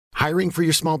Hiring for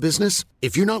your small business?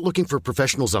 If you're not looking for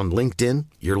professionals on LinkedIn,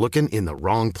 you're looking in the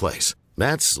wrong place.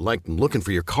 That's like looking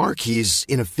for your car keys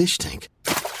in a fish tank.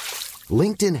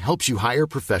 LinkedIn helps you hire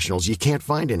professionals you can't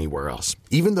find anywhere else,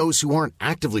 even those who aren't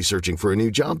actively searching for a new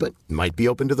job but might be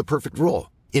open to the perfect role.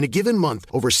 In a given month,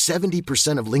 over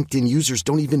 70% of LinkedIn users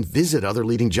don't even visit other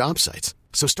leading job sites.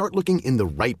 So start looking in the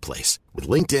right place. With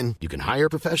LinkedIn, you can hire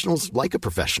professionals like a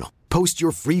professional. Post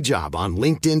your free job on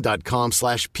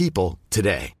linkedin.com/people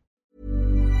today.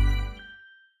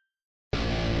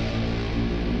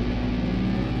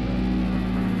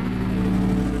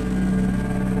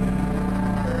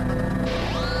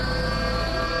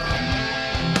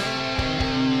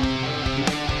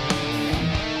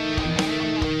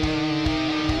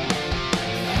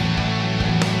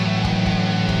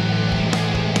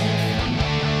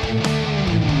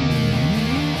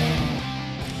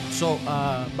 So,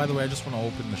 by the way, I just want to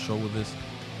open the show with this.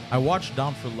 I watched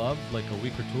Down for Love like a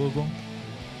week or two ago.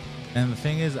 And the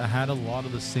thing is, I had a lot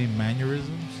of the same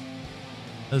mannerisms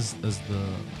as the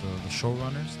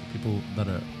showrunners, the people that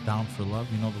are down for love.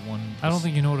 You know, the one... I don't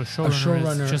think you know what a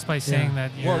showrunner is just by saying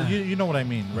that. Yeah. Well, you know what I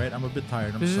mean, right? I'm a bit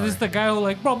tired. This is the guy who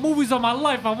like, bro, movies are my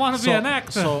life. I want to be an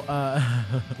actor. So,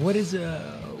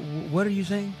 what are you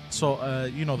saying? So,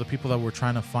 you know, the people that were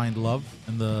trying to find love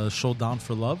in the show Down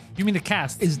for Love. You mean the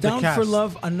cast? Is Down cast. for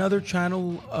Love another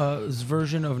channel's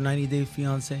version of 90 Day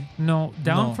Fiancé? No,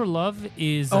 Down No. for Love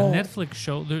is a Netflix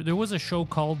show. There was a show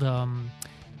called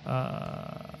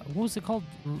what was it called?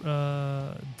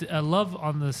 Love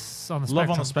on the Spectrum. Love on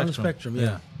the On the Spectrum. Spectrum,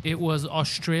 yeah. It was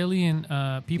Australian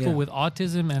people Yeah. with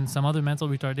autism and some other mental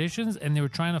retardations, and they were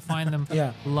trying to find them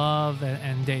Yeah. love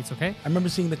and dates. Okay, I remember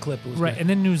seeing the clip. It was right. good. And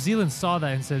then New Zealand saw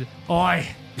that and said, "Oi,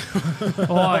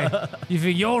 oi, you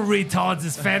think your retards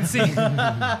is fancy?"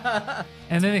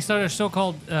 And then they started a show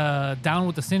called Down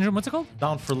with the Syndrome. What's it called?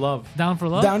 Down for Love. Down for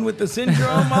Love. Down with the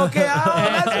syndrome. Okay,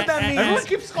 that's what that means. Everyone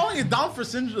keeps calling it Down for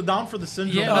the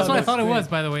Syndrome. Yeah, that's what I that's thought it great. was.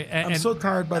 By the way, I'm so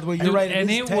tired, by the way. You're right. And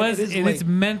it was, and it's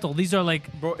mental. These are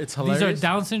like, Bro, it's these are hilarious.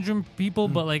 Down syndrome people,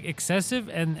 but like excessive,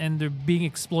 and they're being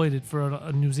exploited for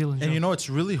a New Zealand show. And you know, it's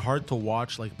really hard to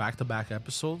watch like back-to-back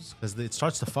episodes because it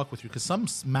starts to fuck with you because some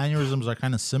mannerisms are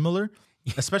kind of similar,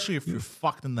 especially if you're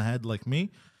fucked in the head like me.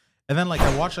 And then like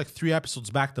I watched like 3 episodes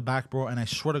back-to-back, bro, and I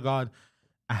swear to God,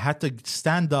 I had to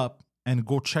stand up and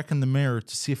go check in the mirror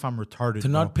to see if I'm retarded. To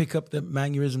bro. not pick up the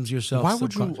mannerisms yourself. Why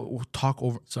would subconscious. you talk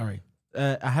over? Sorry.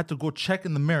 I had to go check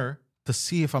in the mirror to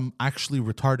see if I'm actually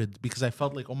retarded because I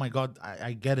felt like, oh my God,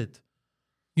 I get it.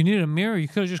 You needed a mirror. You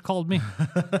could have just called me.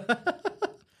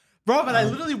 Bro, but I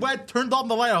literally turned on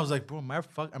the light. I was like, bro,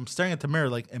 I'm staring at the mirror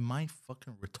like, am I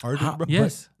fucking retarded, bro?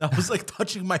 Yes. I was like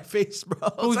touching my face, bro. I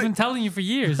But was we've like, been telling you for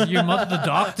years. Your mother, the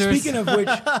doctors. Speaking of which,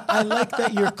 I like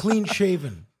that you're clean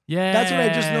shaven. yeah, That's what I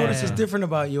just noticed is different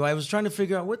about you. I was trying to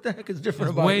figure out what the heck is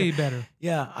different about way you. better.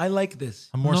 Yeah, I like this.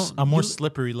 I'm more, No, I'm more you-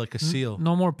 slippery like a seal.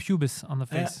 No more pubis on the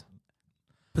face.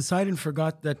 Poseidon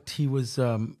forgot that he was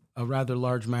a rather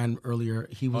large man earlier.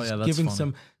 He was yeah, that's giving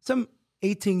funny. some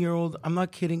 18-year-old, I'm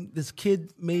not kidding, this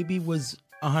kid maybe was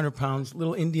 100 pounds,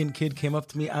 little Indian kid came up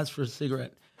to me, asked for a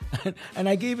cigarette. And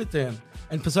I gave it to him.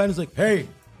 And Poseidon's like, hey,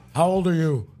 how old are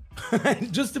you?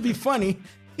 And just to be funny,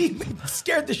 he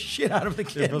scared the shit out of the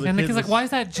kid. brother. And the kid kid's like, was- why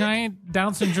is that giant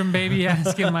Down syndrome baby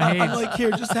asking my age? I'm like, here,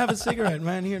 just have a cigarette,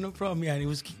 man. Here, no problem. Yeah, and he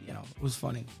was, it was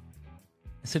funny.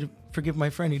 I said, forgive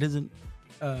my friend. He doesn't,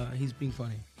 he's being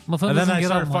funny. My phone And then doesn't I get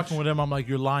started up much. fucking with him. I'm like,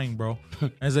 you're lying, bro.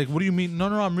 And he's like, what do you mean? No,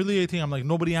 I'm really 18. I'm like,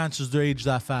 nobody answers their age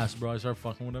that fast, bro. I started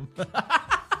fucking with him.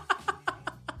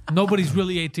 Nobody's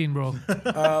really 18, bro.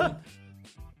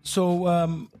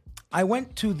 So I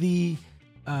went to the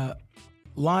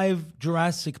live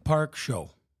Jurassic Park show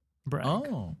Brag.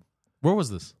 Oh. Where was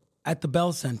this? at the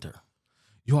Bell Center.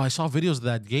 Yo, I saw videos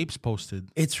that Gapes posted.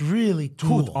 It's really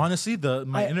cool. Dude, honestly,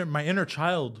 my inner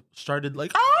child started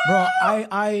like, Bro,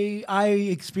 I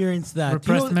experienced that.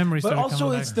 Repressed memories but started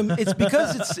also coming it's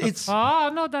because it's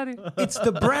Ah, no, daddy. it's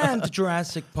the brand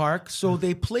Jurassic Park, so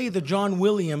they play the John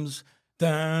Williams.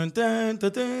 Dun, dun,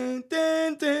 dun, dun,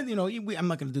 dun, dun. You know, I'm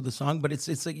not going to do the song, but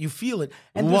it's like you feel it.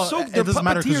 And well, they're it doesn't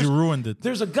matter because puppeteers. you ruined it.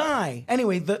 There's a guy.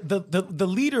 Anyway, the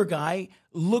leader guy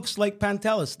looks like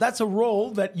Pantelis. That's a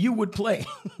role that you would play.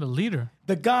 The leader.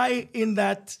 The guy in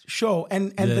that show,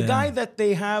 and the Yeah. guy that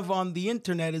they have on the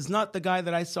internet is not the guy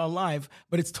that I saw live,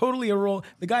 but it's totally a role.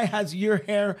 The guy has your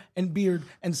hair and beard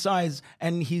and size,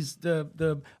 and he's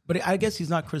but I guess he's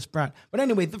not Chris Pratt. But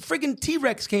anyway, the friggin'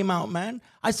 T-Rex came out, man.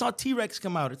 I saw T-Rex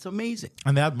come out. It's amazing.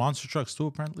 And they had monster trucks too,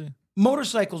 apparently.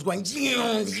 Motorcycles going.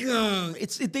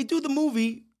 They do the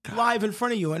movie live in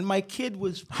front of you, and my kid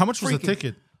was. How much was the freaking-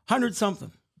 ticket? 100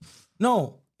 something.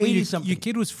 No, 80 something. Your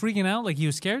kid was freaking out, like he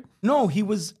was scared. No, he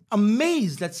was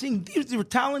amazed at seeing they were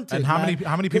talented. And how man.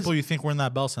 many people you think were in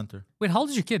that Bell Center? Wait, how old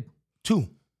is your kid? 2.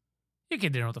 Your kid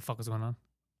didn't know what the fuck was going on.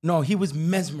 No, he was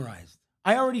mesmerized.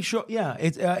 I already showed. Yeah,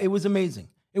 it was amazing.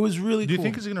 It was really. Do you cool.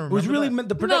 think he's gonna It was remember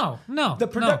really that? No. The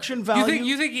production value.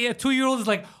 You think a 2-year-old is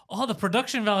like, oh, the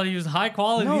production value is high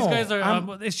quality. No, These guys are.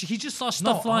 I'm- He just saw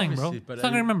stuff flying, bro. obviously, He's but not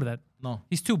gonna remember that. No.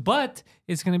 He's 2, but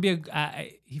it's gonna be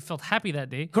he felt happy that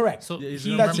day. Correct. So Yeah, he's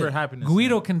he, gonna That's remember it. happiness.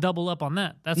 Guido can double up on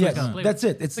that. That's Yes, what he's gonna play that's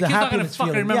with. it. It's The the kid's not gonna happiness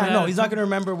fucking feeling. remember Yeah, no, that. he's not going to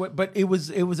remember what. But it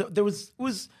was.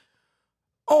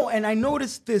 Oh, and I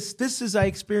noticed this. I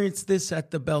experienced this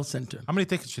at the Bell Center. How many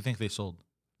tickets do you think they sold?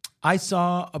 I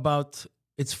saw about.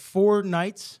 It's 4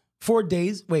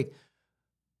 days. Wait,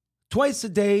 twice a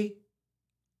day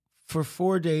for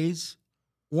 4 days.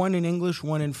 1 in English,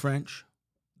 1 in French.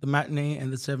 The matinee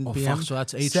and the 7 Oh, p.m. fuck, so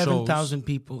that's 8 7,000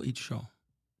 people each show.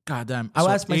 God damn. I'll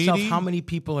So ask myself 80 how many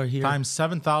people are here. times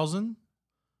 7,000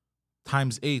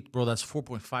 times 8, bro. That's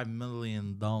 $4.5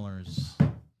 million.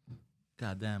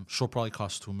 God damn. Show probably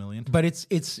costs $2 million. But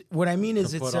it's what I mean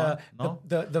is To it's put on? No?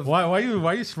 the Why are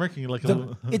you smirking like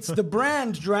it's the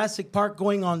brand Jurassic Park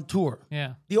going on tour.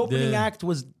 Yeah. The opening Yeah. act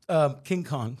was King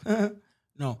Kong.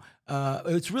 No,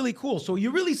 it's really cool. So you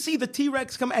really see the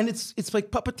T-Rex come, and it's like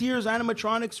puppeteers,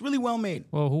 animatronics, really well made.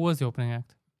 Well, who was the opening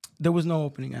act? There was no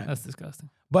opening act, That's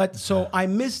disgusting. but so I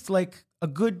missed like a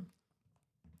good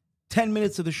 10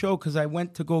 minutes of the show because I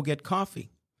went to go get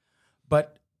coffee,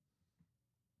 but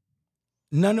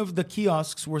none of the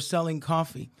kiosks were selling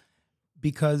coffee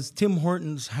because Tim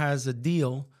Hortons has a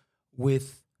deal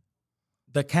with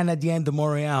the Canadien de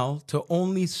Montréal to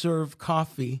only serve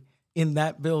coffee in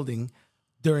that building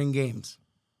during games.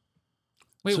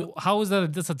 Wait, how is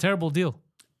that? That's a terrible deal.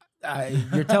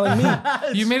 You're telling me?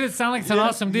 You made it sound like it's an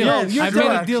awesome deal. No, you're I made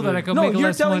telling- a deal that I could No, make you're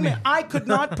less telling money. me I could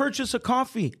not purchase a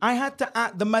coffee. I had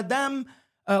to. The madame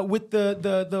with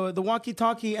the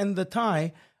walkie-talkie and the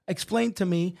tie explained to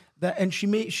me that, and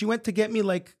she went to get me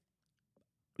like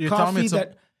You're telling me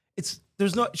coffee it's that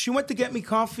there's no. She went to get me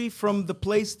coffee from the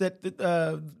place that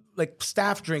like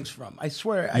staff drinks from. I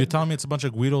swear. You're telling me it's a bunch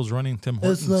of Guidos running Tim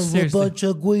Hortons? It's not a Seriously. bunch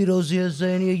of Guidos here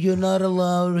saying you're not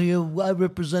allowed here. I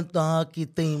represent the hockey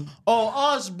team. Oh,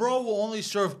 us, bro, will only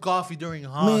serve coffee during Me,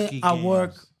 hockey I games.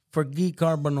 work for Guy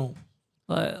Carbonneau.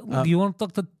 Do you want to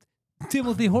talk to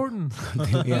Timothy Horton?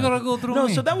 You gotta go through No,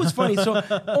 me. so that was funny. So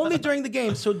only during the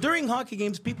games. So during hockey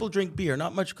games, people drink beer,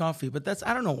 not much coffee. But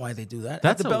I don't know why they do that. At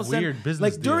That's the a Bell Center, weird business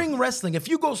Like deal. during wrestling, if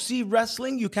you go see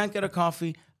wrestling, you can't get a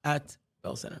coffee at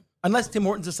Bell Center unless Tim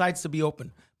Hortons decides to be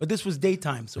open. But this was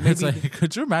daytime, so It's maybe like,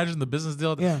 could you imagine the business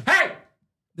deal? Yeah. Hey,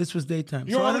 this was daytime.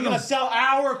 you're So I only don't going know. to sell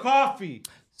our coffee.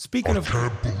 Speaking of,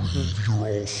 Can't believe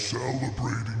you're all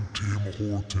celebrating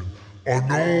Tim Horton, a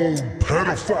known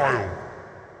pedophile.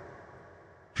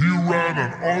 He ran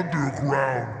an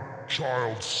underground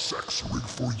child sex ring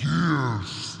for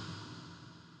years.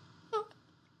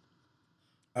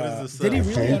 What is this? did he A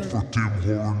really? vote for Tim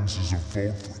Hortons is a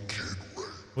vote for Kid Ray.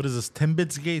 What is this?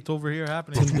 Timbits Gate over here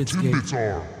happening? That's what Timbits Gate. Timbits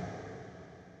are.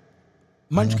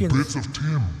 Munchkins. Bits of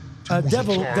Tim. Tim was a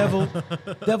Devil,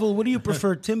 child. Devil. What do you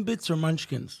prefer, Timbits or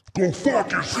Munchkins? Go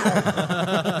fuck yourself.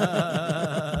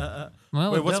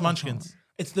 Well, Wait, what's devil. Munchkins?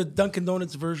 It's the Dunkin'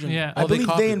 Donuts version. Yeah. I Oh, they believe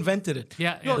copied they it. invented it.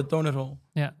 Yeah, yeah. The donut hole.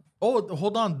 Yeah. Oh,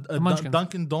 hold on. Munchkins.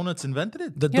 Dunkin' Donuts invented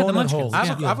it? The Yeah, the donut Munchkins. hole. I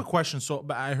have, Yeah. I have a question. So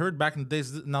but I heard back in the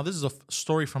days. Now, this is a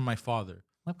story from my father.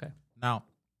 Okay. Now,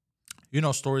 you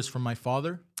know stories from my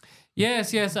father?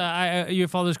 Yes. Your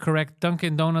father's correct.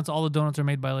 Dunkin' Donuts. All the donuts are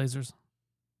made by lasers.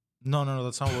 No,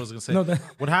 that's not what I was going to say. No, that-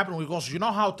 What happened? We goes, you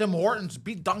know how Tim Hortons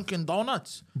beat Dunkin'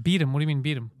 Donuts? Beat him. What do you mean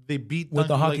beat him? They beat With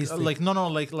the Dunkin', hockey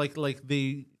stick. like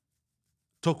they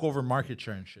took over market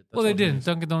share and shit. That's Well, they what it didn't. is.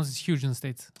 Dunkin' Donuts is huge in the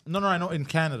States. No, I know in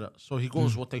Canada. So he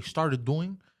goes, what they started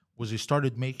doing was they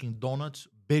started making donuts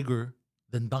bigger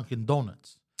than Dunkin'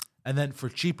 Donuts. And then for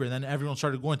cheaper, and then everyone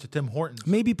started going to Tim Hortons.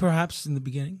 Maybe perhaps in the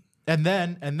beginning. And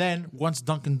then once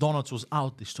Dunkin' Donuts was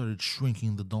out, they started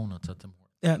shrinking the donuts at Tim Hortons.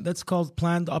 Yeah, that's called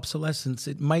planned obsolescence.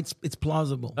 It's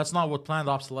plausible. That's not what planned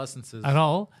obsolescence is. At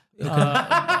all. At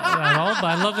all. But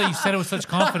I love that you said it with such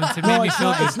confidence. It made No, me it's feel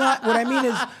not. good. It's not. What I mean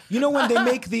is, when they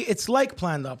make it's like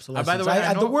planned obsolescence. by the way,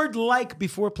 I the know- word "like"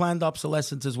 before planned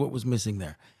obsolescence is what was missing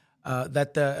there.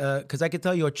 Because I can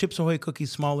tell you, a Chips Ahoy cookie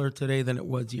is smaller today than it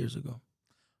was years ago.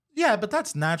 Yeah, but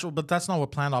that's natural. But that's not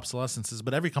what planned obsolescence is.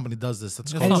 But every company does this.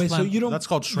 That's called. not Anyway, so planned. you don't. That's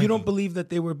called You shrinking. don't believe that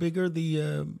they were bigger.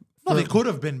 No, they could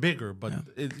have been bigger, but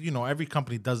every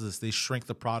company does this. They shrink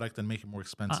the product and make it more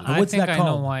expensive. I What's think that I know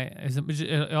called? why.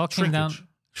 It all came down. Shrinkage.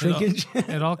 Shrinkage.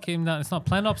 It all came down. It's not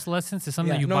planned obsolescence. It's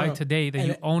something that you buy today, that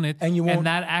you own it, and you won't,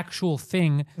 that actual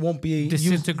thing won't be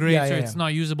disintegrates or it's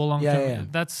not usable long term. Yeah.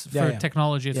 That's for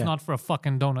technology. It's not for a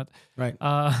fucking donut. Right.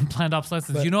 Planned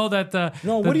obsolescence. But, you know that the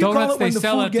what do you donuts call it they when the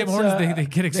sell food at Tim gets, Hortons, they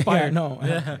get expired.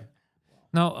 Yeah.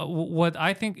 No, what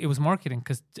I think it was marketing,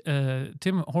 because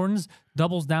Tim Hortons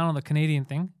doubles down on the Canadian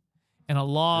thing, and a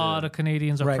lot of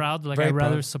Canadians are proud. Like, I'd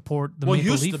rather support the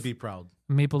Maple Leaf. Used to be proud.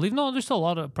 Maple Leaf. No, there's still a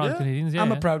lot of proud Canadians. Yeah,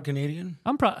 I'm a proud Canadian.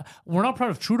 I'm proud. We're not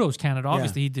proud of Trudeau's Canada.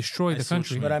 Obviously, he destroyed the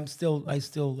country. But I still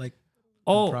like.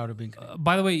 I'm proud of being Canadian.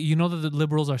 By the way, you know that the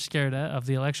Liberals are scared of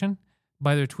the election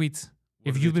by their tweets.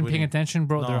 If you've been paying attention,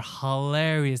 bro, they're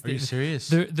hilarious. Are you serious?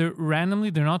 They're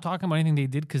randomly. They're not talking about anything they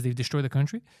did because they've destroyed the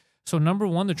country. So number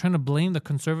one, they're trying to blame the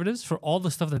Conservatives for all the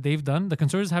stuff that they've done. The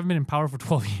Conservatives haven't been in power for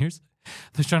 12 years.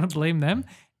 They're trying to blame them,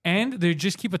 and they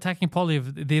just keep attacking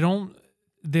Poilievre. They don't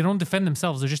defend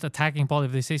themselves. They're just attacking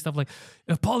Poilievre. They say stuff like,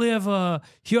 "If Poilievre,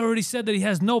 he already said that he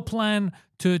has no plan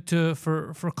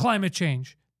for climate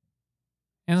change."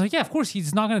 And it's like, yeah, of course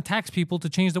he's not going to tax people to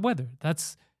change the weather.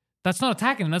 That's not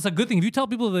attacking him. That's a good thing. If you tell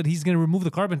people that he's going to remove the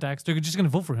carbon tax, they're just going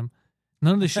to vote for him.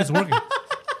 None of this shit's working.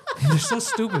 They're so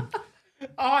stupid.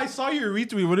 Oh, I saw your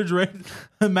retweet. What did you write?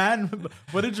 Man,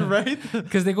 what did you write?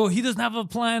 Because they go, he doesn't have a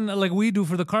plan like we do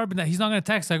for the carbon tax. He's not going to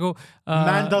tax. I go,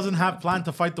 man doesn't have plan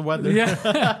to fight the weather. Yeah.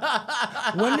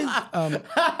 When is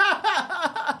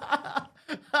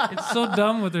It's so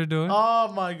dumb what they're doing.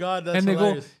 Oh my God, that's and they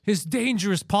hilarious. go, his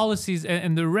dangerous policies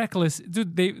and they're reckless.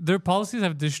 Dude, their policies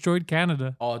have destroyed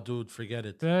Canada. Oh, dude, forget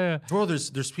it. Yeah. Bro,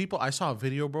 there's people. I saw a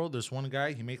video, bro. There's one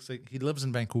guy. He lives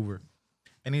in Vancouver,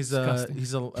 and he's a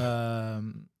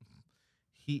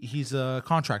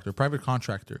contractor, private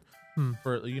contractor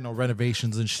for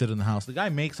renovations and shit in the house. The guy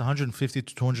makes 150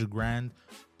 to 200 grand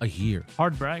a year,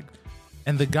 Hard brag.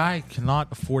 and the guy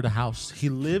cannot afford a house. He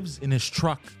lives in his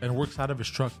truck and works out of his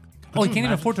truck. Oh, he can't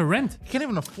even afford to rent. He can't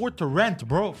even afford to rent,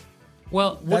 bro.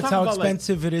 Well, that's how about,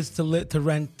 expensive it is to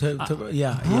rent.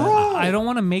 Yeah. I don't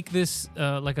want to make this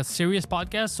like a serious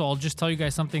podcast, so I'll just tell you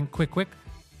guys something quick.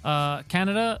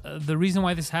 Canada, the reason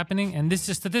why this is happening, and this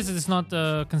is statistics, it's not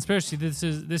conspiracy.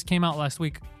 This came out last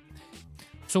week.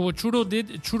 So what Trudeau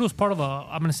did, Trudeau's part of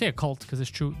I'm going to say a cult because it's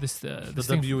true. This The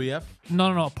thing, WEF?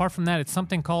 No. Apart from that, it's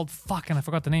something called and I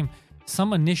forgot the name.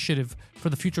 Some initiative for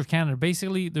the future of Canada.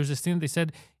 Basically, there's this thing that they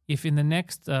said, if in the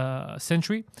next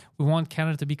century we want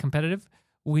Canada to be competitive,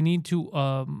 we need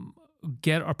to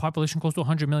get our population close to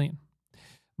 100 million.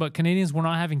 But Canadians were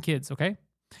not having kids, okay?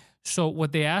 So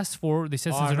what they asked for, they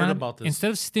said, instead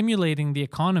of stimulating the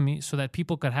economy so that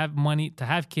people could have money to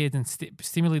have kids and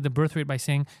stimulate the birth rate by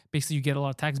saying basically you get a lot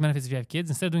of tax benefits if you have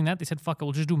kids, instead of doing that, they said, fuck it,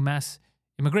 we'll just do mass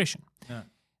immigration. Yeah.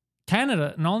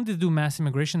 Canada, not only did they do mass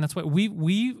immigration, that's why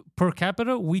we per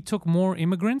capita, we took more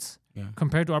immigrants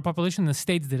compared to our population than the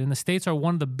States did. And the States are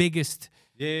one of the biggest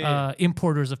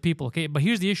importers of people, okay? But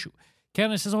here's the issue.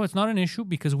 Canada says, it's not an issue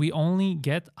because we only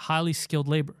get highly skilled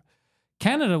labor.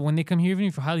 Canada, when they come here,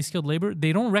 even for highly skilled labor,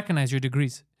 they don't recognize your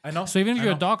degrees. I know. So even if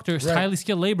you're a doctor, it's highly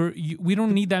skilled labor, we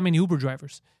don't need that many Uber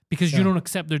drivers because you don't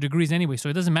accept their degrees anyway. So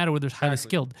it doesn't matter whether it's highly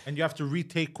skilled. And you have to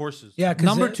retake courses. Yeah.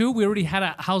 Number two, we already had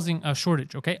a housing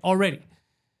shortage, okay? Already.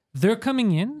 They're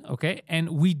coming in, okay?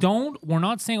 And we're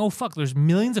not saying, oh, fuck, there's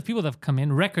millions of people that have come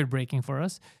in, record-breaking for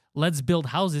us. Let's build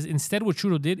houses. Instead, what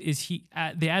Trudeau did is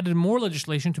they added more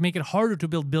legislation to make it harder to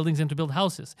build buildings and to build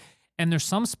houses. And there's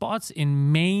some spots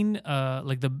in Maine,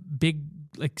 like the big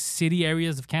city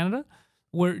areas of Canada,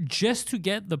 where just to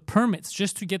get the permits,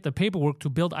 just to get the paperwork to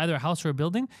build either a house or a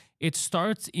building, it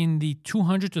starts in the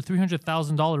 $200,000 to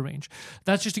 $300,000 range.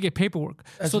 That's just to get paperwork.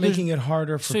 That's making it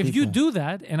harder for people. So if you do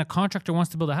that and a contractor wants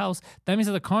to build a house, that means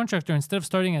that the contractor, instead of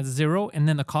starting at zero and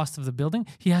then the cost of the building,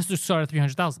 he has to start at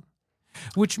 $300,000.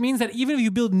 Which means that even if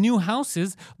you build new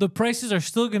houses, the prices are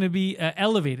still going to be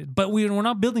elevated. But we're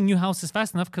not building new houses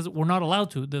fast enough because we're not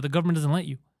allowed to. The government doesn't let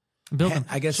you build them.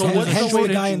 I guess. So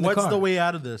what's the way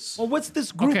out of this? Well, what's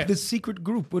this group? This secret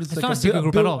group? What is it's not a secret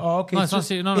group at all. Oh, okay. No, it's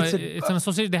not. It's an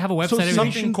association. They have a website.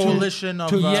 Something coalition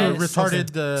of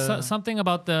retarded. Something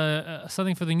about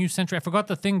something for the new century. I forgot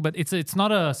the thing, but it's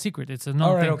not a secret. It's a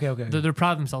known thing. Okay. They're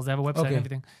proud of themselves. They have a website and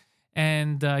everything.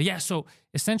 And so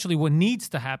essentially what needs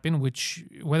to happen, which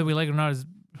whether we like it or not is,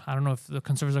 I don't know if the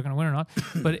Conservatives are going to win or not,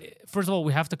 but first of all,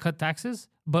 we have to cut taxes,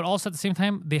 but also at the same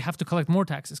time, they have to collect more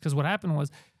taxes because what happened was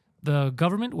the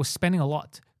government was spending a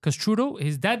lot because Trudeau,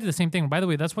 his dad did the same thing. By the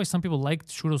way, that's why some people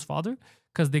liked Trudeau's father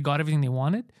because they got everything they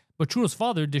wanted. But Trudeau's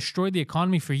father destroyed the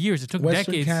economy for years. It took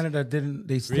Western decades. Canada didn't.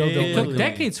 They still It don't. took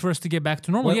decades for us to get back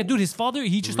to normal. Yeah, dude, his father,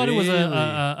 he just thought it was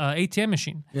a ATM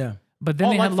machine. Yeah. But then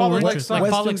Oh, they like had lower Father Like interest. Son.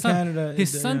 Like Western Father Like Son. Canada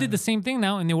His is, son did the same thing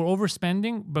now, and they were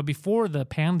overspending. But before the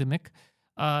pandemic,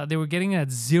 they were getting it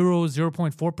at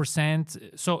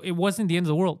 0.4%. So it wasn't the end of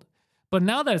the world. But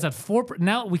now that it's at 4%,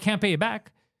 now we can't pay it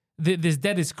back. This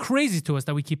debt is crazy to us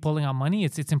that we keep pulling out money.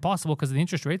 It's impossible because of the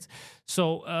interest rates.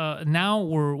 So now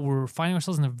we're finding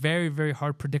ourselves in a very, very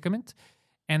hard predicament.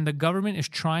 And the government is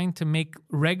trying to make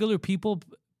regular people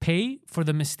pay for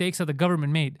the mistakes that the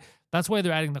government made. That's why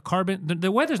they're adding the carbon.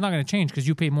 The weather's not going to change because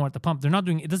you pay more at the pump. They're not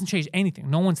doing it. Doesn't change anything.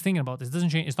 No one's thinking about this. It doesn't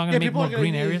change. It's not going to make more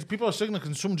green areas. People are still going to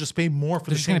consume, just pay more for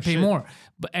They're the just same going to pay shit. more.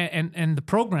 But and the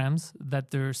programs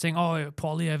that they're saying, oh,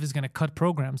 Poilievre is going to cut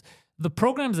programs. The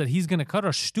programs that he's going to cut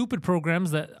are stupid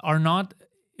programs that are not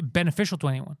beneficial to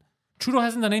anyone. Trudeau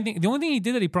hasn't done anything. The only thing he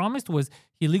did that he promised was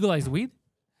he legalized weed.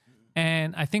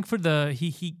 And I think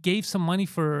he gave some money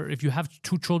for if you have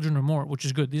 2 children or more, which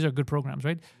is good. These are good programs,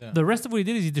 right? Yeah. The rest of what he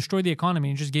did is he destroyed the economy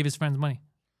and just gave his friends money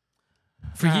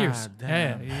for years.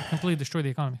 damn. Yeah, he completely destroyed the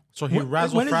economy. So he When is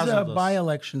razzle-frazzled us.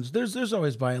 by-elections? There's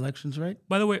always by-elections, right?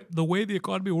 By the way, the way the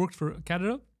economy worked for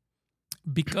Canada,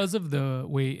 because of the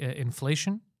way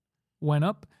inflation went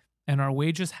up and our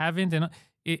wages haven't, and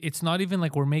it's not even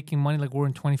like we're making money like we're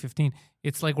in 2015.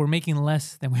 It's like we're making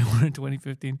less than we were in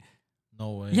 2015.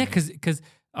 No way. Yeah, because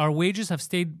our wages have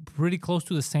stayed pretty close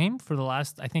to the same for the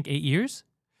last, I think, 8 years.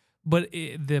 But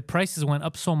the prices went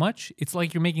up so much, it's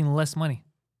like you're making less money.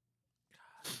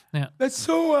 Yeah. That's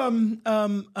so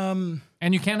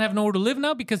And you can't have nowhere to live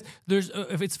now because there's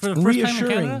if it's for the first time in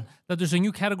Reassuring. Canada that there's a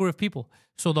new category of people.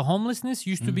 So the homelessness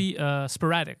used to be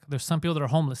sporadic. There's some people that are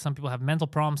homeless. Some people have mental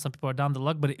problems. Some people are down the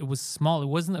luck. But it was small. It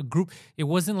wasn't a group. It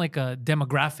wasn't like a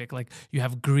demographic. Like you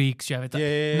have Greeks. You have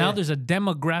Now there's a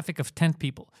demographic of 10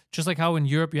 people. Just like how in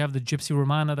Europe you have the Gypsy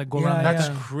Romana that go around. That's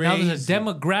Yeah. crazy. Now there's a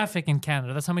demographic in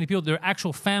Canada. That's how many people. There are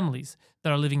actual families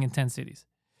that are living in 10 cities.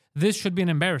 This should be an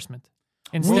embarrassment.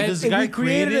 Instead, this we guy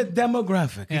created a created-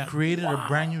 demographic. Yeah. created a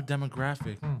brand new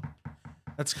demographic.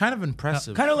 That's kind of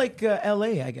impressive. Kind of like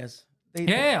LA, I guess.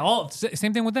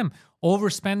 Same thing with them.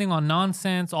 Overspending on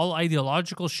nonsense, all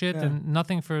ideological shit, and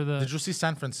nothing for the. Did you see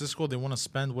San Francisco? They want to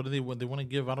spend. What do they want? They want to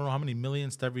give. I don't know how many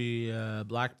millions to every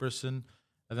black person,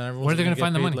 and then everyone's Where are they gonna gonna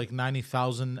find the get paid money? Like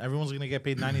 90,000. Everyone's gonna get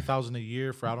paid 90,000 a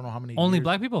year for I don't know how many. Only years.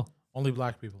 black people? Only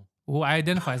black people. Who I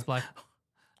identify as black.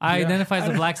 I identify as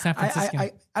a black San Franciscan.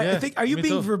 I Yeah, think. Are you me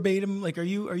being too. verbatim? Like, are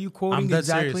you quoting I'm dead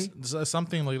exactly? serious.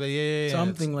 Something like that. Yeah.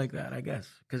 Something like that, I guess.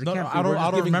 Because it No, can't I be. We're don't. just I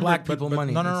don't giving remember. black but- people but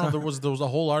money. No. It's not- There was a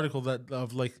whole article that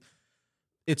of like,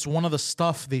 it's one of the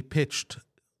stuff they pitched.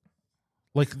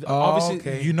 Like obviously,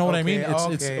 okay, you know what I mean.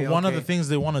 okay, It's okay, one of the okay. things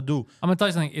they want to do. I'm gonna tell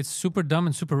you something. It's super dumb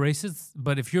and super racist.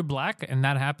 But if you're black and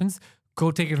that happens, go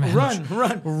take advantage.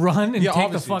 Run, and Yeah, take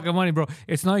obviously. the fucking money, bro.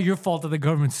 It's not your fault that the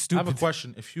government's I stupid. have a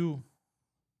question. If you,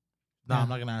 no, I'm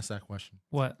not gonna ask that question.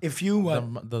 What? If you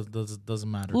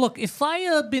Doesn't matter. Look, if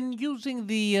I been using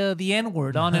the N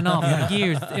word on and off for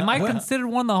years, am I considered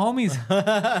one of the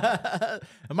homies?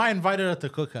 Am I invited at the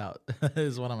cookout?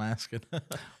 Is what I'm asking.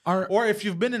 Are- Or if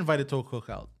you've been invited to a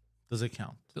cookout, does it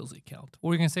count? Does it count? What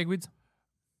were you gonna say, Guids?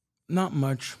 not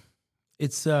much.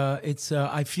 It's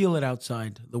I feel it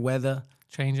outside. The weather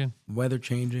changing.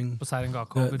 Poseidon got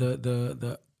The COVID.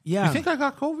 the yeah. You think I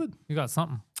got COVID? You got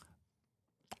something.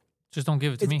 Just don't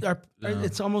give it to me.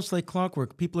 It's almost like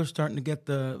clockwork. People are starting to get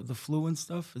the flu and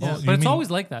stuff. Is that- But it's mean always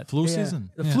like that. Flu Yeah.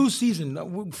 season. The flu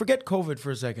season. Forget COVID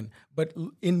for a second. But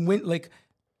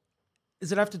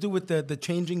does it have to do with the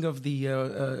changing of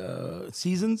the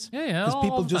seasons? Yeah, Because all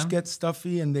people the just time. get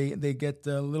stuffy and they get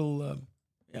a little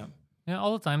yeah. Yeah,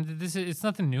 all the time. It's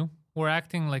nothing new. We're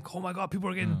acting like, oh my god, people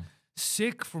are getting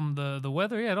sick from the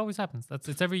weather. Yeah, it always happens.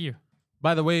 It's every year.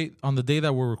 By the way, on the day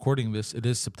that we're recording this, it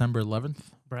is September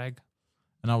 11th, Brag.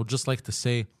 and I would just like to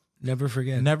say, Never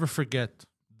forget. never forget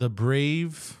the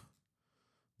brave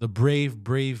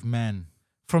men.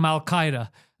 From Al Qaeda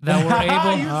that were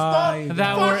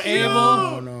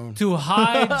able to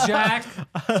hijack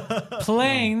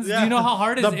planes. Do you know how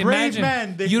hard it is? The brave Imagine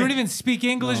men, they you don't can- even speak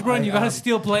English, bro, and you gotta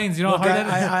steal planes. You know how hard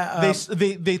that is.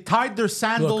 They tied their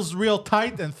sandals real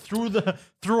tight and threw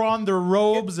on their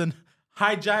robes and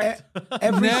hijacked.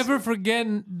 Never forget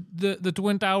the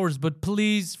Twin Towers, but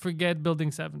please forget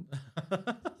Building 7.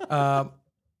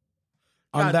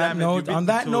 On God that damn it, you note, beat me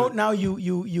to it. now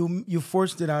you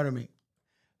forced it out of me.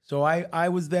 So I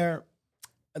was there.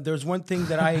 There's one thing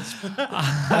that I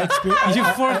experienced. You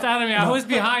forced out of me. I was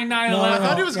behind 9/11. I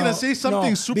thought he was gonna say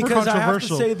something super because controversial.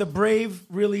 I have to say the brave,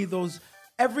 really, those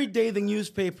every day the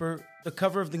newspaper, the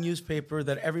cover of the newspaper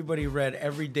that everybody read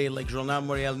every day, like Journal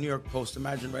Montréal, New York Post.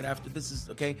 Imagine right after this is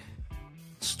okay,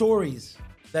 stories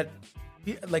that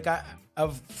like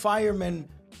of firemen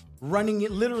running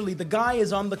it. Literally, the guy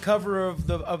is on the cover of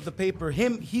the paper.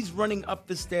 He's running up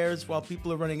the stairs while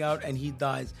people are running out, and he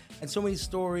dies. And so many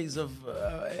stories of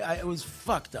it was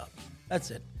fucked up.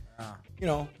 That's it. You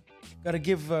know, got to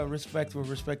give respect where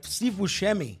respect. Steve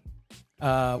Buscemi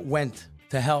went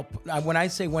to help. When I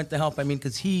say went to help, I mean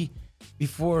because he,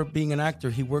 before being an actor,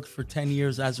 he worked for 10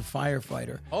 years as a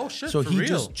firefighter. Oh shit! So for he real?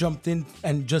 just jumped in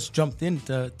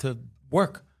to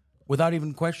work without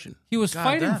even question. He was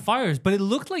fighting damn. fires, but it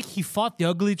looked like he fought the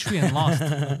ugly tree and lost.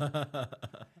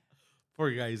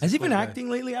 Poor guy. Has he been acting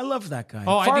lately? I love that guy.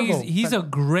 Oh, I Fargo. think he's a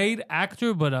great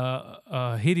actor, but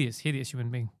a hideous human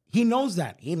being. He knows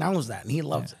that. He knows that, and he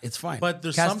loves it. It's fine. But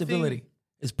there's castability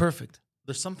is perfect.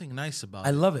 There's something nice about I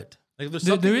it. love it. Like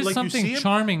There is like, you something see him,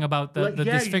 charming about the like, yeah,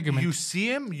 disfigurement. You see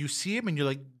him, and you're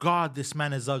like, God, this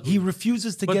man is ugly. He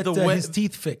refuses to But get the way- his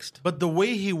teeth fixed. But the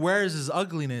way he wears his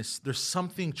ugliness, there's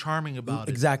something charming about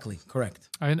it. Exactly. Correct.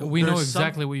 We know There's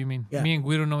exactly what you mean. Yeah. Me and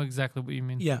Guido know exactly what you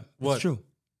mean. Yeah, What? it's true.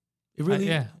 It really.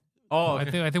 Yeah. Oh, I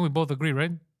okay. think we both agree,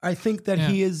 right? I think that Yeah.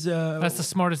 he is. That's the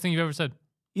smartest thing you've ever said.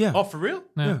 yeah. Oh, for real?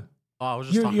 Yeah. yeah. Oh, I was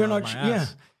just talking You're about not. my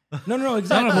ass. Yeah. No, No,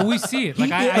 exactly. no, but we see it. Like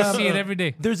He I did, see it every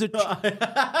day. There's a.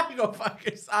 I go, fuck,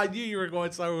 I knew you were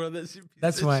going somewhere with this. you piece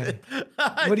That's of why. shit.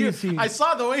 What do you see? I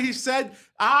saw the way he said,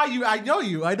 I know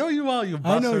you well, you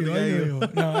I know bastard. you. I know you.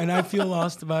 No, and I feel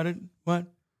lost about it. What?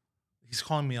 He's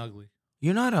calling me ugly.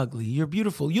 You're not ugly. You're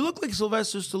beautiful. You look like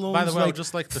Sylvester Stallone's By the way, I would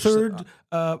just like to third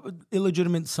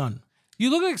illegitimate son. You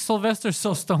look like Sylvester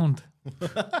so stoned.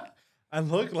 I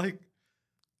look like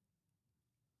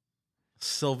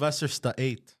Sylvester the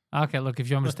 8th. Okay, look, if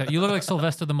you understand. You look like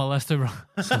Sylvester the molester, bro.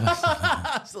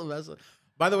 Sylvester.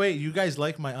 By the way, you guys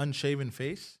like my unshaven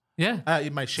face? Yeah.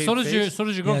 My shaved So does face?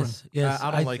 your girlfriend. Yes, yes.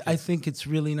 I don't like it. I think it's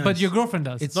really nice. But your girlfriend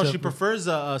does. It's No, a- she prefers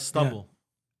a stubble.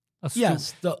 A Yes.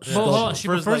 stu- the- Hold on, she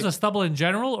Prefers, prefers like- a stubble in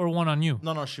general or one on you?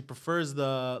 No, she prefers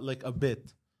the like a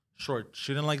bit short.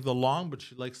 She didn't like the long, but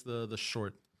she likes the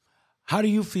short. How do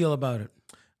you feel about it?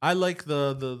 I like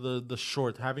the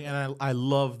short having, and I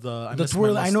love the I The miss my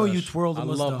twirl. I know you mustache. twirl the I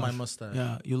mustache. love my mustache.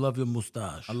 Yeah, you love your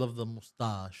mustache. I love the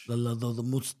mustache. the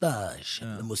mustache.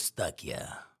 The mustache.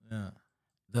 Yeah. Yeah,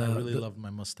 The, I really the- love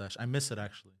my mustache. I miss it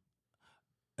actually.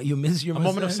 You miss your A mustache?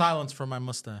 moment of silence for my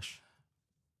mustache.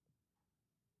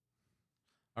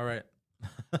 All right.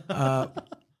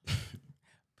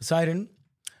 Poseidon,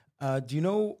 do you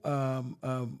know?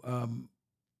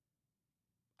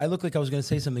 I look like I was going to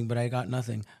say something, but I got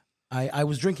nothing. I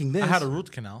was drinking this. I had a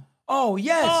root canal. Oh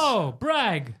yes. Oh,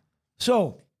 brag.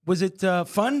 So was it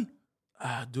fun?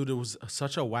 Dude, it was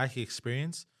such a wacky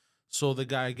experience. So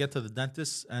I get to the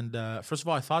dentist, and first of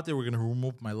all, I thought they were going to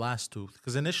remove my last tooth.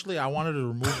 Because initially, I wanted to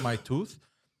remove my tooth.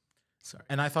 Sorry.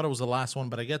 And I thought it was the last one,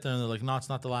 but I get there, and they're like, no, it's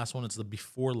not the last one. It's the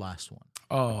before last one.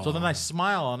 Oh. So then I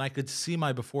smile, and I could see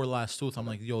my before last tooth. I'm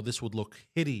like, yo, this would look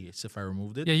hideous if I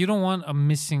removed it. Yeah, you don't want a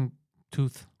missing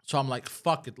tooth. So I'm like,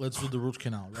 fuck it. Let's do the root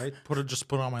canal, right? Just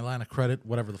put it on my line of credit,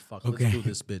 whatever the fuck. Okay. Let's do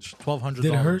this, bitch. $1,200. Did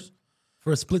it hurt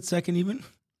for a split second even?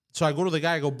 So I go to the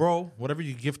guy, I go, bro, whatever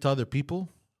you give to other people,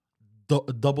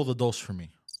 double the dose for me.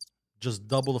 Just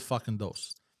double the fucking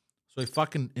dose. So he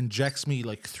fucking injects me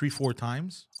like 3-4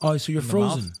 times. Oh, so you're in the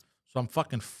mouth. frozen. So I'm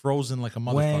fucking frozen like a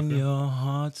motherfucker. When your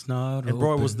heart's not and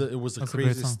bro, open. it was the That's a great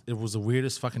craziest, song. it was the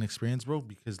weirdest fucking experience, bro,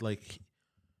 because like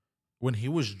when he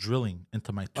was drilling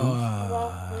into my tooth,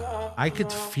 I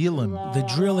could feel him. the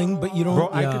drilling, but you don't. Bro,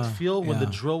 I yeah, could feel when the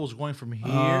yeah. drill was going from here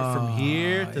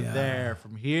to yeah. there,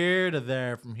 from here to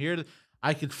there, from here to.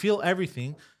 I could feel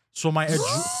everything. So my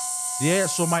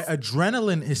so my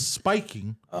adrenaline is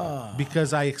spiking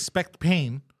because I expect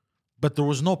pain, but there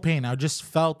was no pain. I just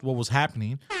felt what was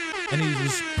happening, and he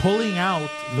was pulling out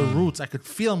the roots. I could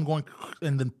feel him going,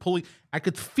 and then pulling. I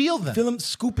could feel them. Feel him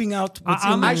scooping out. What's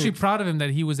I'm in the actually root. proud of him that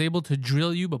he was able to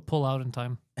drill you but pull out in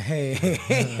time. Hey, hey,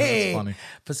 hey. funny.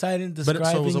 Poseidon But it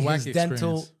describing was a his wacky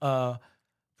dental experience.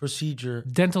 procedure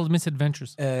Dental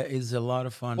misadventures. is a lot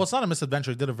of fun. Well, it's not a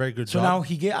misadventure. He did a very good so job. now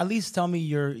he gave. At least tell me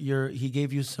he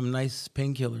gave you some nice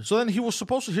painkillers. So then he was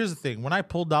supposed to. Here's the thing: when I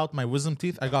pulled out my wisdom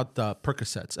teeth, I got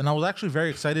Percocets, and I was actually very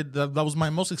excited. That was my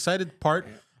most excited part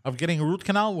of getting a root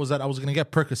canal was that I was gonna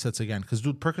get Percocets again because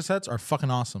dude, Percocets are fucking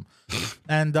awesome.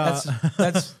 And That's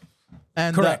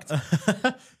and correct.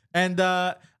 and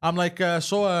I'm like,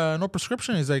 so no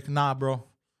prescription? He's like, nah, bro.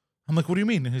 I'm like, what do you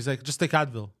mean? He's like, just take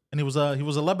Advil. And he was a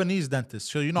Lebanese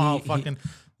dentist, so you know how fucking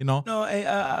you know.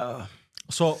 no.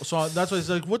 So that's why he's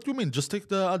like, what do you mean? Just take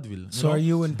the Advil. So know? are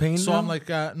you in pain? So now? I'm like,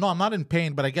 no, I'm not in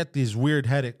pain, but I get these weird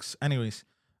headaches. Anyways,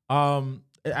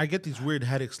 I get these weird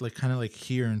headaches, like kind of like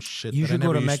here and shit. You that I should go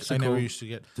never to used I Mexico. never used to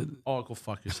get. Oh, go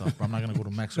fuck yourself, bro. I'm not gonna go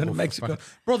to Mexico. Go to for Mexico. fucking-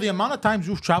 Bro, the amount of times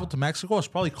you've traveled to Mexico has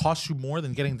probably cost you more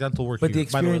than getting dental work But here.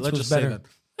 the By the way, experience let's was just say better. that.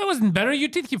 It wasn't better. Your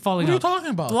teeth keep falling What are you out. talking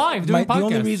about? Live doing The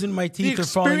only podcasts. reason my teeth are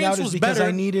falling experience out is was because better.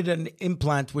 I needed an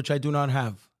implant, which I do not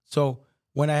have. So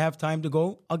when I have time to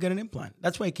go, I'll get an implant.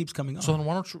 That's why it keeps coming up. So then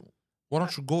why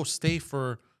don't you go stay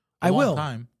for a I long will.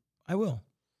 time? I will.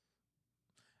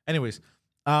 Anyways,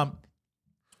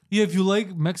 Yeah, if you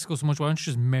like Mexico so much, why don't you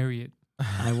just marry it?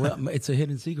 I will. It's a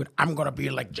hidden secret. I'm gonna be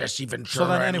like Jesse Ventura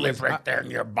then and anyways, live right there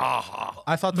near Baja.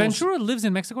 I thought that was, Ventura lives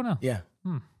in Mexico now. Yeah.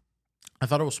 I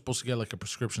thought I was supposed to get like a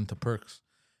prescription to Perks,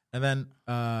 and then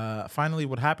finally,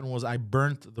 what happened was I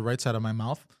burnt the right side of my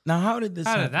mouth. Now, how did this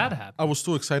How happen? did that happen? I was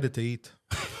too excited to eat.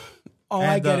 Oh,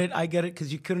 I And, get it. I get it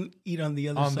because you couldn't eat on the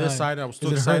other On side. this side, I was too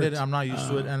 'Cause it excited. hurts. I'm not used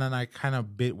to it, and then I kind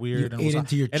of bit weird. and ate was,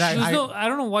 into your and There's I, no, I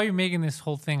don't know why you're making this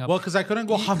whole thing up. well, because I couldn't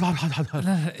go. you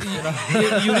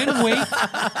didn't wait.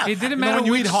 It didn't matter when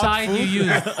you which eat hot side you food?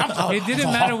 used. It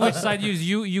didn't matter which side you used.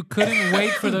 You couldn't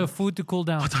wait for the food to cool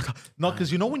down. No,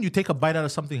 because you know when you take a bite out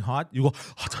of something hot, you go.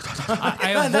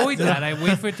 I avoid that. I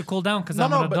wait for it to cool down because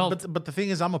I'm an adult. But the thing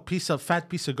is, I'm a fat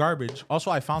piece of garbage.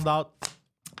 Also, I found out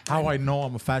how I know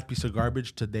I'm a fat piece of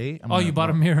garbage today. Oh, you bought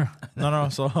a mirror. No.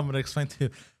 So I'm gonna explain to you.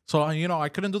 So I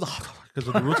couldn't do the because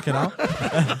of the root canal.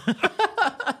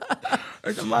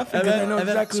 I'm laughing because I know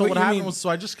exactly so what what you happened mean. was, so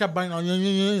I just kept biting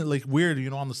on like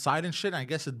weird, on the side and shit. And I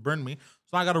guess it burned me.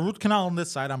 So I got a root canal on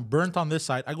this side. I'm burnt on this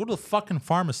side. I go to the fucking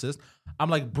pharmacist. I'm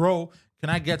like, bro, can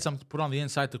I get something to put on the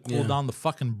inside to cool down the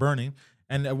fucking burning?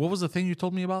 And what was the thing you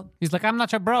told me about? He's like, I'm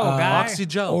not your bro, guy.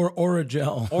 Oxygel Or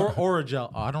Oragel. or Oragel.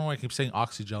 Oh, I don't know why I keep saying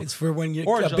Oxygel. It's for when a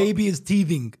Oragel. baby is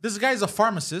teething. This guy's a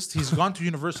pharmacist. He's gone to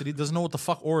university. Doesn't know what the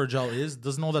fuck Oragel is.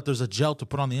 Doesn't know that there's a gel to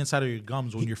put on the inside of your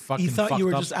gums when you're fucking. He thought fucked you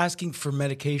were up. just asking for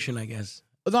medication, I guess.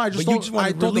 No, I just But you told, just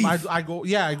wanted I told him relief.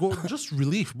 I go just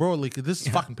relief, bro. Like this is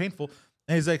fucking painful.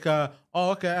 And he's like, oh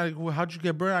okay. I go, how'd you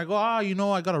get burned? I go,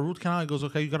 I got a root canal. He goes,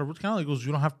 okay, you got a root canal. He goes,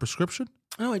 you don't have prescription?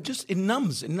 No, it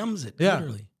numbs. It numbs it. Yeah.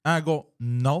 Literally. And I go,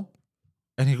 no.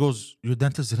 And he goes, your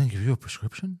dentist didn't give you a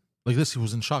prescription? Like this, he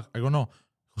was in shock. I go, no.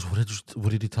 He goes,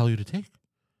 what did he tell you to take?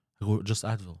 I go, just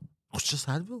Advil. He goes, just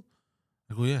Advil?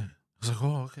 I go, yeah. I was like,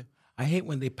 oh, okay. I hate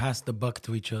when they pass the buck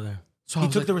to each other. So I He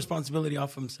was took like- the responsibility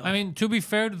off himself. I mean, to be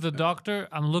fair to the doctor,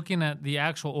 I'm looking at the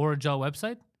actual Oragel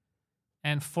website.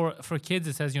 And for kids,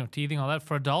 it says, teething, all that.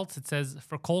 For adults, it says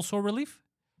for cold sore relief,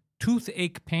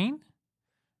 toothache pain,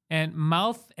 and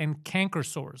mouth and canker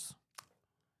sores.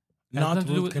 Has not nothing to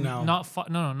do root with- canal.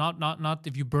 Not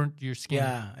if you burnt your skin.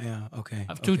 Yeah, okay.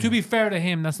 To be fair to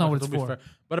him, that's not what To it's be for. fair.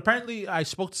 But apparently, I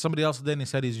spoke to somebody else today and he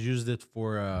said he's used it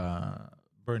for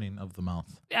burning of the mouth.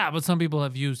 Yeah, but some people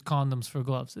have used condoms for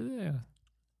gloves. Yeah.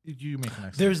 You make an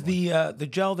excellent There's point. the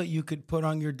gel that you could put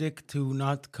on your dick to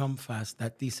not come fast,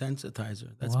 that desensitizer.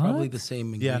 That's What? probably the same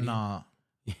Yeah, ingredient. nah.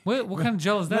 What kind of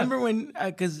gel is that? Remember when,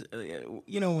 because,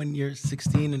 when you're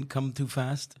 16 and come too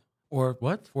fast? Or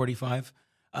What? 45?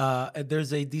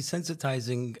 There's a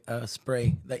desensitizing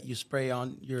spray that you spray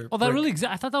on your. Oh, that prick. really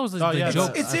exists? I thought that was like Oh, the yeah,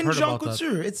 joke. It's I've in heard Jean about that.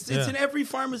 Couture. It's in every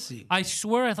pharmacy. I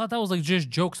swear I thought that was like just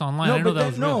jokes online. I No, didn't know but that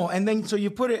was real. and then so you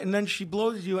put it, and then she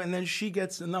blows you, and then she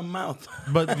gets a numb mouth.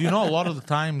 But a lot of the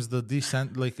times the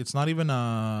descent, like it's not even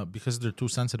because they're too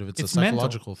sensitive. It's It's a mental.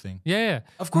 psychological thing. Yeah.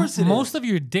 Of course it Most is. of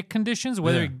your dick conditions,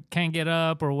 whether Yeah. you can't get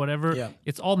up or whatever, Yeah.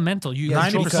 it's all mental. You Yeah,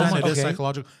 90% because- it is okay.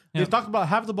 psychological. Yeah. They talked about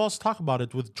have the boss talk about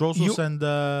it with Joseph You- and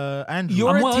Andrew.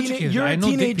 You're I'm well a, educated. you're I a know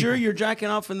dick teenager. people. You're jacking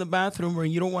off in the bathroom, where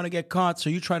you don't want to get caught, so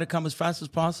you try to come as fast as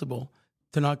possible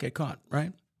to not get caught.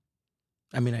 Right?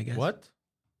 I mean, I guess. What?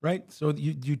 Right? So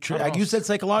you I don't know. you said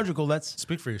psychological. That's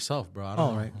Speak for yourself, bro. I don't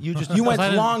all know. right. You went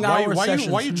Poseidon, long Why, hour why, sessions.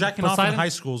 you, why you jacking off in Poseidon- high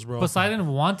schools, bro? Poseidon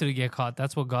wanted to get caught.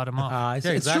 That's what got him off. It's,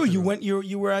 Yeah, it's exactly, true. You bro. went.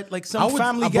 You were at like I some would-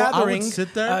 family bro, I would gathering,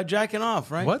 sit there- jacking off.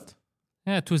 Right? What?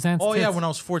 Yeah, to his hands. Oh, yeah, when I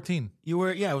was 14. You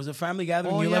were. Yeah, it was a family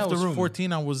gathering. Oh, you yeah, left I the was room.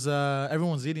 14. I was,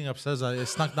 everyone's eating upstairs. I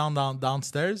snuck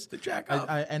downstairs. To jack off.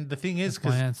 And the thing is, my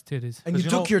because aunt's titties. and you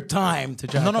 'cause took your time to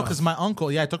jack no, off. because my uncle,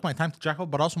 I took my time to jack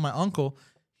off, but also my uncle,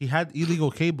 he had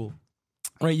illegal cable.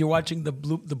 Right, you're watching the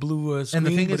blue screen. And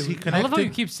the thing but is, it he was- I love how you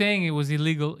connected. keep saying it was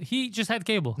illegal. He just had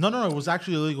cable. No, it was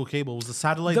actually illegal cable. It was the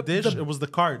satellite The- dish. the- It was the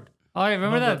card. Oh, yeah,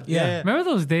 remember that? yeah. Remember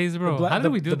those days, bro? bla- How did the-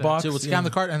 we do the that? box- So it would yeah. scan the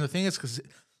card, and the thing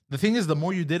is, the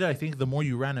more you did it, I think the more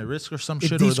you ran a risk or some It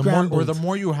shit, or the descrambled.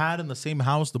 more you had in the same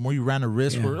house, the more you ran a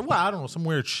risk, Yeah. or well, I don't know, some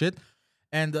weird shit.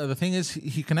 And the thing is,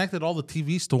 he connected all the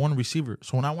TVs to one receiver.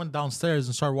 So when I went downstairs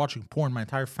and started watching porn, my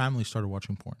entire family started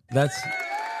watching porn. That's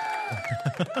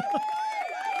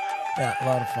yeah, a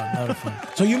lot of fun.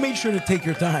 So you made sure to take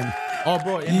your time. Oh,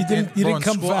 bro, You didn't in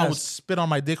come school, I would fast. spit on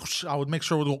my dick. I would make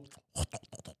sure it would go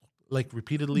like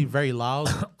repeatedly, very loud.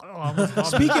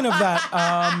 Speaking of that,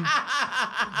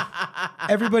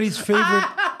 everybody's favorite.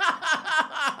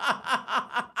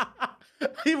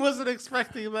 He wasn't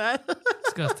expecting that.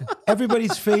 Disgusting.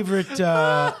 Everybody's favorite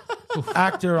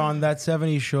actor on that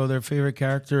 '70s show, their favorite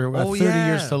character, 30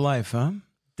 years to life, huh?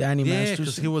 Danny Yeah, because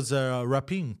Masterson. he was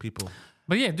rapping people.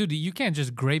 But yeah, dude, you can't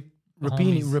just grape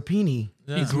Rapini. homies. Rapini.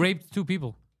 He raped 2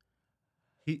 people.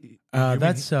 You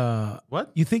That's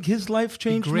what? You think his life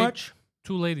changed raped- much?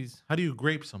 2 ladies. How do you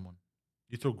grape someone?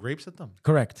 You throw grapes at them?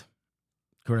 Correct.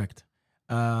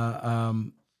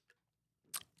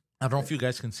 I don't know if you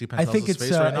guys can see I think Pentel's it's,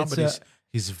 face right now, it's, but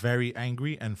he's very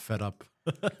angry and fed up.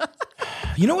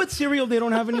 You know what cereal they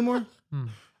don't have anymore?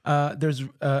 There's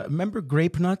remember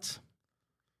grape nuts?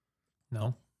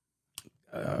 No.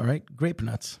 All right, grape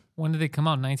nuts. When did they come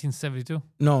out? 1972.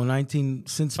 No, 19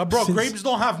 since. But bro, since- grapes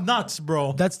don't have nuts,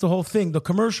 bro. That's the whole thing. The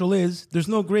commercial is there's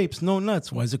no grapes, no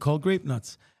nuts. Why is it called grape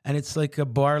nuts? And it's like a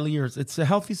barley or it's a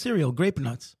healthy cereal, grape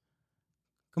nuts.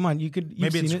 Come on, you've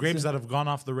Maybe it's seen it. grapes that have gone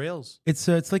off the rails. It's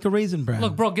like a raisin bran.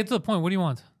 Look, bro, get to the point. What do you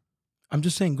want? I'm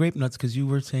just saying grape nuts because you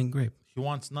were saying grape. He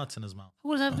wants nuts in his mouth.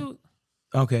 What does that have to do?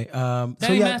 Okay.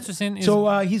 Danny Masterson is.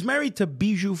 So he's married to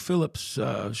Bijou Phillips.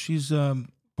 She's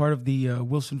part of the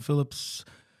Wilson Phillips.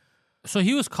 So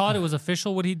he was caught. It was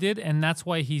official what he did, and that's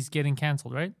why he's getting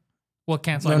canceled, right? Well,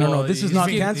 canceled. No. This is he's not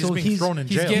being- canceled. he's being thrown in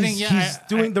jail. getting- He's, yeah, he's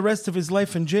doing the rest of his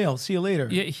life in jail. See you later.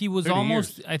 Yeah, he was 30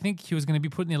 almost. years. I think he was going to be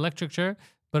put in the electric chair,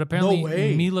 but apparently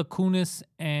way. Mila Kunis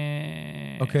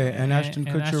and Ashton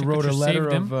Kutcher wrote a letter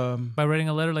saved him of. by writing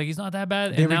a letter like he's not that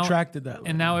bad. They and now, retracted that.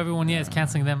 and now everyone is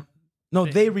canceling them. No,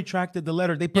 they retracted the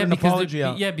letter. They put an because apology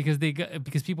out.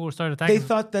 because people were started attacking. They them.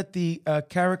 thought that the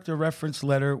character reference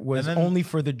letter was And then- only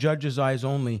for the judge's eyes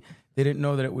only. They didn't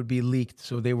know that it would be leaked,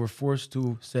 so they were forced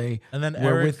to say, And then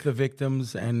 "We're Eric- with the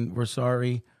victims and we're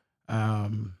sorry."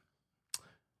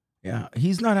 Yeah,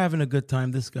 he's not having a good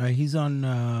time. This guy, he's on.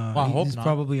 I hope he's not.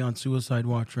 probably on suicide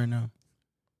watch right now.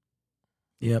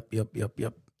 Yep.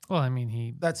 Well, I mean,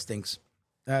 he. That stinks.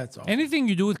 That's all. Anything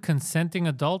you do with consenting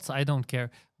adults, I don't care.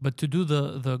 But to do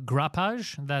the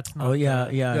grappage, that's not. Oh yeah.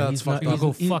 that's He's not. fucked You up.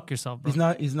 go He- fuck yourself,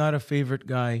 bro. He's not a favorite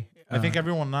guy. I think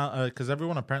everyone not because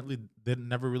everyone apparently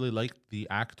never really liked the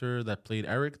actor that played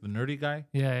Eric, the nerdy guy.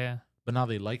 Yeah. But now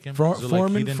they like him. Fro- 'Cause they're like,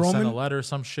 Foreman- he didn't send a Froman? letter or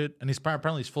some shit, and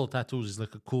apparently he's full of tattoos. He's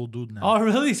like a cool dude now. Oh,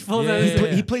 really? He's full Yeah, of yeah,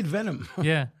 that. he played Venom.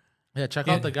 Yeah. Yeah, check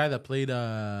Yeah. out the guy that played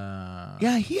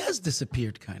Yeah, he has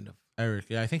disappeared, kind of. Eric.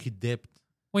 Yeah, I think he dipped.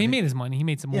 Well, he made his money. He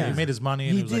made some Yeah. movies. He made his money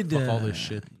and he was like, fuck all this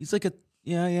shit. He's like a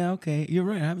okay. You're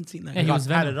right. I haven't seen that. Yeah, He he got was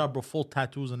Venom. tatted up, bro, full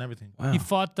tattoos and everything. Wow. He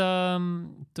fought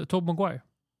Tobey Maguire.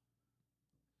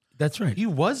 That's right. He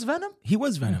was Venom? He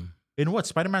was Venom. In what,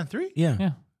 Spider-Man 3? Yeah.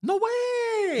 Yeah. No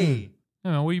way! I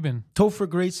don't know, where you been? Topher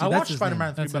Gracie. I that's watched his Spider-Man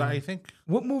name. 3, That's but his I name. think...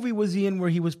 What movie was he in where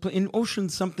he was in Ocean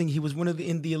something? He was one of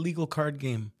in the illegal card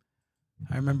game.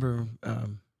 I remember.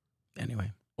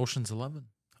 Anyway, Ocean's 11.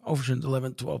 Ocean's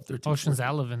 11, 12, 13. Ocean's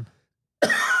 14. 11.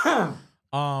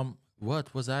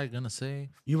 What was I gonna say?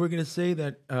 You were gonna say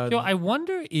that. Yo, I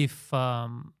wonder if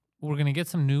we're gonna get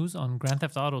some news on Grand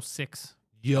Theft Auto 6.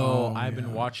 Yo, I've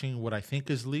been watching what I think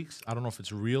is leaks. I don't know if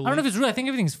it's real. I don't know if leaks, it's real. I think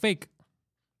everything's fake.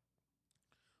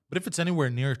 but if it's anywhere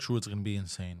near true, it's gonna be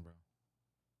insane, bro.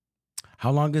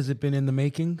 How long has it been in the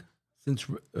making? Since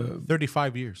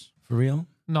 35 years. for real?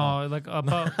 No, like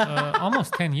about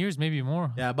almost 10 years, maybe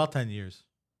more. Yeah, about 10 years.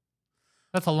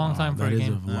 That's a long time for That a is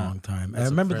game. a long time. I That's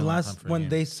a remember the very long time last for a one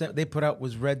game. they put out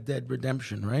was Red Dead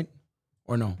Redemption, right?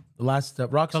 Or no? The last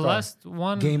Rockstar. The last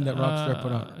one game that Rockstar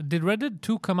put out. Did Red Dead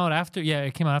 2 come out after? Yeah,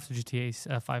 it came out after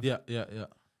GTA 5. Yeah.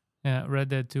 Yeah, Red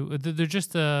Dead 2. They're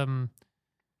just they're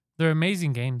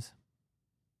amazing games.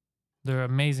 They're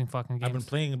amazing fucking games. I've been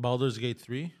playing Baldur's Gate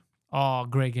 3. Oh,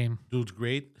 great game. Dude, it's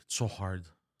great. It's so hard.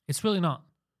 It's really not.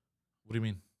 What do you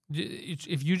mean?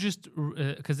 If you just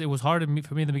because it was hard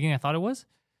for me in the beginning, I thought it was.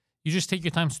 You just take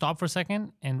your time, stop for a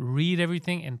second, and read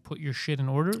everything and put your shit in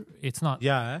order. It's not.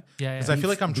 Yeah. Yeah. Because I feel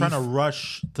like I'm trying to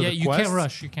rush to Yeah, the you quest. can't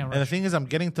rush. You can't And the rush. thing is, I'm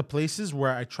getting to places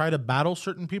where I try to battle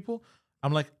certain people.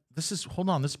 I'm like, hold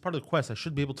on, this is part of the quest. I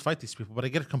should be able to fight these people, but I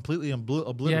get completely Yeah,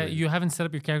 obliterated. you haven't set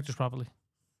up your characters properly.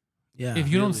 Yeah. If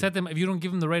you don't really. set them, if you don't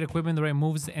give them the right equipment, the right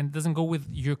moves, and it doesn't go with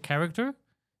your character,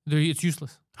 it's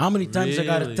useless. How many times I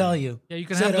gotta Really? tell you? Yeah, you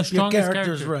can Set have the up your strongest characters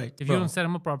character. right, If bro. you don't set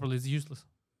them up properly, it's useless.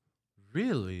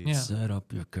 Really? Yeah. Set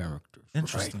up your characters.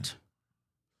 Interesting.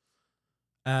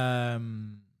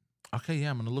 Right. Okay, yeah,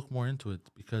 I'm gonna look more into it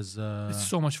because It's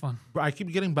so much fun. bro, I keep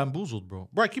getting bamboozled, bro.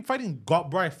 Bro, I keep fighting. Bro,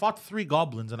 I fought 3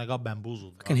 goblins and I got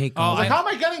bamboozled. Bro. I can hate Oh, I was like, I- how am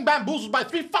I getting bamboozled by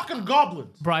 3 fucking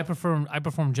goblins Bro, I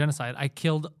perform genocide. I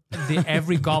killed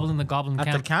every goblin in the goblin at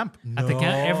camp. the camp? At the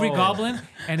camp, every No. goblin,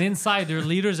 and inside their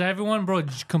leaders, everyone, bro,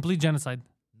 complete genocide.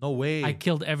 No way. I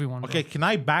killed everyone. Bro. Okay, can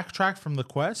I backtrack from the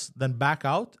quest, then back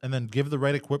out, and then give the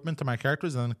right equipment to my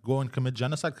characters, and then go and commit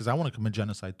genocide? Because I want to commit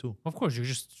genocide too. Of course, you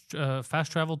just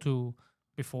fast travel to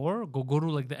before. Go to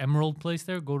like the Emerald place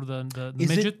there. Go to the Is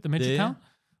it- midget Yeah. town.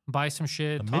 Buy some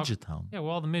shit. The talk- midget town. Yeah,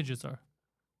 where all the midgets are.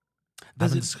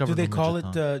 Does haven't it, discovered do they the call midget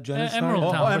it town. genocide? Emerald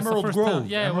Oh, Town. but it's the Emerald first Grove. town.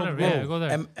 Yeah, Emerald whatever. Yeah, Grove. go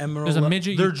there. Emerald. There's a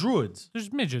midget. They're druids.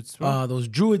 There's midgets. Bro. Those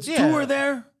druids Yeah. too are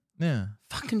there. Yeah.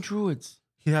 Fucking druids.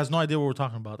 He has no idea what we're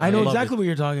talking about. I know love exactly it. what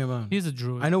you're talking about. He's a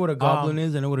druid. I know what a goblin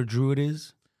is. I know what a druid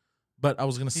is. But I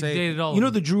was gonna He say, dated all. You know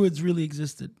of the them. druids really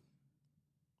existed.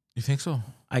 you think so?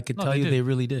 I could No, tell they you did. they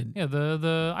really did. Yeah,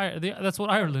 that's what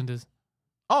Ireland is.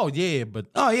 Oh yeah, but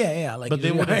Oh yeah. Like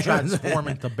they wouldn't transform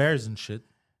into bears and shit.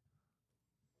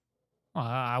 Well,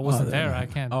 I wasn't Oh, there. yeah. I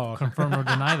can't Oh, okay. confirm or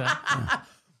deny that.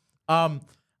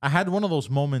 I had one of those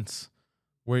moments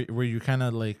where you kind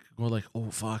of like go like,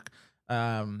 oh fuck.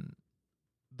 I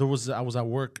was at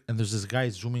work and there's this guy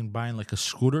zooming by in like a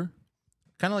scooter,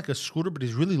 kind of like a scooter, but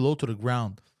he's really low to the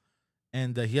ground,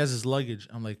 and he has his luggage.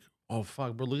 I'm like, oh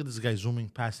fuck, bro, look at this guy zooming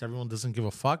past everyone, doesn't give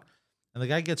a fuck. And the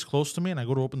guy gets close to me, and I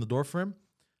go to open the door for him.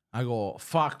 I go,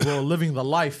 fuck, bro, living the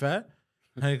life, eh?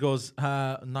 And he goes,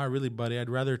 not really, buddy. I'd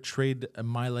rather trade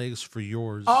my legs for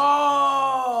yours.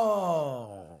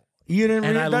 Oh, you didn't.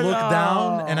 And read I that? looked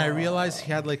down Oh. and I realized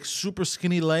he had like super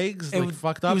skinny legs, like was-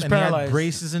 fucked he up, was and he paralyzed. had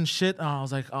braces and shit. And I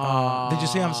was like, oh. Did you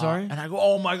say I'm sorry? And I go,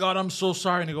 oh my God, I'm so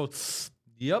sorry. And he goes,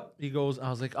 yep. He goes, I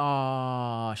was like,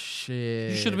 oh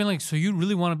shit. You should have been like, so you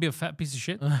really want to be a fat piece of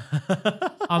shit?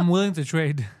 I'm willing to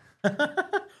trade.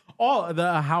 Oh,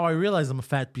 how I realized I'm a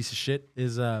fat piece of shit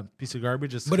is a piece of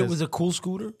garbage. But it was a cool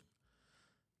scooter.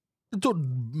 Dude,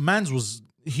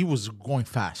 he was going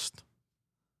fast.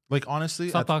 Like honestly,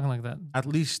 Stop talking like that. at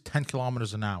least 10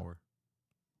 kilometers an hour.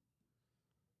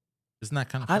 Isn't that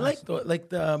kind of I fast? like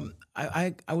the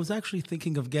I was actually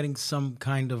thinking of getting some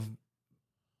kind of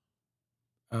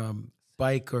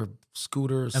bike or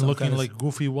scooter or and some looking kind of, like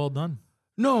goofy, well done.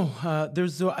 no.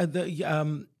 There's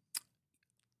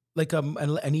like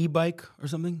an e-bike or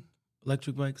something,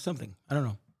 electric bike, something. I don't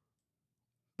know.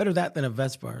 Better that than a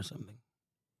Vespa or something.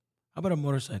 How about a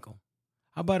motorcycle?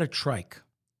 How about a trike?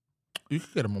 You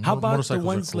could get a How about the motorcycles are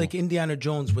ones cool. like Indiana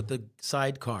Jones with the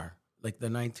sidecar, like the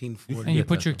 1940s? And you get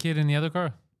put that your kid in the other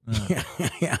car.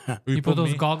 yeah. You put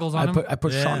those me? goggles on him. I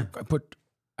put Yeah. Sean.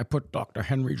 I put Dr.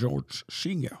 Henry Jones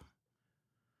Sr.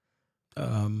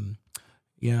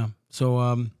 Yeah. So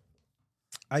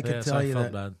I could Yeah, so tell I you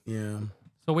felt that. bad. Yeah.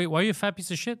 So wait, why are you a fat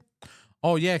piece of shit?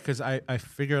 Oh yeah, because I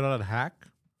figured out a hack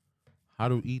how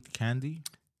to eat candy,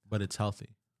 but it's healthy.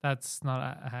 That's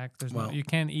not a hack. There's no. Well- You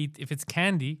can't eat if it's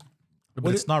candy. But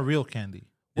What it's not real candy.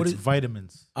 what It's is-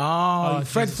 vitamins. Oh, Fred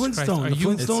Jesus Christ. Flintstone. Are The you-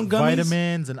 Flintstone It's gummies.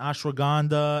 vitamins and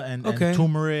ashwagandha and Okay.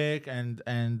 turmeric and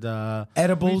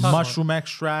Edibles. mushroom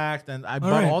extract, and I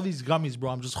bought right. all these gummies, bro.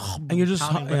 I'm just And you're just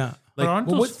pounding, yeah. But aren't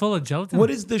well, those what- full of gelatin?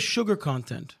 What is the sugar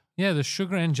content? Yeah, the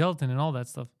sugar and gelatin and all that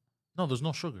stuff. No, there's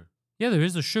no sugar. Yeah, there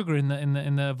is a sugar in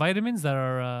the vitamins that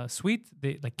are sweet.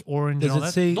 They like orange Does and all it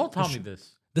that. say? Don't tell me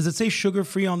this. Does it say sugar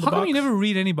free on the How box? come you never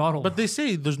read any bottle? But they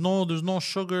say there's no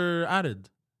sugar added.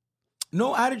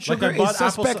 No added Like sugar I bought is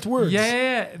suspect apple- words.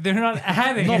 yeah, they're not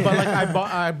adding. No, it. but like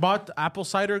I bought apple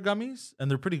cider gummies and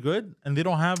they're pretty good, and they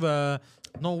don't have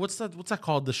no what's that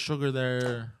called, the sugar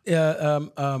there?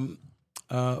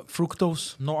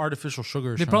 Fructose. No artificial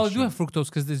sugar. They probably do have fructose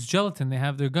because it's gelatin. They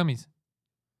have their gummies.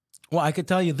 Well, I could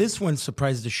tell you this one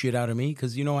surprised the shit out of me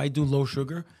because I do low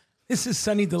sugar. This is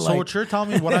Sunny Delight. So what you're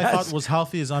telling me, what I Yes. thought was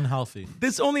healthy is unhealthy.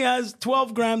 This only has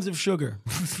 12 grams of sugar.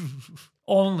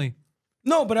 Only.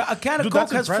 No, but a can of Dude, Coke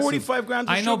that's has impressive. 45 grams of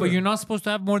I sugar. know, but you're not supposed to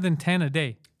have more than 10 a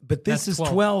day But this that's is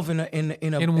 12. 12 in a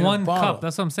in one bottle. cup.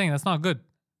 That's what I'm saying. That's not good.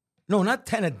 No, not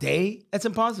 10 a day. That's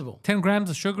impossible. 10 grams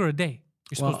of sugar a day.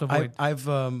 You're supposed to avoid.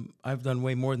 I've done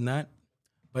way more than that.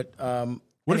 But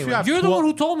What if you anyway. have You're the 12 one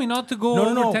who told me not to go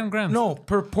over 10 grams. No,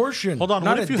 per portion. Hold on,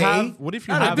 Not what if a you day. have- what if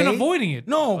you Not a have- I've been day. avoiding it.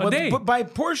 No, a but, day. but by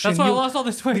portion. That's why I you- lost all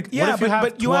this weight. Yeah, if you have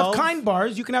but you have 12? kind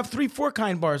bars. You can have 3-4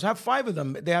 kind bars. Have 5 of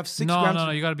them. They have 6 No, grams. no,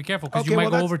 you got to be careful because Okay, you might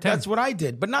well, go that's, over 10. That's what I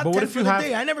did, but not But 10 what if for you the have-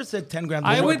 day. I never said 10 grams.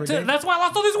 I of went per to, day. that's why I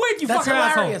lost all this weight, you That's fucking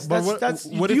hilarious. asshole. That's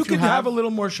what if you you could have have- a little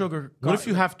more sugar. What if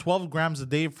you have 12 grams a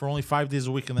day for only 5 days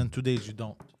a week and then 2 days you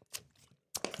don't?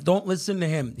 Don't listen to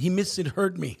him. He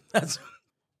misheard me. That's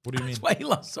What do you mean? That's why he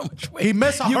lost so much weight.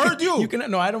 He heard you. You can,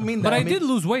 no, I don't mean that. But I mean, did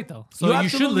lose weight though, so you you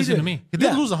should absolutely listen did. to me. He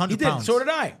did lose 100 He did. pounds. So did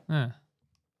I. Yeah,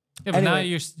 but now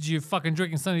Anyway. you're fucking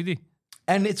drinking Sunny D.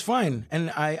 And it's fine. And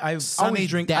I Sunny always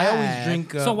drink. Dad. I always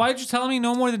drink. So why'd you tell me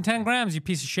no more than 10 grams, you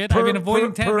piece of shit? I've been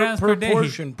avoiding 10 grams per day.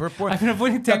 portion. Per portion. I've been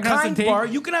avoiding 10 the grams a kind day. bar.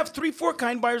 You can have 3-4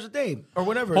 kind bars a day or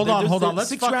whatever. Hold on. There's Let's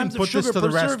 6 fucking grams of put this sugar to the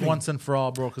per rest serving once and for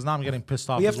all, bro. Because now I'm getting pissed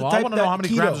off We have as to well. I type want to know that how many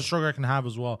keto. grams of sugar I can have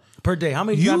as well. per day. How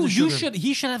many grams You of sugar?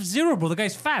 he should have 0, bro. The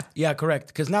guy's fat. Yeah, correct.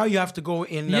 Because now you have to go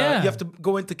in. Yeah. You have to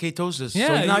go into ketosis. Yeah,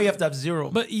 So now you- you have to have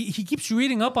 0. But he keeps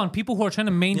reading up on people who are trying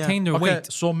to maintain their Okay,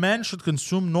 weight. so men should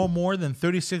consume no more than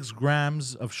 36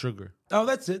 grams of sugar. oh,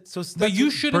 that's it. So But that's you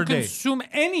it. shouldn't per day. consume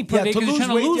any per Yeah, day to because you're lose trying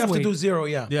to weight, lose you have weight. to do 0.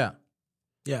 Yeah. Yeah.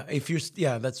 Yeah, if you're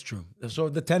that's true. So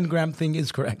the 10-gram thing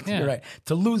is correct. Yeah. You're right.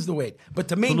 To lose the weight, but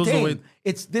to lose the maintain,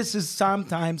 weight. this is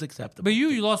sometimes acceptable. But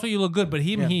you lost weight, you look good. But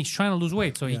he's trying to lose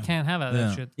weight, so he can't have that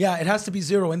Yeah. shit. Yeah, it has to be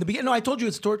 0 in the beginning. No, I told you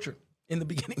it's torture in the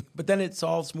beginning, but then it's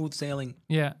all smooth sailing.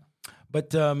 Yeah,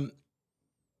 But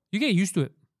you get used to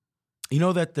it. you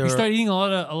know that there. You start eating a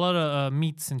lot of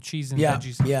meats and cheese and yeah,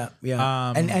 veggies.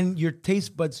 yeah. And your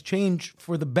taste buds change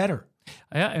for the better,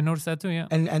 Yeah, I noticed that too. Yeah,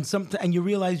 and you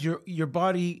realize your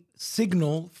body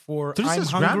signal for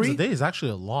 36 I'm grams hungry. a day is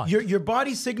actually a lot. Your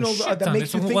body signal shit that ton. makes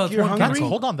It's you well, think it's you're one hungry.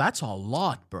 Hold on, that's a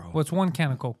lot, bro. well, it's 1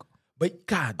 can of Coke. But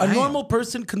God a damn. normal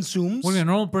person consumes. Well, a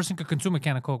normal person could consume a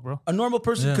can of Coke, bro. A normal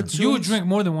person consumes. You would drink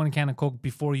more than 1 can of Coke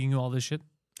before you knew all this shit.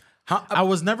 I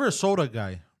was never a soda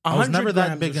guy. I was 100 never that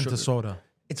grams big of into sugar. soda.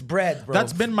 It's bread, bro.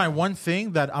 That's been my one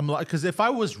thing that I'm like, because if I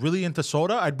was really into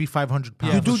soda, I'd be 500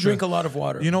 pounds. You do drink a lot of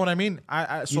water. You know what I mean?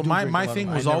 So do my drink a lot of thing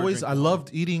water. was I never always drink I a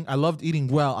lot. loved eating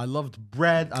well. I loved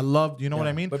bread. I loved, you know what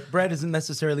I mean? But bread isn't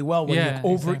necessarily well when Yeah, you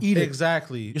overeat it.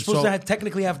 Exactly. You're supposed to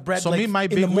technically have bread so like me, my in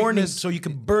the big morning weakness- so you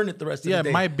can burn it the rest of the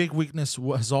day. my big weakness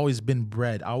has always been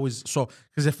bread. I always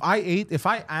because if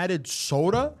I added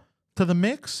soda to the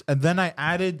mix and then I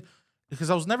added because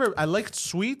I liked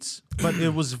sweets, but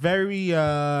it was very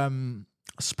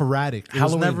sporadic. It was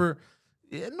Halloween. never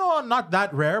not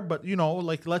that rare, but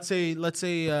like let's say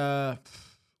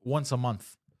once a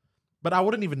month. But I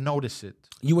wouldn't even notice it.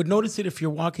 You would notice it if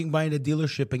you're walking by in a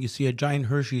dealership and you see a giant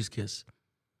Hershey's Kiss.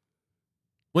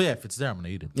 Well, yeah, if it's there, I'm gonna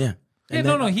eat it. Yeah. Yeah, And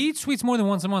no, then- he eats sweets more than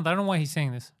once a month. I don't know why he's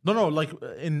saying this. No, like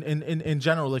in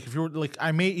general, like if you're like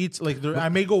I may eat I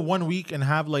may go 1 week and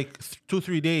have like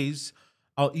 2-3 days.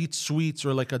 I'll eat sweets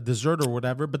or like a dessert or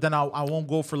whatever, but then I won't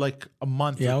go for like a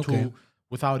month Yeah, or okay. 2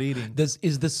 without eating.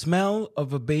 Is the smell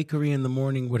of a bakery in the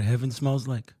morning what heaven smells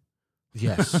like?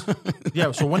 Yes,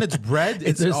 yeah. So when it's bread,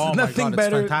 it's There's oh nothing my God,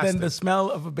 better it's fantastic. than the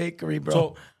smell of a bakery, bro.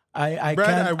 So, I bread,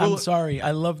 can't. I'm sorry.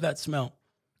 I love that smell.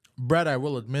 Bread, I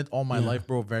will admit, all my life,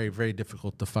 bro, very very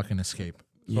difficult to fucking escape.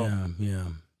 So, yeah.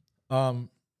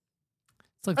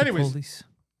 It's like Anyways. the police.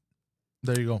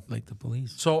 there you go. Like the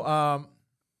police. So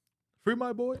free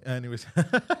my boy. Anyways,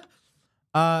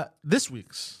 this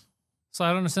week's. So I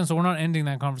don't understand. So we're not ending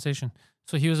that conversation.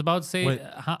 So he was about to say Wait.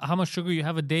 how much sugar you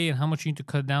have a day and how much you need to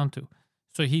cut down to.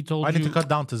 So he told I you need to cut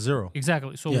down to 0.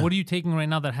 exactly. So Yeah. what are you taking right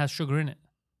now that has sugar in it?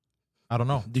 I don't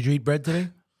know. Did you eat bread today?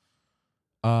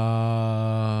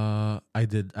 I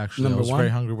did actually. Number I was one? very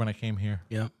hungry when I came here,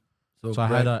 Yeah. so I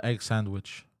had an egg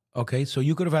sandwich. Okay, so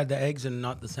you could have had the eggs and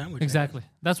not the sandwich. Exactly.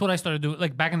 That's what I started doing.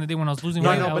 Like back in the day when I was losing No,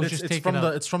 weight, no, I but would it's, just it's take from it the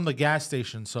out. it's from the gas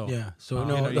station. So Yeah. So you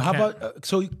know, you how can't.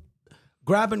 about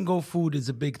grab and go food is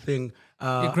a big thing.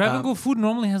 Grab and go food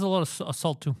normally has a lot of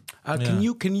salt too.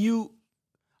 Can you?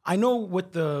 I know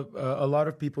what a lot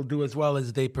of people do as well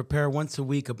is they prepare once a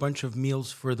week a bunch of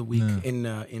meals for the week in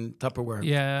Tupperware.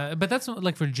 Yeah, but that's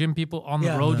like for gym people on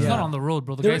Yeah, the road. He's yeah. not on the road,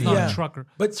 bro. The guy's not a trucker.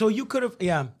 But so you could have,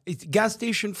 it's gas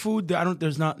station food.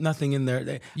 There's nothing in there.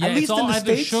 Yeah, at it's least all in the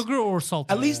either States, sugar or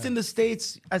salt. At least in the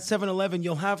States, at 7-Eleven,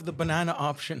 you'll have the banana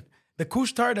option. The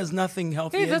Couche-Tard has nothing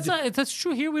healthy. Hey, that's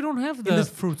true. Here we don't have the the-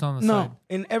 fruits on the no, side.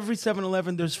 in every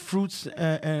 7-Eleven, there's fruits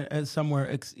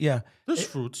somewhere. Yeah. there's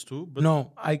fruits too. But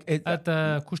No, At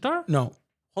the Couche-Tard? no.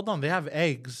 hold on, they have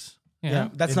eggs. Yeah,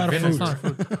 that's In not a vinegar.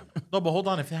 fruit. That's not a fruit. No, but hold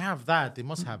on, if they have that, they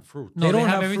must have fruit. No, they don't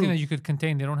have have everything fruit. that you could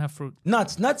contain. They don't have fruit.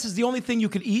 Nuts. Nuts is the only thing you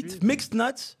could eat. Mixed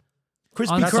nuts,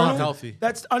 crispy That's kernel. not healthy.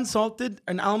 That's unsalted.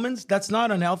 And almonds, that's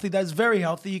not unhealthy. That's very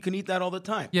healthy. You can eat that all the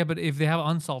time. Yeah, but if they have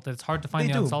unsalted, it's hard to find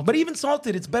They the do. unsalted. But even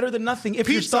salted, it's better than nothing if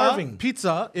you're starving.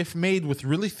 Pizza, if made with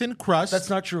really thin crust. That's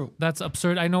not true. That's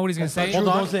absurd. I know what he's gonna say. Hold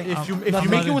True, on. don't say- If you that's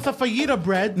make not it it. with a fajita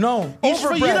bread, No. each Over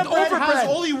fajita bread, bread over has bread.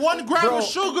 only 1 gram Bro. of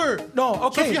sugar. No, So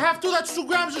okay. if you have 2, that's 2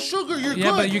 grams of sugar. You're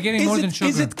Yeah, good. but you're getting more than sugar.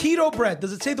 Is it keto bread?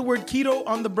 Does it say the word keto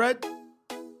on the bread?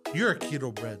 You're a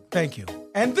keto bread. Thank you.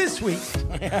 And this week,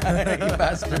 you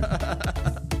bastard.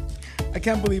 I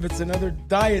can't believe it's another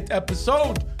diet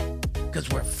episode. Because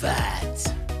we're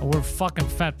fat. We're fucking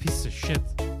fat pieces of shit.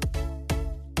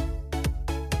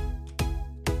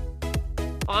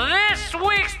 This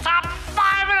week's top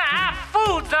 5.5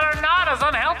 foods that are not as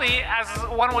unhealthy as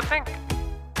one would think.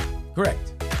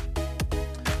 Correct.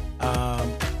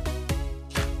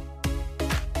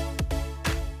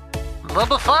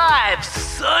 Number 5,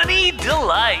 Sunny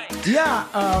Delight. Yeah,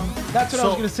 that's what I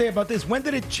was going to say about this. When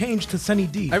did it change to Sunny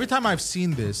D? Every time I've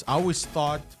seen this, I always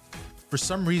thought, for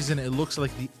some reason, it looks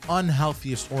like the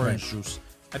unhealthiest orange juice.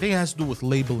 I think it has to do with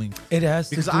labeling. It has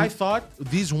because to do- I thought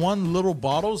these one little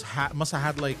bottles must have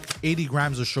had like 80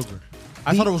 grams of sugar.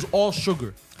 I thought it was all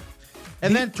sugar.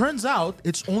 And then it turns out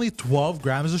it's only 12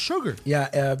 grams of sugar.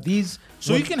 Yeah, these...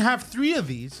 So you can have 3 of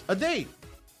these a day.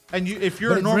 And if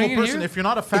you're But a normal bring it person, here? if you're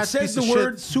not a fat It says piece the of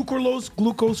word shit, sucralose,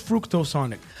 glucose, fructose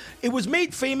on it. It was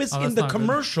made famous Oh, in that's the not good.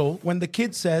 commercial when the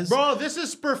kid says... bro, this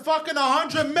is per fucking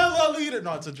 100 milliliter.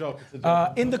 No, it's a joke. It's a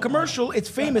joke. in the commercial, it's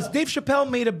famous. Dave Chappelle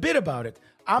made a bit about it.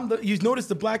 You notice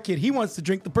the black kid, he wants to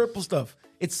drink the purple stuff.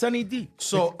 It's Sunny D.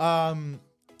 So,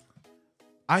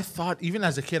 I thought, even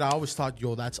as a kid, I always thought,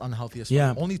 yo, that's unhealthy as fuck.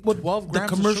 Yeah. Only Well, 12 grams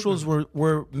The commercials of sugar.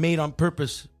 were made on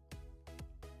purpose.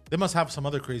 They must have some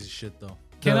other crazy shit, though.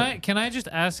 Can I just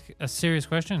ask a serious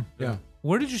question? Yeah.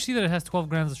 Where did you see that it has 12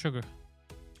 grams of sugar?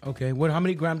 Okay, how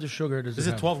many grams of sugar does Is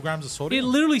it it have? 12 grams of It sodium?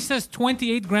 literally says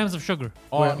 28 grams of sugar.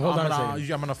 Oh, Wait, hold on a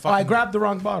second. I'm gonna Oh, fucking... I grabbed the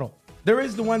wrong bottle. There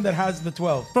is the one that has the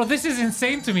 12. Bro, this is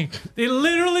insane to me. They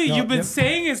literally, No, you've been yep.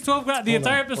 saying it's 12 grams the Hold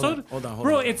on, entire hold episode. on, hold on, hold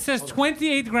Bro, on. it says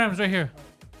 28 grams right here.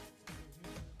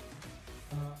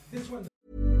 This one.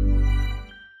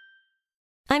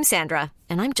 I'm Sandra,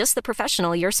 and I'm just the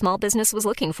professional your small business was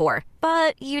looking for.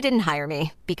 But you didn't hire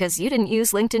me because you didn't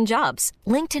use LinkedIn Jobs.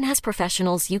 LinkedIn has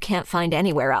professionals you can't find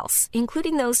anywhere else,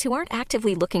 including those who aren't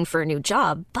actively looking for a new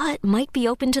job, but might be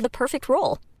open to the perfect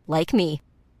role, like me.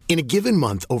 In a given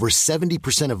month, over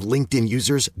 70% of LinkedIn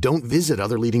users don't visit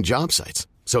other leading job sites.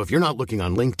 So if you're not looking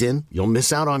on LinkedIn, you'll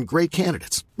miss out on great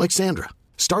candidates like Sandra.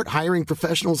 Start hiring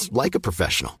professionals like a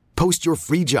professional. Post your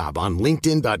free job on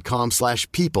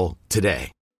linkedin.com/people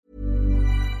today.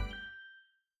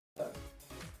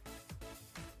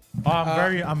 Oh,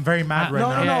 I'm very mad right no,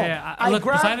 now. no, no. I Look,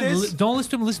 grabbed Poseidon, this- don't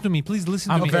listen to him. Listen to me. Please listen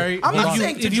to I'm me. very- I'm not Hold on.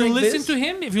 saying to If you drink listen this. to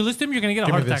him, you're gonna get a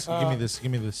Give me heart this. attack. Give me this.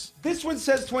 Give me this. This one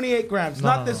says 28 grams,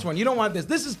 not this one. You don't want this.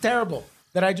 This is terrible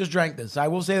that I just drank this. I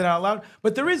will say that out loud.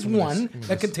 But there is one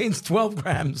that contains 12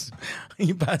 grams.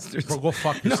 You bastards. Bro, go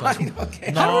fuck No, yourself.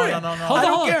 okay. No, How do no, I- no, no. Hold I on,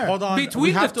 don't hold care. on. Hold on. We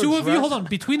Between the have to two of you, address- hold on.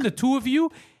 Between the two of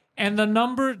you and the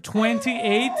number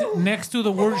 28 next to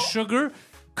the word sugar,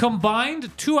 combined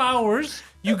 2 hours,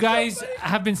 you guys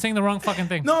have been saying the wrong fucking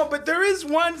thing. No, but there is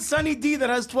one Sunny D that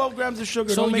has 12 grams of sugar.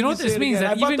 So Don't make you know me what say this it means? again.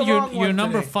 That I bought even the wrong your one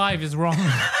number today. 5 is wrong.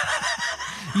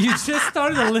 You just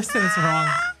started the list and it's wrong.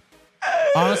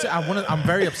 Honestly, I'm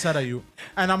very upset at you,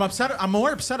 and I'm upset. I'm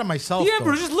more upset at myself. Yeah, though.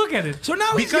 bro, just look at it. So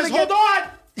now he's Because gonna get. hold on.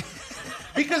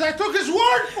 Because I took his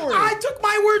word for it. I took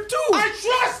my word too. I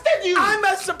trusted you. I'm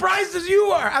as surprised as you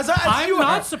are. As I'm you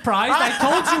not are. surprised. I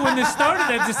told you when this started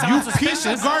that this sounds you piece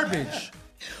of suspicious. garbage.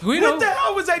 Guido, What the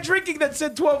hell was I drinking that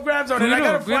said 12 grams on it? I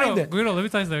gotta find it. Guido, let me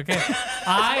tell you something, okay?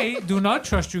 I do not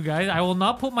trust you guys. I will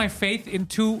not put my faith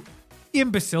into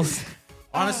imbeciles.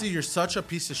 Honestly, you're such a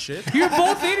piece of shit. You're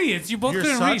both idiots. You both You're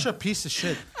couldn't such read. a piece of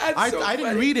shit. That's I so didn't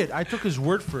funny. read it. I took his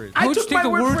word for it. I Don't you took take my the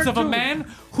word for words it of a too.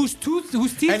 man whose teeth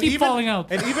keep falling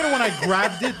out? And even when I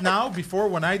grabbed it now, before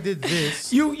when I did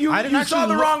this, You I didn't saw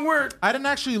actually the wrong word. I didn't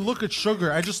actually look at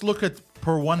sugar. I just look at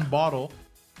per one bottle.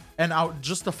 And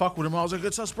just to fuck with him, I was like,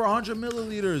 it says per 100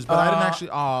 milliliters. But I didn't actually,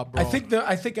 bro.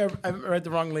 I think I read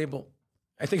the wrong label.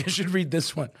 I think I should read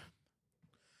this one.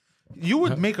 You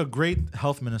would make a great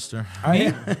health minister.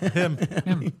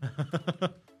 Him.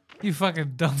 You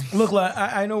fucking dummy. Look,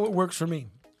 I know what works for me.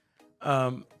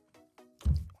 Not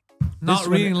This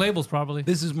reading one- labels properly.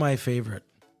 This is my favorite.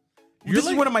 You're This is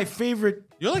like- one of my favorite.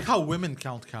 You're like how women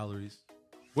count calories.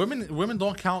 Women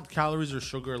don't count calories or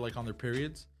sugar like on their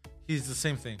periods. He's the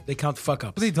same thing. They count fuck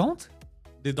ups. They don't?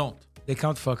 They don't. They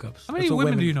count fuck ups. How many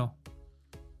women do you know?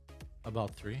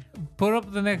 About 3. Put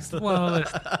up the next one on the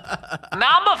list.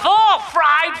 Number 4,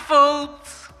 fried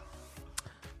foods.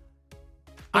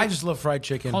 I just love fried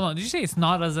chicken. Hold on, did you say it's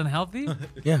not as unhealthy?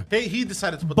 Yeah. Hey, he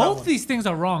decided to put Both that one. these things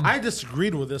are wrong. I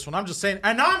disagreed with this one. I'm just saying,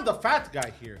 and I'm the fat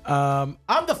guy here.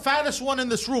 I'm the fattest one in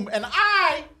this room, and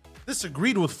I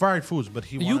disagreed with fried foods. But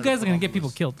he, you wanted guys to are put gonna on get the people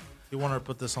list. killed. He wanted to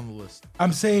put this on the list.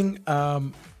 I'm saying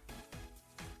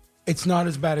it's not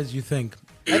as bad as you think.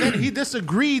 And then he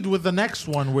disagreed with the next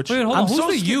one, which Wait, hold on. I'm Who's so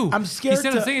the sca- you? I'm scared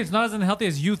Instead to- of saying it's not as unhealthy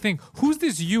as you think, who's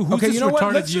this you? Who's Okay, this you know what?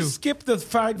 retarded Let's you? just skip the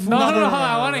fried food. No,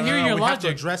 I want to hear your we have to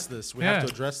logic. address this. We Yeah. have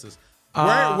to address this.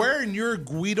 Uh, Where in your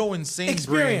Guido insane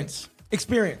Experience.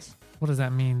 What does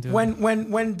that mean, dude?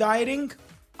 When dieting,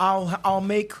 I'll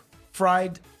make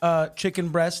fried chicken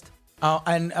breast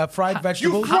and fried brain,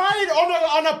 vegetables. you fried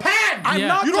on a pan. I'm Yeah.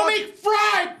 not. You don't talk- make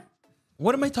fried.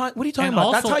 What am I talking? What are you talking And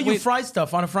about? That's also- how you wait. fry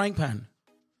stuff on a frying pan.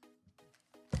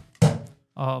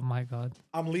 Oh my god.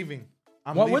 I'm leaving.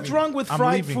 What's wrong with I'm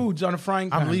fried leaving. foods on a frying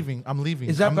pan? I'm leaving.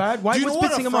 Is that bad? Why- Do you what's know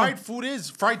what pissing a him off? fried food is?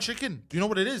 Fried chicken. Do you know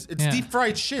what it is? It's Yeah. deep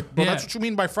fried shit, bro. Yeah. That's what you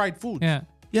mean by fried food. Yeah,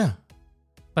 Yeah.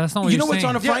 but that's not what You you're know what's saying.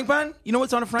 on a frying pan? You know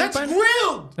what's on a frying That's pan?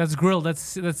 grilled. That's grilled.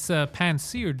 That's pan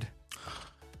seared.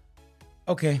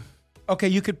 Okay. Okay,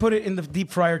 you could put it in the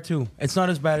deep fryer too. It's not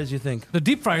as bad as you think. The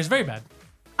deep fryer is very bad.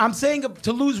 I'm saying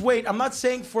to lose weight. I'm not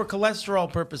saying for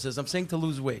cholesterol purposes. I'm saying to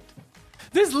lose weight.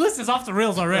 This list is off the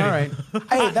rails already. All right.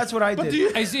 Hey, that's what I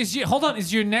did. Hold on.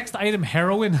 Is your next item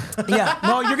heroin? Yeah.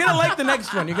 No, you're gonna like the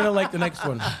next one. You're gonna like the next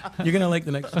one. You're gonna like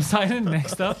the next one. Poseidon,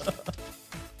 next up.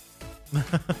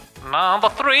 Number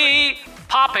 3,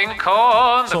 popping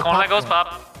corn. The So corn that goes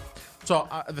popcorn. pop. So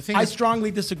the thing I is,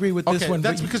 strongly disagree with this okay, one.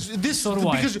 that's but because this. So do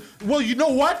I. Because well, you know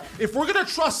what? If we're gonna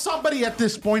trust somebody at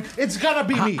this point, it's gonna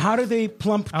be me. how do they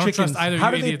plump I don't chickens? trust either How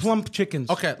you do they idiots. plump chickens?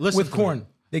 Okay, listen with to me. corn.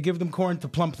 They give them corn to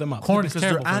plump them up. Corn is because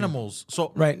terrible they're for you. animals.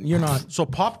 So Right, you're not. So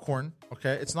popcorn,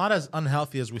 okay, it's not as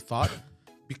unhealthy as we thought,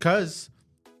 because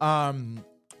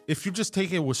if you just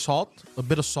take it with salt, a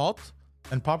bit of salt,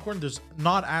 and popcorn, there's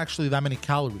not actually that many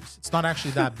calories. It's not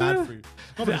actually that bad for you.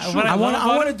 No, but it's true. What I want. love I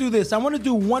about want it- to do this. I want to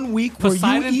do 1 week where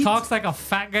Poseidon you eat. talks like a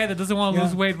fat guy that doesn't want to Yeah.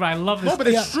 lose weight, but I love this. No, but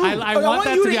it's true. I Okay, want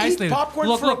that you to be eat isolated. popcorn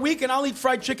Look, for look, a week, and I'll eat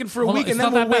fried chicken for a hold on, week, it's and then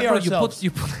not we'll that bad, weigh bro. ourselves.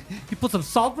 You put some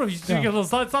salt, bro. You drink a little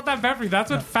salt. It's not that bad for you.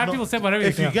 That's what fat people say about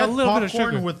everything. If you A get little bit of sugar.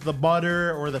 popcorn with the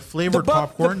butter or the flavored bu-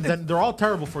 popcorn, the- then they're all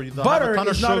terrible for you. They'll have Butter a ton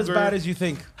of is not as sugar. bad as you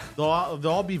think. They'll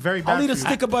all be very bad. I'll eat a for you.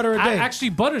 stick of butter a day. Actually,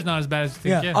 butter's not as bad as you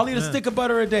think. yeah, Yeah, I'll eat a stick of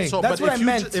butter a day. So, That's but what if I you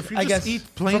meant. if you I just guess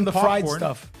eat plain from the popcorn, fried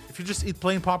stuff. If you just eat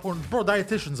plain popcorn, bro,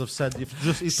 dietitians have said if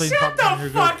you just eat plain Shut popcorn, the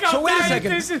you're fuck good. up, So wait a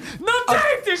second. dietitian. No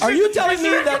dietitian. are you telling is me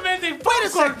that- recommending Wait a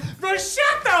popcorn. second. Bro,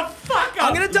 shut the fuck up.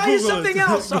 I'm gonna tell you Google something it.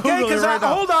 else, okay? Google it Because right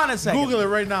now. hold on a second. Google it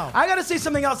right now. I gotta say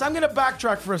something else. I'm gonna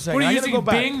backtrack for a second. What are you I'm gonna using? go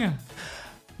back. Bing?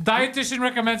 Dietitian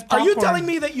recommends Are popcorn. you telling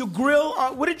me that you grill?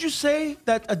 What did you say?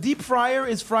 That a deep fryer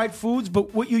is fried foods,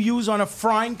 but what you use on a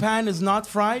frying pan is not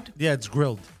fried? Yeah, it's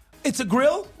grilled. It's a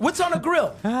grill? What's on a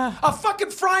grill? A fucking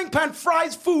frying pan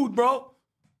fries food, bro.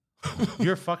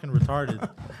 You're fucking retarded.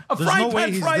 A There's frying no way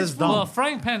pan he's fries this food. dumb. Well, a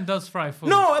frying pan does fry food.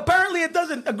 No, apparently it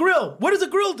doesn't. A grill. What does a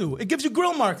grill do? It gives you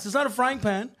grill marks. It's not a frying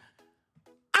pan.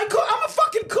 I'm a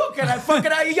fucking cook, and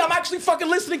I'm actually fucking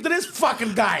listening to this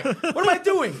fucking guy. What am I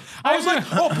doing? I was like,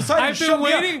 oh, Poseidon I've been shut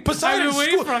me up. waiting- Poseidon's I've been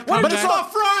waiting for a What But is it's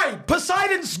not fried.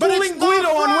 Poseidon's But it's schooling not Guido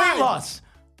on fried. weight loss.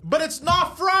 But it's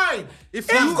not fried. If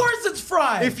Of course it's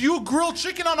fried. If you grill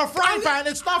chicken on a frying pan,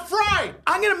 it's not fried.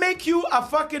 I'm gonna make you a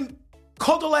fucking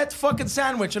Codolette fucking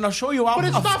sandwich, and I'll show you how. But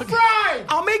it's I'll not fucking- fried.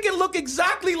 I'll make it look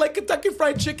exactly like Kentucky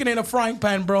Fried Chicken in a frying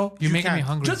pan, bro. You're making me can't.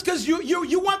 hungry. Just because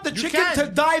you want the chicken can't. to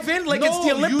dive in like no, it's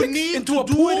the Olympics you need into to a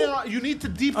do pool. it. You need to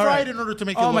deep All fry right. it in order to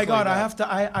make it. Oh look my god, like I that. have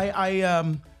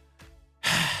to.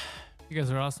 You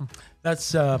guys are awesome.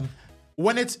 That's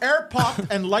When it's air popped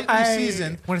and lightly I-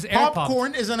 seasoned, When it's air popped.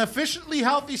 popcorn is an efficiently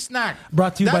healthy snack.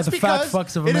 Brought to you by That's the fat because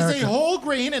fucks of It is America. a whole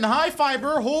grain and high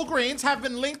fiber. Whole grains have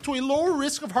been linked to a lower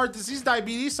risk of heart disease,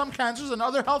 diabetes, some cancers, and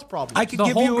other health problems. I could The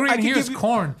give whole you. I grain could here give is you.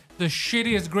 corn. The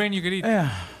shittiest grain you could eat. Yeah.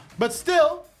 But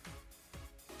still,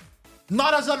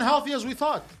 not as unhealthy as we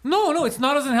thought. No, it's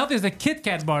not as unhealthy as the Kit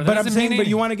Kat bar. That But I'm doesn't saying, mean but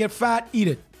you anything. want to get fat, eat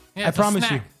it. Yeah, I it's a promise you.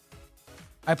 snack.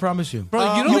 I promise you.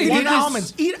 Bro, you know You they can did eat this-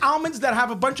 almonds. Eat almonds that have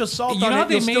a bunch of salt You on know how it.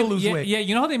 they You'll made still lose yeah, weight. yeah,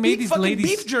 you know how they made Eat these fucking ladies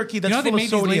beef jerky that's you know how they full of made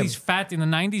sodium. these ladies fat in the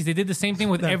 90s? They did the same thing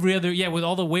with every other with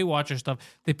all the Weight Watcher stuff.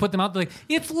 They put them out they're like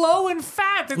it's low in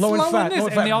fat. It's Low in fat. this. Low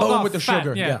in and fat. they all Boom got with the fat.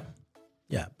 sugar. Yeah.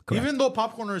 Yeah. Correct. Even though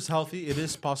popcorn is healthy, it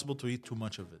is possible to eat too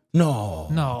much of it.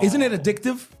 No. Isn't it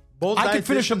addictive? Both I could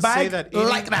finish a dietitians say bag that eating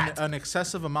like that. an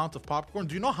excessive amount of popcorn.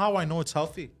 Do you know how I know it's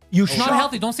healthy? You It's not shove-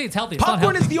 healthy. Don't say it's healthy. It's not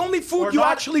Popcorn healthy. is the only food Or you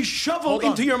not- actually shovel Hold on.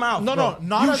 into your mouth. No, bro. no,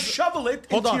 not you as- shovel it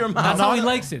Hold into on. your No, mouth. That's how not- he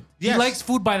likes it. Yes. He likes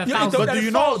food by the Yeah, thousand. but But that do you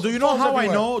it know? falls- Do you know falls how I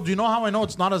everywhere. know? Do you know how I know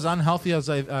it's not as unhealthy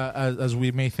as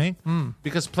we may think?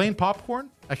 Because plain popcorn,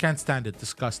 I can't stand it.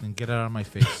 Disgusting. Get it out of my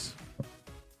face.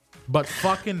 But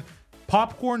fucking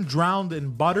popcorn drowned in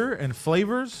butter and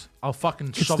flavors, I'll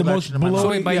fucking shove the that most shit in my mouth. So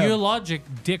wait, by Yeah. your logic,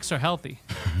 dicks are healthy.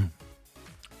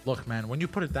 Look, man, when you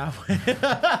put it that way,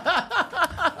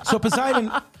 So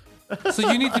Poseidon,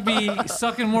 So you need to be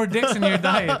sucking more dicks in your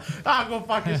diet. Go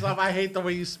fuck yourself. I hate the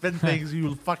way you spin things,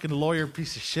 you fucking lawyer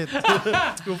piece of shit.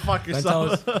 Go fuck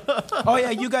yourself. Oh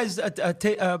yeah, you guys.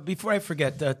 Before I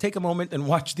forget, take a moment and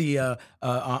watch the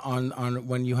on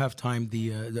when you have time.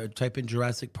 The type in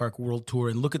Jurassic Park World Tour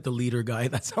and look at the leader guy.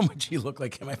 That's how much he looked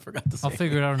like him. I forgot to say. I'll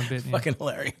figure it out in a bit. Yeah. Fucking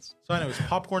hilarious. So, anyways,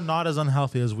 popcorn not as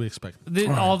unhealthy as we expected.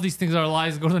 All these things are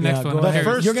lies. Go to the next one. go Who ahead.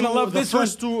 cares? You're gonna love this one.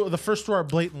 The first two are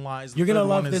blatant lies. The You're gonna third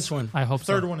love one this is- one. I hope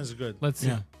Third so. one is good. Let's see.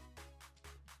 Yeah.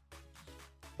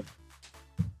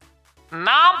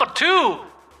 Number 2,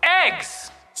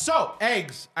 eggs. So,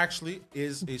 eggs actually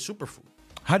is a superfood.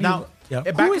 How do you? Now, Yeah.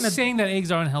 back Who in is the saying that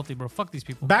eggs are unhealthy, bro? Fuck these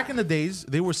people. back in the days,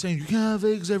 they were saying you can have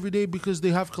eggs every day because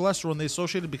they have cholesterol, and they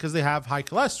associate it because they have high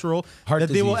cholesterol Heart that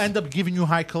they will disease. end up giving you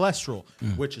high cholesterol,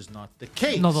 which is not the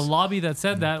case. No, the lobby that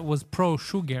said that was pro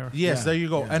sugar. Yes, Yeah, there you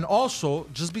go. And also,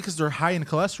 just because they're high in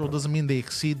cholesterol doesn't mean they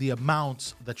exceed the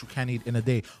amounts that you can eat in a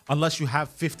day, unless you have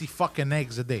 50 fucking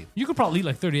eggs a day. You could probably eat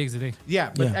like 30 eggs a day.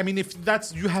 Yeah, but Yeah. I mean, if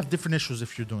that's you have different issues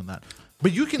if you're doing that.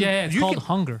 But you can, Yeah, it's you called can,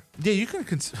 hunger. yeah, you can,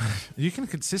 you can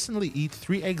consistently eat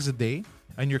 3 eggs a day,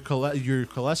 and your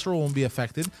cholesterol won't be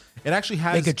affected. It actually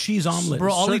has Make a cheese omelet.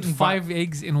 Bro, I'll eat certain 5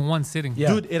 eggs in one sitting. Yeah.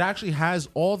 Dude, it actually has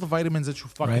all the vitamins that you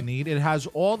fucking Right. need. It has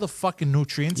all the fucking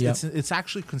nutrients. Yeah. It's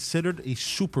actually considered a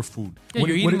superfood. Yeah, What-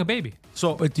 you're what- eating a baby.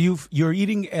 So, But you're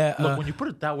eating look, when you put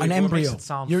it that way, an bro, it makes embryo. it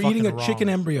sound You're eating a fucking chicken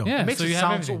wrong. embryo. Yeah, It makes so it you have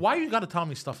sound. So everything. why you got to tell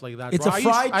me stuff like that? It's bro? a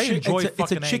fried I chicken. enjoy It's a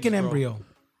fucking chicken eggs, bro. embryo.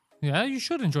 Yeah, you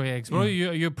should enjoy eggs, bro.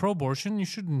 You're pro-abortion. You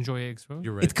should enjoy eggs, bro.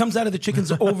 You're right. It comes out of the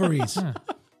chicken's ovaries.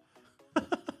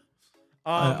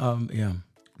 Yeah.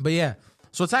 But yeah,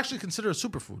 so it's actually considered a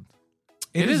superfood.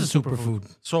 It is a superfood.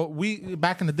 So we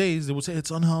back in the days they would say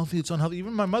it's unhealthy, it's unhealthy.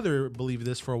 Even my mother believed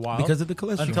this for a while Because of the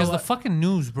cholesterol. Because the fucking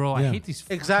news, bro. I Yeah. hate these.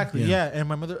 exactly, Yeah. yeah. And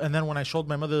my mother, and then when I showed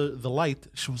my mother the light,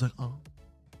 she was like, "Oh,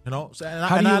 you know." So, and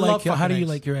How and do you I love like? How do fucking you eggs.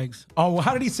 like your eggs? Oh, well,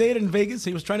 how did he say it in Vegas?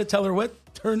 He was trying to tell her what?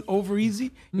 Turn over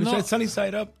easy. He was No. trying sunny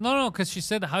side up. No, because she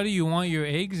said, "How do you want your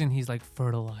eggs?" And he's like,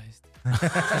 "Fertilized." She's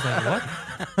like, "What?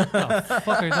 What the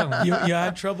fuck are you talking about?" You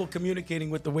had trouble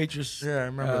communicating with the waitress. Yeah, I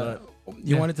remember that.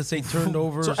 You wanted to say turned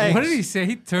over. So or something. What did he say?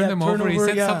 He turned Yeah, him turn over. He over,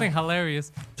 said yeah. something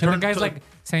hilarious. and Turn- the guy's turn- like,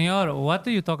 "Senor, what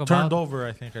do you talk about?" Turned over,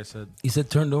 I think I said, He said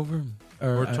turned over.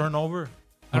 or turn over.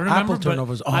 I don't Apple remember, but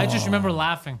turnovers. I just Oh. remember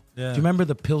laughing. Yeah. Do you remember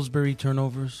the Pillsbury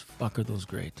turnovers? Fuck, are those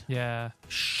great? Yeah.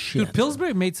 Shit. Dude,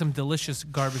 Pillsbury made some delicious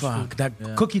garbage Fuck, food.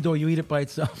 that cookie dough, you eat it by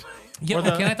itself. Yeah, Or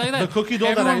the- can I tell you that? the cookie dough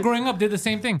that Everyone I- growing up did the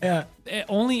same thing. Yeah.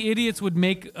 Only idiots would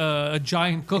make a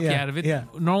giant cookie Yeah, out of it. yeah.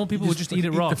 Normal people would just eat it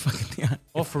raw. the fucking- yeah.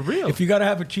 Oh, for real? If you gotta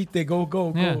have a cheat day,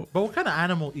 go. Yeah. But what kind of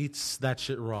animal eats that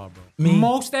shit raw, bro? Me.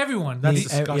 Most everyone. That's Me,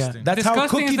 disgusting. yeah. That's how Disgusting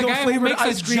cookie is the dough guy who flavored makes a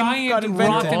ice cream giant got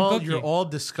invented. rotten cookie. You're all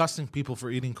disgusting people for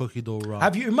eating cookie dough raw.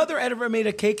 Have your mother ever made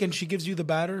a cake and she gives you the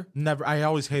batter? Never. I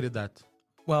always hated that.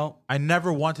 Well, I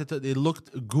never wanted to. It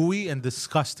looked gooey and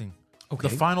disgusting. Okay.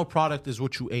 The final product is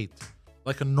what you ate,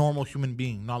 like a normal human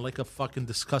being, not like a fucking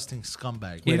disgusting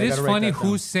scumbag. It I is gotta write funny that down.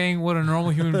 who's saying what a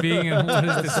normal human being and what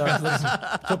is this.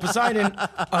 so Poseidon,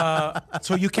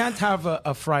 so you can't have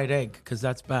a fried egg because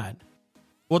that's bad.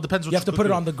 Well, it depends. What You have to put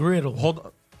it on the griddle.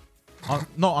 Hold.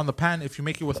 On the pan. If you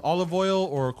make it with olive oil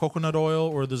or coconut oil,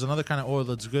 or there's another kind of oil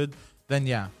that's good, then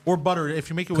yeah. Or butter. If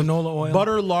you make it with Canola oil?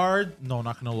 butter, lard. No,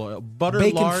 not canola oil. Butter,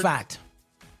 Bacon lard. fat.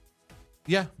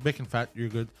 Yeah, bacon fat. You're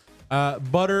good.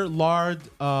 Butter, lard,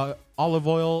 olive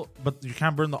oil, but you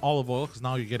can't burn the olive oil because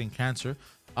now you're getting cancer.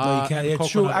 No, you can't. and It's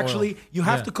true. coconut oil. Actually, you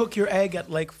have Yeah. to cook your egg at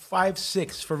like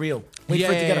 5-6 for real. Wait Yeah,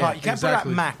 for it to get yeah, hot. You can't exactly. put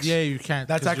it at max. Yeah, you can't.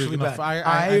 That's 'cause you're actually gonna- bad.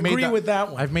 I I made agree with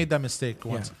that one. I've made that mistake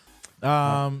once.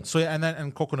 So yeah,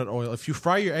 and coconut oil. If you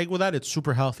fry your egg with that, it's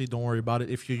super healthy. Don't worry about it.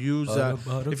 If you use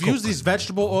Butter, if you use these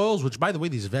vegetable oils, which by the way,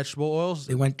 these vegetable oils,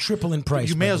 They went triple in price.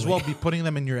 you by may the as way. well be putting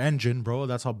them in your engine, bro.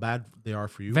 That's how bad they are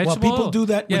for you. Vegetable people oil. do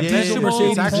that Yeah, with diesel vegetable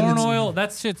Mercedes. oil, corn It's- oil.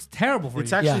 That shit's terrible for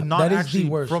It's you. actually Yeah, not that is the actually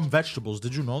worst. from vegetables.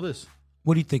 Did you know this?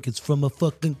 What do you think? It's from a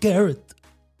fucking carrot.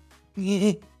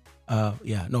 Yeah.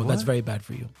 No, that's very bad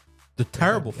for you. They're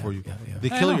terrible yeah, for you. yeah, yeah.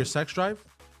 They I kill know. your sex drive.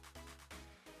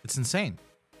 It's insane.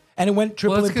 And it went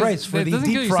triple Well, in it's 'cause price for it the doesn't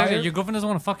kill deep your sex. fryer. Your girlfriend doesn't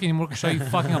want to fuck you anymore because you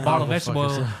fucking a bottle of vegetable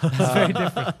oil. That's very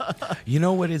different. You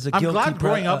know what is a I'm guilty glad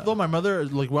growing pre- up though. My mother,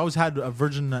 like, we always had a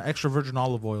virgin, extra virgin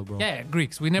olive oil, bro. Yeah,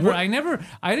 Greeks. I didn't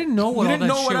know what You all didn't that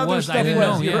know what shit other was. I stuff didn't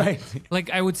was, know. you're Yeah. right. Like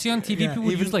I would see on TV Yeah, people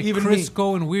would even- use like even me.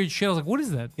 Crisco and weird shit. I was like, what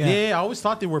is that? Yeah, I always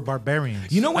thought they were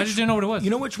barbarians. You know I which, just didn't know what it was.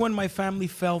 You know which one my family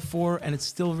fell for, and it's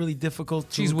still really difficult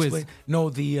to Cheese Whiz. explain? No,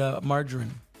 the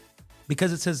margarine.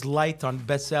 Because it says light on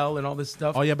Becel and all this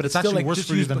stuff. Oh, yeah, but it's still actually worse just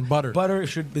for you use than butter. Butter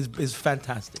is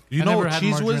fantastic. You I know, never had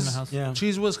Cheese margarine in Whiz. the house. Yeah.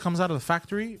 Cheese Whiz comes out of the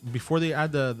factory before they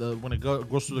add the when it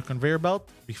goes through the conveyor belt.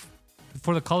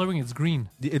 for the coloring, it's green.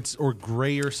 It's or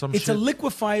gray or some It's shit. a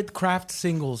liquefied Kraft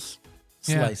singles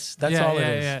Yeah. slice. That's Yeah, all yeah,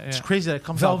 it is. yeah, yeah. It's crazy that it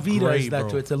comes out Velveeta gray, is that bro.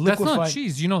 too. It's a That's liquefied. not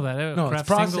cheese. You know that. No, it's Kraft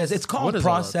processed. singles. It's called What is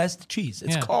all that? processed cheese.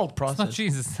 It's Yeah. called It's processed. not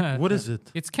cheese. It's not. What is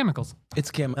it? It's chemicals. It's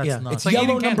chem. That's Yeah, nuts. it's Like yellow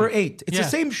eating number candy. 8. It's Yeah. the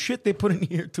same shit they put in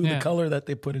here too. Yeah. The color that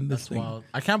they put in this thing. Well,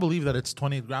 I can't believe that it's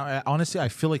 28 grams. Honestly, I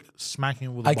feel like smacking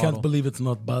it with a I bottle. can't believe it's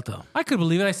not butter. I could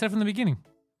believe it. I said from the beginning.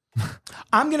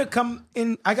 I'm gonna come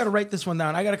in. I gotta write this one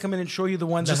down. I gotta come in and show you the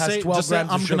one that Just has say, 12 just say grams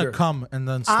I'm of sugar. gonna come and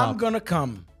then stop. I'm gonna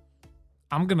come.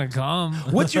 I'm gonna come.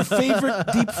 What's your favorite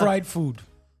deep fried food?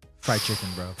 Fried chicken,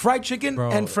 bro. Fried chicken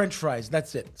Bro. and French fries.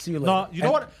 That's it. See you later. No, you know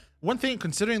And what? One thing,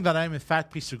 considering that I'm a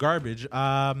fat piece of garbage,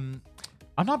 I'm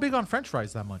not big on French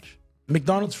fries that much.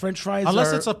 McDonald's French fries.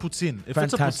 Unless are it's a poutine. If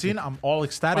fantastic. it's a poutine, I'm all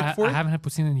ecstatic I for it. haven't had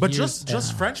poutine in But years.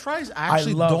 just French fries, I I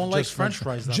actually love don't like just French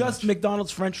fries that Just much.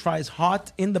 McDonald's French fries,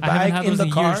 hot in the I haven't bag had in those the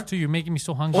in car. years too. You're making me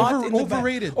so hungry. Hot Over- in the bag.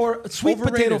 overrated. Or sweet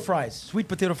potato Overrated. fries. Sweet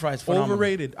potato fries. Phenomenal.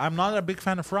 Overrated. I'm not a big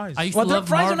fan of fries. I used Well, to the love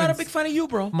fries are Marvin's. not a big fan of you,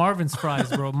 bro. Marvin's fries,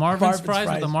 bro. Marvin's Marvin's fries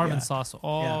with the fries, Marvin yeah. sauce.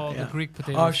 Oh, Yeah, yeah. the Greek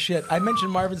potatoes. Oh shit! I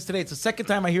mentioned Marvin's today. It's the second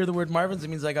time I hear the word Marvin's. It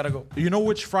means I gotta go. You know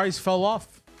which fries fell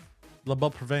off? La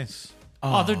Belle Province.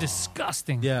 Oh, they're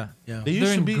disgusting. Yeah, Yeah. They They're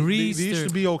used to in be. grease, They used to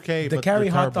they're- be okay. The but carry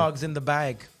they're hot terrible. dogs in the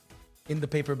bag, in the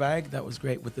paper bag. That was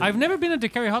great. With the, I've never been a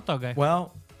DeCarry hot dog guy.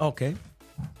 Well, okay.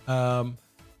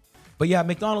 But yeah,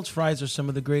 McDonald's fries are some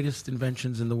of the greatest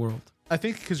inventions in the world. I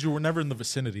think because you were never in the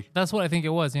vicinity. That's what I think it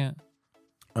was, yeah.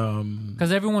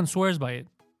 Because everyone swears by it.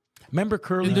 Remember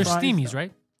curly They're fries? steamies,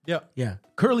 right? Yeah, Yeah,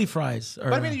 curly fries. Are,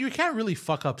 but I mean, you can't really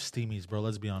fuck up steamies, bro.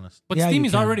 Let's be honest. But Yeah, you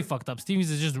steamies can. already fucked up. Steamies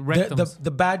is just the, rectums.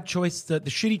 the bad choice, the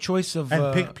shitty choice of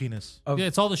And pig penis. Yeah,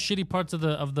 it's all the shitty parts of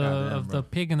the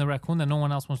pig and the raccoon that no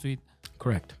one else wants to eat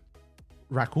correct.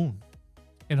 Raccoon.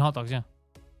 in hot dogs. Yeah,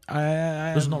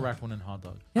 There's no raccoon in hot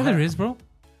dog. yeah, there is, bro.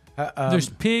 Um, There's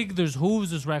pig, there's hooves,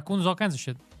 there's raccoons, all kinds of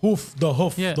shit. hoof, the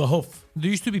hoof, Yeah. the hoof. There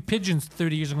used to be pigeons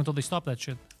 30 years ago until they stopped that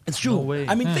shit. It's true. way.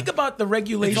 I mean, Yeah. think about the It's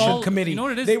regulation all, committee. You know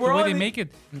what it is? They The were way all they make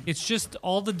it, it's just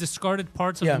all the discarded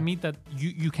parts of Yeah. the meat that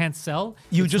you can't sell.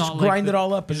 You It's just not grind the- it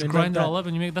all up You and just then grind like it all that. up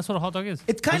and you make. That's what a hot dog is.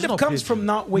 It kind There's of no comes pigeon. from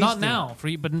not wasting. Not now,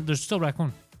 but there's still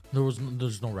raccoon.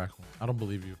 There's no raccoon. I don't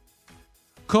believe you,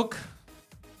 Cook.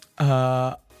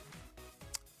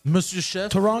 Monsieur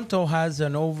Chef. Toronto has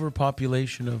an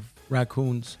overpopulation of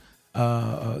raccoons.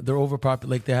 They're overpopulated.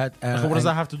 Like they had. So what does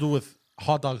and- that have to do with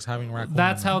hot dogs having raccoon?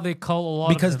 That's in them? how they cull a lot.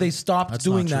 Because of they them. stopped That's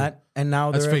doing not true. that, and now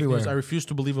That's they're fake everywhere. news. I refuse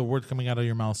to believe a word coming out of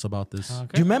your mouths about this. Okay.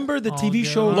 Do you remember the TV yeah.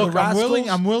 show Look, The I'm Rascals? willing-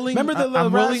 I'm willing- Remember the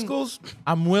I'm willing- Rascals?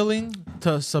 I'm willing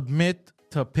to submit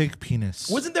to pig penis,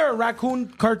 Wasn't there a raccoon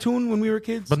cartoon when we were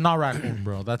kids? but not raccoon,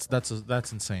 bro. That's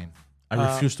insane.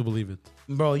 I refuse to believe it.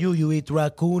 Bro, you eat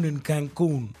raccoon in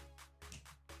Cancun.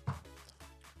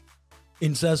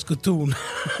 In Saskatoon.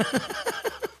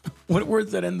 What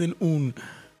words that end in un?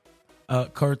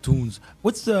 Cartoons.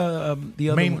 What's the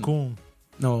other Maine one? Coon.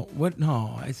 No, what?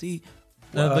 No, I see.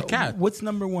 The cat. What's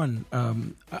number one?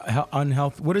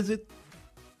 Unhealth. What is it?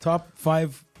 Top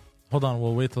 5. Hold on,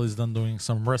 we'll wait till he's done doing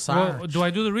some research. Well, do I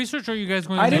do the research or are you guys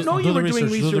going? I to didn't know do you the were doing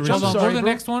research, do the research. research. I'm Hold on, go sorry, to the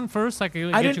bro. next one first. I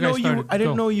can I get didn't you know guys you. started. I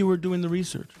didn't Go. know you were doing the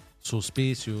research.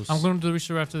 Suspicious. I'm going to do the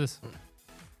research after this.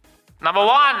 Number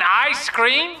one, ice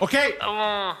cream. Okay.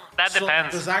 That So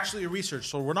depends. there's actually a research.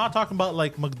 So we're not talking about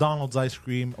like McDonald's ice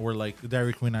cream or like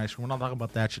Dairy Queen ice cream. We're not talking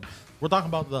about that shit. We're talking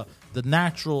about the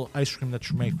natural ice cream that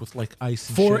you make with like ice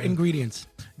and 4 shit. ingredients.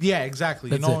 Yeah,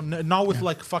 exactly. That's you know, it. not with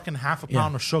like fucking half a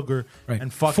pound of sugar Right.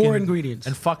 and fucking 4 ingredients.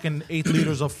 and fucking 8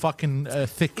 liters of fucking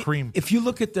thick cream. If you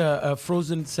look at the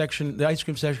frozen section, the ice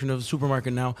cream section of the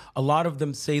supermarket now, a lot of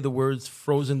them say the words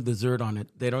frozen dessert on it.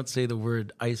 They don't say the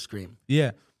word ice cream.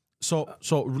 Yeah. So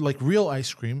like real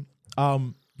ice cream,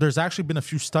 there's actually been a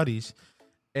few studies,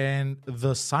 and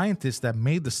the scientists that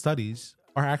made the studies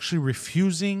are actually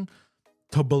refusing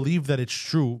to believe that it's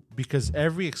true because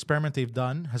every experiment they've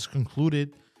done has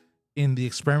concluded in the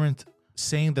experiment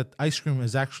saying that ice cream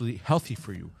is actually healthy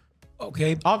for you.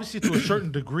 Okay. Obviously, to a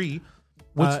certain degree,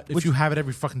 What's- if you have it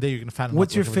every fucking day, you're gonna fatten.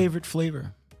 What's up your like everything. favorite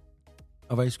flavor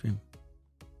of ice cream?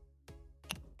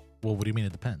 Well, what do you mean?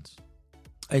 It depends.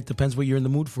 It depends what you're in the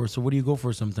mood for. So what do you go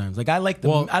for sometimes? Like I like the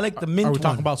mint. Are we talking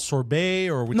one. about sorbet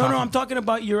or are we No, talking? no, I'm talking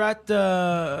about you're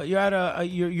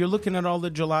looking at all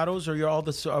the gelatos or you're all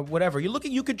the whatever. You're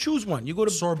looking. You could choose one. You go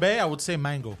to sorbet. I would say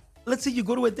mango. let's say you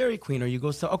go to a Dairy Queen or you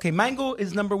go to okay, mango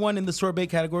is number 1 in the sorbet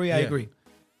category. I Yeah. agree.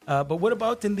 But what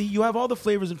about you have all the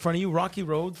flavors in front of you? Rocky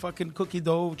Road, fucking cookie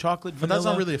dough, chocolate, But vanilla. that's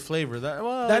not really a flavor. That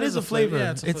That is a flavor.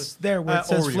 Yeah, It's there where it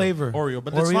says Oreo. flavor. Oreo,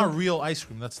 but it's Oreo? not real ice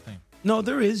cream. That's the thing. No,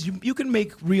 there is. You can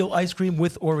make real ice cream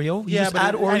with Oreo. You just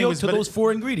add Oreo to those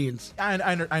 4 ingredients. I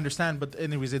understand, but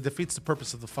anyways, it defeats the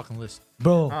purpose of the fucking list.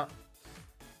 Bro,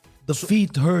 the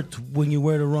feet hurt when you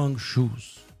wear the wrong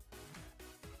shoes.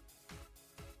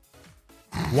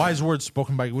 Wise words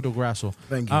spoken by Guido Grasso.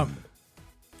 Thank you.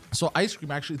 So ice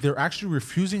cream, they're actually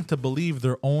refusing to believe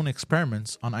their own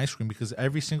experiments on ice cream because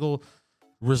every single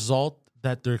result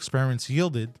that their experiments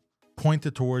yielded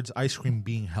pointed towards ice cream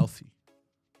being healthy.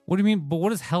 What do you mean? But what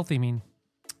does healthy mean?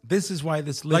 This is why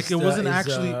this list Like it wasn't is,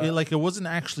 it wasn't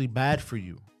actually bad for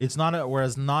you. It's not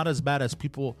not as bad as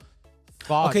people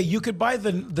thought. Okay, you could buy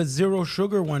the 0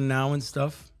 sugar one now and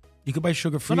stuff. You could buy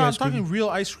sugar-free No, I'm ice cream. talking real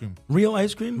ice cream. Real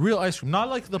ice cream? Real ice cream, not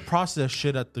like the processed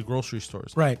shit at the grocery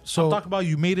stores. Right. So I'm talking about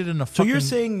you made it in a So fucking... you're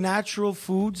saying natural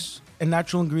foods and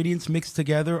natural ingredients mixed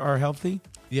together are healthy?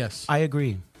 Yes. I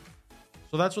agree.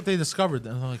 So that's what they discovered.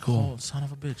 And they're like, oh, son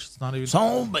of a bitch. It's not even...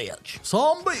 Some bitch.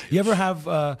 Some bitch. You ever have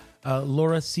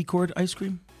Laura Secord ice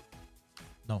cream?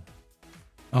 No.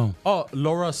 Oh. Oh,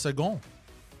 Laura Segon.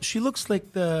 She looks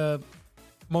like the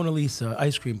Mona Lisa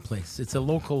ice cream place. It's a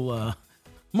local...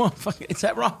 it's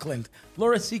at Rockland.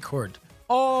 Laura Secord.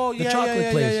 Oh, The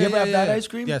chocolate place. You ever have that ice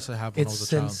cream? Yes, I have. When It's I was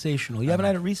a child. sensational. You haven't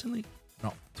had it recently?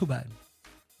 No. Too bad.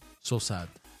 So sad.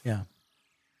 Yeah.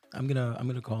 I'm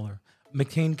gonna call her.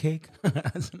 McCain cake.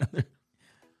 That's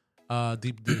another.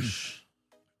 Deep dish.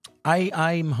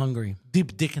 I'm hungry.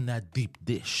 Deep dick in that deep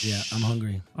dish. Yeah, I'm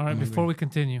hungry. All right, before we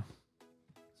continue.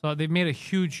 So they made a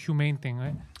huge humane thing,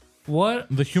 right? What?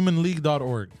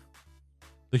 TheHumanLeague.org.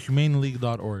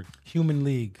 TheHumaneLeague.org. Human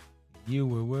League. You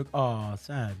were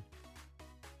sad.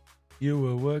 You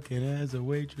were working as a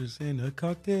waitress in a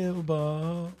cocktail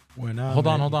bar. When I Hold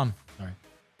on. Sorry.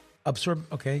 Absorb.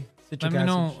 Okay. Citric Let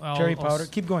me acid. know. Cherry I'll powder.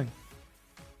 Keep going.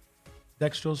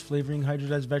 Dextrose, flavoring,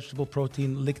 hydrolyzed vegetable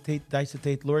protein, lactate,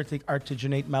 dicetate, lauric,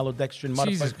 artigenate, maltodextrin, Jesus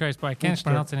modified Christ, bro. I can't food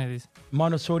pronounce any of these.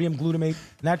 monosodium glutamate,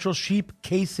 natural sheep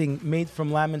casing made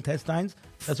from lamb intestines.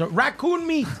 That's a raccoon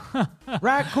meat.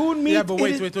 Raccoon meat. Yeah, but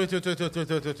wait. it is-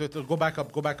 Wait. Go back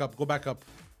up.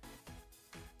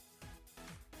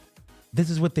 This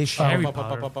is what they Cherry found.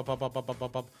 powder.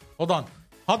 Hold on.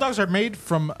 Hot dogs are made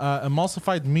from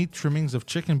emulsified meat trimmings of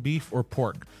chicken, beef, or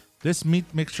pork. This meat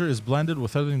mixture is blended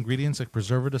with other ingredients like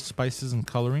preservatives, spices, and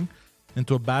coloring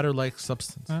into a batter-like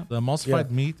substance. The emulsified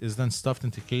meat is then stuffed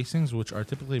into casings, which are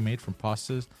typically made from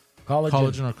pastas,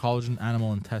 collagen or collagen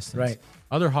animal intestines. Right.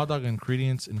 Other hot dog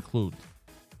ingredients include.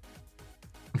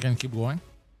 Again, keep going.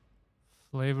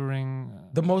 Flavoring.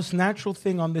 The most natural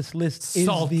thing on this list is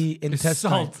Salt. the It's intestine.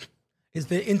 salt. Is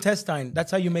the intestine.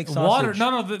 That's how you make sausage. Water.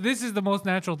 No. This is the most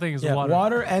natural thing is Yeah, water.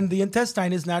 water and the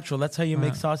intestine is natural. That's how you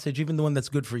make sausage, even the one that's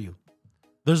good for you.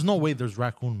 There's no way there's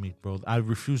raccoon meat, bro. I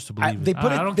refuse to believe They it.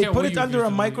 put I don't it. They care put what it you under use a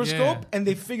to- microscope, yeah. and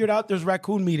they figured out there's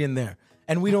raccoon meat in there,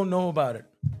 and we don't know about it.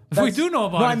 We do know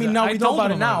about no, it. I mean, now I we know told about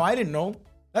them it now. about it. I didn't know.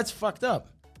 That's fucked up.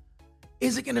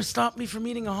 Is it gonna stop me from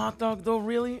eating a hot dog though?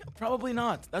 Really? Probably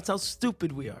not. That's how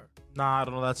stupid we are. Nah, I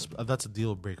don't know. That's a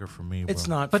deal breaker for me, bro. It's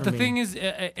not. But for the me. thing is,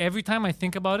 every time I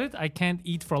think about it, I can't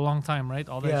eat for a long time, right?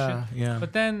 All that Yeah, shit. yeah.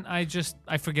 But then I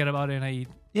forget about it and I eat.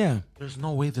 Yeah. There's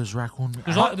no way there's raccoon meat.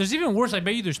 There's even worse. I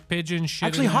bet you there's pigeon shit.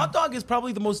 Actually, in there. hot dog is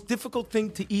probably the most difficult thing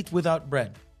to eat without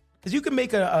bread. Because you can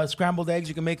make a scrambled eggs,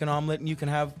 you can make an omelet, and you can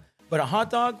have. But a hot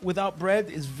dog without bread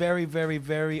is very, very,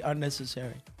 very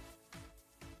unnecessary.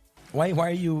 Why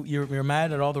are you're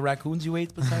mad at all the raccoons you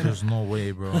ate, Poseidon? There's no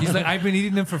way, bro. He's like, I've been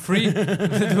eating them for free.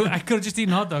 I could have just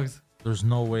eaten hot dogs. There's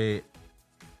no way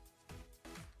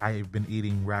I've been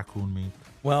eating raccoon meat.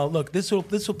 Well, look, this will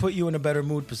put you in a better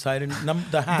mood, Poseidon.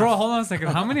 The half. Bro, hold on a second.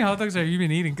 How many hot dogs have you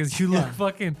been eating? Because you look Yeah.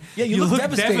 fucking. Yeah, you look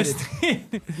devastated.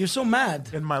 devastated. You're so mad.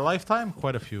 In my lifetime,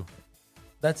 quite a few.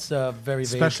 That's very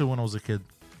vague. Especially when I was a kid.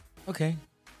 Okay,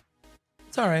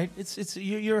 it's all right. It's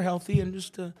you're healthy and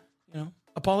just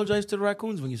apologize to the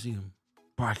raccoons when you see them.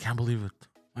 Bro, I can't believe it.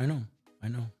 I know.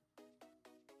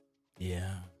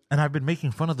 Yeah. And I've been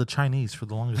making fun of the Chinese for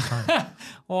the longest time.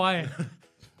 Why?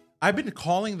 I've been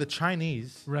calling the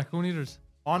Chinese, Raccoon eaters.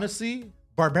 honestly,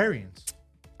 barbarians.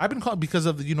 I've been calling because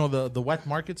of the wet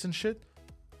markets and shit.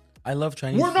 I love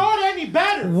Chinese. We're food. not any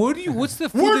better. What's the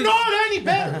food? We're that- not any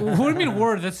better. What do you mean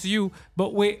word? That's you.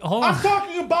 But wait, hold on. I'm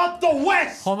talking about the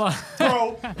West, Hold on.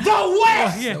 bro. The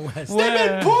West. Yeah. West. They've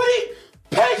been putting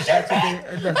patience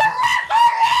in.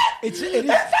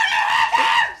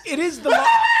 It is the.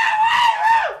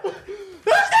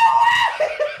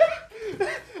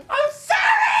 I'm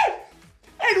sorry.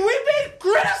 And we've been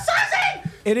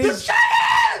criticizing It is. the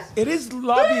Chinese. It is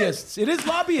lobbyists. It is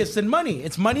lobbyists and money.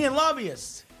 It's money and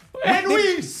lobbyists. and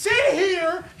we sit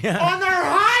here Yeah. on our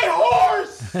high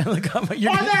horse, Look how much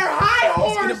you're on their high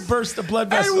It's gonna horse, burst the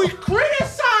blood and vessel. we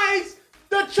criticize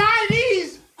the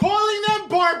Chinese, calling them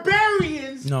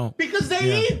barbarians. No. because they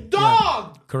Yeah. eat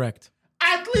dog. Correct.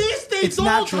 At least they It's don't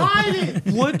natural. hide it.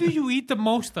 What do you eat the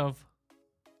most of?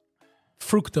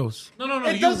 Fructose. No.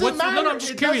 It doesn't matter. No, I'm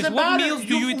just It curious. doesn't What matter. meals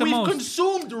do you eat the We've most?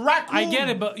 consumed raccoon. I get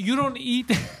it, but you don't eat.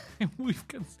 We've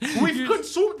We've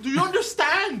consumed. Do you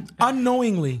understand?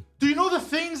 Unknowingly. Do you know the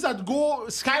things that go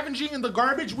scavenging in the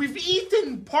garbage? We've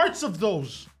eaten parts of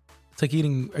those. It's like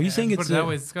eating. Are you saying Put it's it that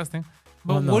way, it's disgusting.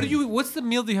 But Well, no. what do you? What's the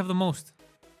meal do you have the most?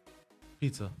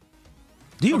 Pizza.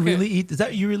 Do you Okay. really eat? Is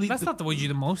that you really? That's not the way you eat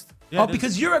the most. Yeah, oh,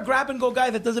 because you're a grab and go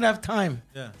guy that doesn't have time.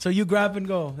 Yeah. So you grab and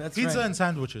go. That's pizza right. and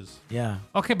sandwiches. Yeah.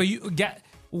 Okay, but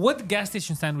what gas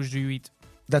station sandwich do you eat?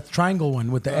 That triangle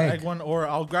one with the egg. Egg one, or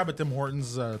I'll grab a Tim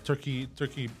Hortons turkey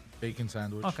bacon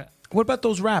sandwich. Okay, What about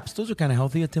those wraps? Those are kind of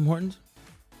healthy at Tim Hortons.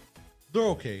 They're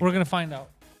okay. we're gonna find out.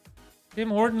 Tim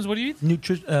Hortons, what do you eat?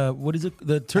 What is it?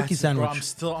 The turkey That's it, bro.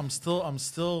 sandwich. I'm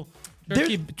still.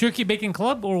 Turkey bacon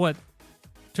club or what?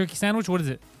 Turkey sandwich. What is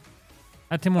it?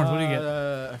 At Tim Hortons, what do you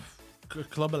get?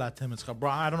 Club at Tim. It's called, bro.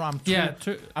 I don't know. I'm too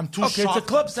Okay, it's a shocked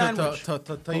club to- sandwich.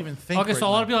 to even think. Okay, so right a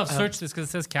lot now. of people have searched this because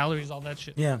it says calories, all that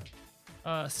shit. Yeah.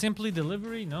 Simply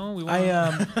delivery? No, we want.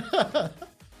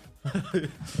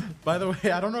 By the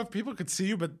way, I don't know if people could see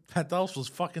you, but Patel was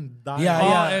fucking dying. Yeah, Oh,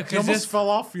 yeah. You 'cause almost this- fell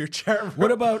off your chair. Bro.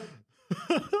 What about?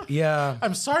 Yeah.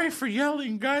 I'm sorry for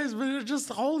yelling, guys, but it's just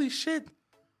holy shit.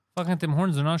 Fucking Tim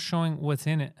Hortons, they're not showing what's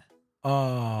in it.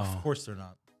 Of course they're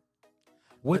not.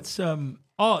 What's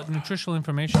Oh, nutritional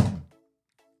information.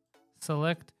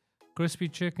 Select crispy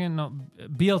chicken. No,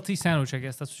 BLT sandwich. I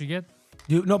guess that's what you get.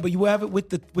 but you have it with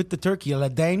the turkey, la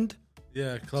dinde.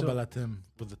 Yeah, Club à la Tim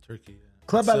with the turkey. Yeah.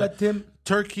 Club It's, à la Tim.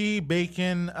 Turkey,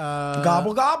 bacon,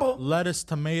 Gobble gobble. lettuce,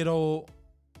 tomato,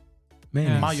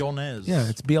 Mayonnaise. mayonnaise. Yeah,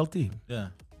 it's BLT. yeah.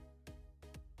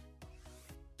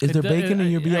 Is there bacon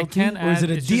in your I BLT, can't or is add- it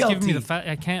a it's just giving me the DLT? fat.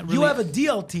 I can't really. You have a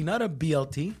DLT, not a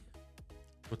BLT,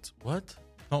 What?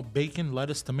 No, bacon,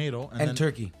 lettuce, tomato, and then,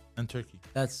 turkey. And turkey.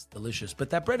 That's delicious. But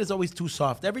that bread is always too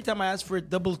soft. Every time I ask for a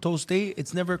double toasté,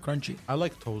 it's never crunchy. I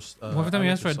like toast. Every time I you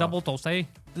like ask for the a soft. double toast, eh?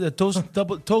 The toast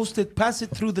double toasted, pass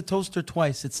it through the toaster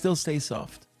twice. It still stays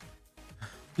soft.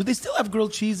 Do they still have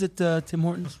grilled cheese at Tim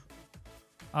Hortons?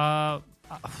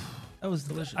 That was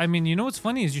delicious. I mean, you know what's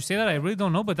funny is you say that I really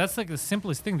don't know, but that's like the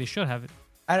simplest thing. They should have it.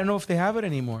 I don't know if they have it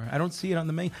anymore. I don't see it on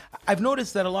the menu. I've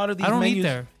noticed that a lot of these I don't menus. eat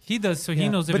there. He does, so he Yeah.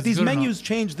 knows if But it's these good or not. menus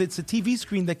change. It's a TV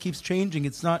screen that keeps changing.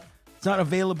 It's not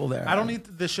available there. I don't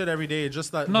eat this shit every day. It's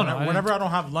just that No, no, I whenever I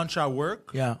don't have lunch at work,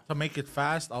 Yeah. to make it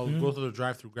fast, I'll go to the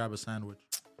drive-thru, grab a sandwich.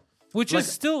 Which like-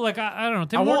 is still like I don't know.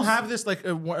 Tim I won't Hortons- have this like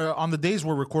on the days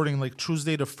we're recording, like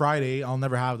Tuesday to Friday. I'll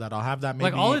never have that. I'll have that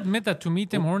maybe. Like I'll admit that to me,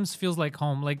 Tim Hortons feels like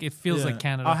home. Like it feels Yeah. like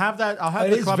Canada. I'll have that. I'll have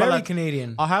It the is Club very à la,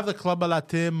 Canadian. I'll have the Club à la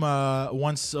Tim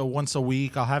once a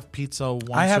week. I'll have pizza once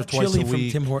I have or twice chili a from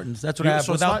week. Tim Hortons. That's what I Yeah, have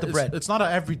so it's without not- the it's- bread. It's not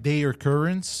an everyday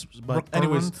occurrence, but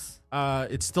anyways,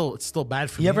 it's still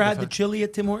bad for me. You ever if had I- the chili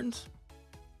at Tim Hortons?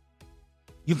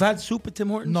 You've had soup at Tim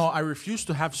Hortons? No, I refuse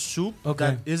to have soup Okay.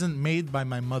 that isn't made by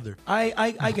my mother.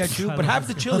 I get you, but have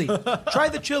the chili. Try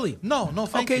the chili. No,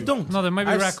 thank Okay, you. don't. No, there might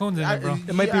be I've- raccoons in I- it, bro.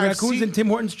 It might be Yeah, I've raccoons seen- in Tim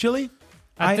Hortons chili.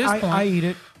 At this point- I eat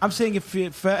it. I'm saying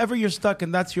if ever you're stuck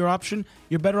and that's your option,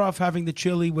 you're better off having the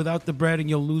chili without the bread and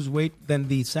you'll lose weight than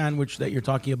the sandwich that you're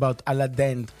talking about a la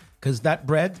dinde, because that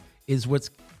bread is what's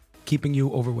keeping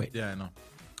you overweight. Yeah, I know.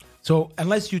 So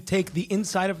unless you take the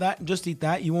inside of that and just eat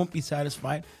that, you won't be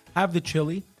satisfied. Have the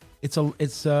chili. It's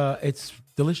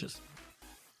delicious.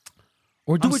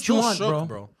 Or do I'm what you still want, shook,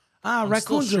 bro. I'm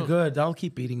Raccoons still are shook. good. I'll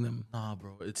keep eating them. Nah,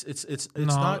 bro. It's No,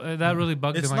 not. that really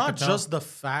bugged It's him. I not could tell. just the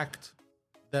fact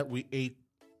that we ate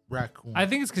raccoon. I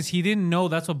think it's because he didn't know.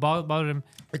 That's what bothered him.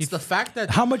 it's the fact that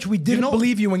How much we didn't know-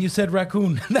 believe you when you said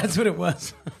raccoon. That's what it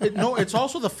was. no, it's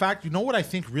also the fact. You know what I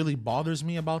think really bothers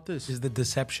me about this? Is the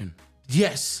deception.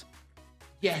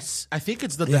 Yes, I think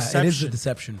it's the Yeah, deception. it is the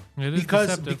deception. It is because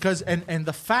deceptive. and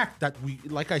the fact that we,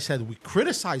 like I said, we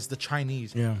criticize the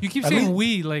Chinese. Yeah. You keep At saying least-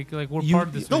 we like we're You- part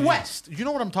of this. The movie. West, you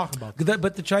know what I'm talking about.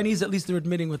 But the Chinese, at least they're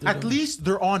admitting what they're At doing. least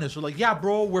they're honest. They're like, yeah,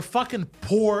 bro, we're fucking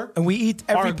poor. And we eat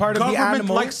every Our part of the government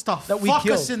animal likes to that we fuck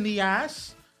killed. us in the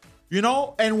ass, you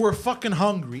know, and we're fucking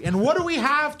hungry. And what do we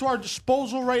have to our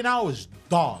disposal right now is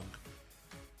dog.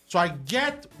 So I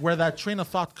get where that train of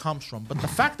thought comes from, but the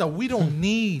fact that we don't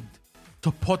need to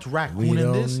put raccoon We in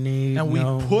don't this, need and we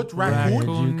no put raccoon,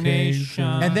 Raccoon Nation.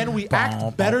 and then we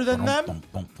act better than them,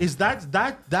 is that's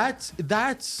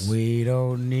We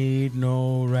don't need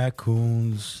no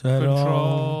raccoons at all.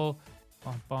 Control.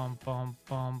 Bum, bum, bum,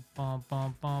 bum, bum,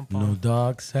 bum, bum, No bum.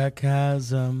 dark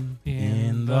sarcasm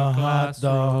in the hot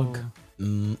dog.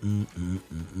 classroom.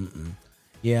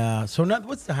 Yeah. So,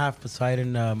 what's the half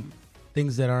Poseidon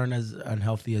things that aren't as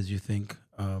unhealthy as you think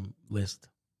list?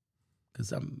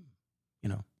 Because I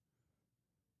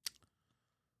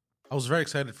was very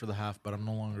excited for the half, but I'm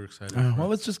no longer excited. well,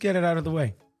 let's just get it out of the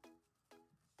way.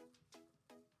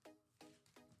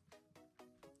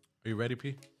 Are you ready,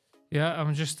 P? Yeah,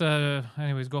 I'm just.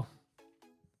 Anyways, go.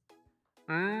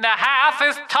 The half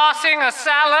is tossing a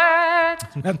salad.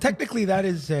 Now, technically, that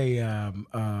is a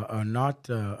not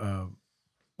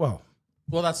well.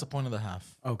 Well, that's the point of the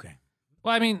half, Okay.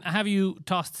 Well, I mean, have you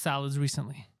tossed salads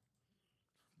recently?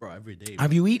 bro. Every day.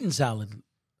 Have you eaten salad?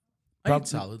 I eat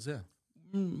salads, yeah.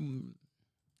 No,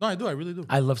 I do. I really do.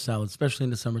 I love salad, especially in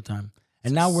the summertime.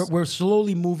 And now we're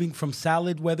slowly moving from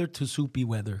salad weather to soupy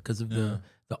weather because of the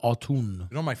autumn.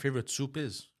 You know what my favorite soup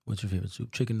is? What's your favorite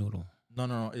soup? Chicken noodle.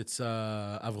 No. It's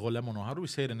avrolemono. How do we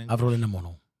say it in English?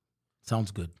 Avrolinamono.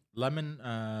 Sounds good. Lemon,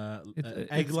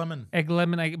 egg It's lemon. Egg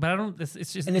lemon, but I don't. It's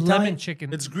just In lemon Italian,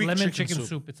 chicken. It's Greek lemon chicken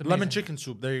soup. It's lemon amazing. chicken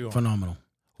soup. There you go. Phenomenal.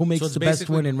 Who makes it's the best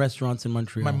basically one in restaurants in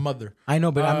Montreal? My mother. I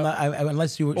know, but I'm not,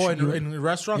 unless you. Oh, you- in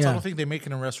restaurants, I Yeah. don't think they make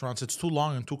it in restaurants. It's too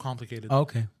long and too complicated. Oh,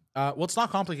 okay. Well, it's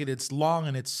not complicated. It's long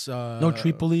and it's No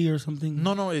Tripoli or something.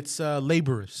 No, it's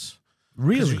laborious. 'Cause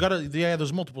Really. you gotta. Yeah,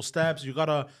 there's multiple steps. You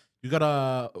gotta.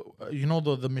 You know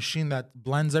the machine that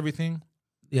blends everything.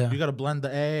 Yeah. You gotta blend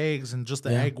the eggs and just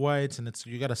the Yeah. egg whites, and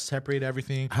you gotta separate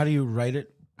everything. How do you write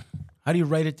it? How do you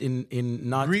write it in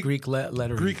not Greek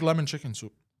lettering? Greek lemon chicken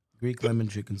soup. Greek lemon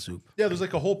chicken soup. Yeah, there's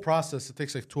like a whole process. It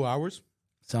takes like 2 hours,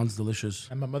 Sounds delicious.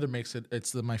 and my mother makes it.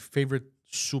 It's my favorite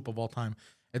soup of all time.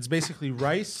 It's basically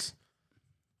rice,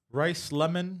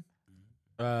 lemon,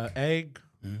 egg,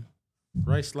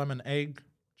 rice, lemon, egg,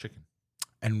 chicken,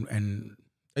 And and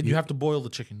you have to boil the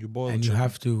chicken. You boil and the you chicken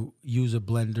have to use a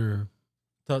blender.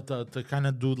 to kind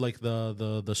of do like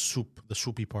the soup, the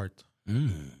soupy part.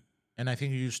 And I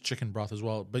think you use chicken broth as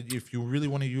well. But if you really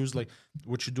want to use like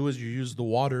what you do is you use the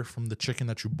water from the chicken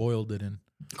that you boiled it in.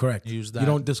 Correct. You use that. You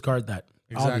don't discard that.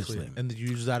 Exactly. Obviously. And you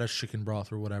use that as chicken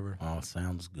broth or whatever. Oh,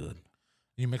 sounds good.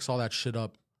 You mix all that shit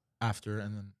up after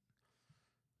and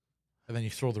then you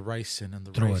throw the rice in and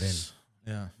the Throw it rice.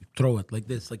 Yeah. Throw it like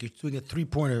this, like you're doing a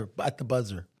 3-pointer at the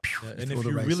buzzer. Yeah, You and throw if the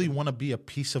you rice really in. want to be a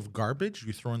piece of garbage,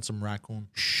 you throw in some raccoon.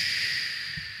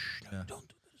 Don't do this.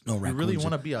 No raccoons. really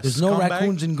wanna be a There's no scumbag?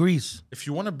 raccoons in Greece. If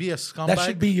you want to be a scumbag, That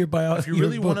should be your bio. If you your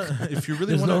really book. want to, if you really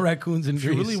There's want no raccoons in if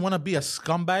you Greece. really want to be a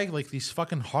scumbag like these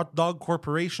fucking hot dog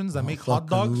corporations that make hot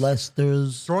dogs,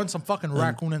 Leicester's, throw in some fucking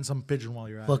raccoon and some pigeon while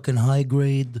you're at it. fucking high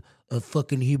grade,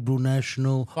 fucking Hebrew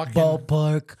National, Fucking-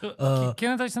 ballpark.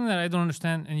 Can I tell you something that I don't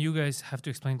understand, and you guys have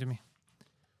to explain to me?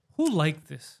 Who liked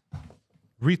this?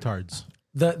 Retards.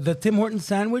 The Tim Hortons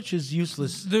sandwich is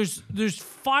useless. There's It's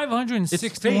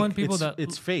 561 fake. people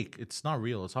It's fake. It's not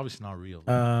real. It's obviously not real.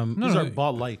 No, These no, are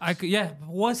bot likes. Yeah,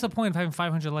 what's the point of having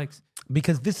 500 likes?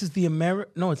 Because this is the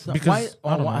No, it's not. because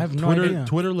Why? I, don't know. I have no Twitter, idea.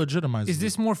 Twitter legitimizes. Is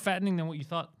this more fattening than what you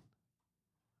thought?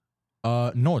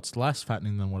 No, it's less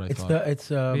fattening than what I It's thought.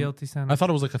 BLT I sandwich. thought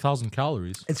it was like 1,000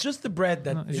 calories. It's just the bread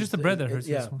that. No, it's is- just the bread that hurts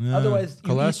Yeah. this one. Yeah. Otherwise,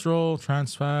 you eat- cholesterol,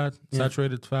 trans fat,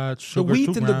 saturated fat, the sugar. wheat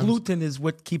 2 and the grams. gluten is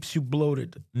what keeps you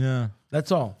bloated. Yeah.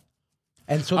 That's all.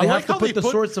 And so I they like have to how put they the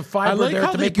source of fiber I like there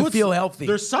how to they make you put- feel healthy.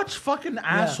 They're such fucking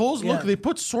assholes. yeah. Look, they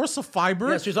put source of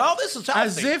fiber Yeah, she's, oh, this is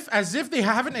healthy. as if they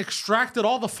haven't extracted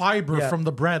all the fiber Yeah. from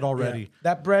the bread Yeah. already.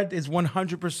 That bread is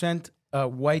 100%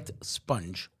 white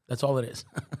sponge. That's all it is.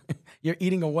 You're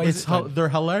eating a white sponge. They're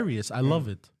hilarious. I love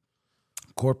it.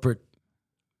 Corporate.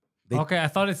 Okay, I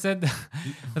thought it said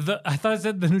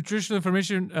the nutritional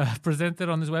information presented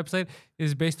on this website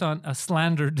is based on a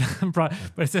slandered, but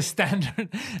it's a standard.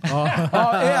 Oh,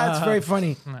 yeah, it's very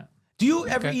funny. No. Do you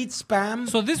ever Okay. eat spam?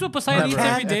 So this is what Poseidon eats Never.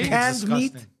 every day. Canned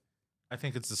meat? I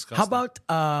think it's disgusting. How about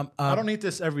I don't eat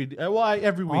this every day. Well,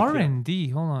 every week. R yeah. and D.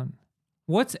 Hold on.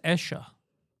 What's Esha?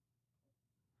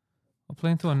 I'll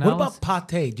play into what analysis. about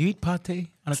pate? Do you eat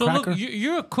pate on a So cracker? look,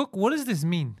 you're a cook. What does this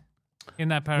mean in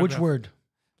that paragraph? Which word?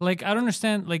 Like I don't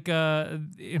understand. Like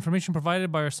information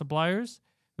provided by our suppliers,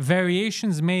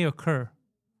 variations may occur.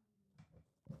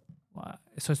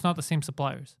 So it's not the same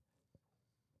suppliers.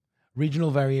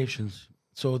 Regional variations.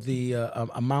 So the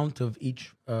amount of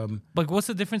each Like what's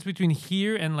the difference between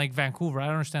here and like Vancouver? I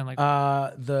don't understand. Like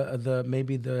the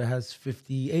maybe there has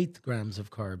 58 grams of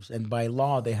carbs, and by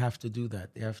law they have to do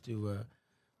that. They have to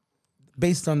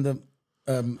based on the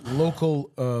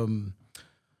local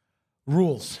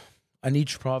rules on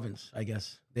each province, I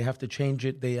guess. They have to change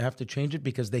it. They have to change it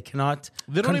because they cannot.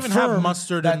 They don't even have confirm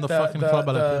mustard that in the fucking Club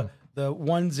à la Pelle. the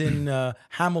ones in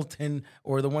Hamilton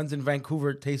or the ones in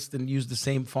Vancouver taste and use the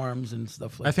same farms and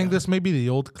stuff like that. I think this may be the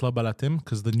old Club à la Tim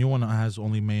because the new one has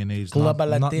only mayonnaise. Club à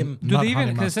la Tim. Do they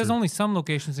even? Because it says only some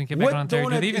locations in Quebec and Ontario.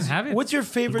 Do they even have it? What's your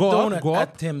favorite Go up, donut go up.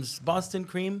 at Tim's? Boston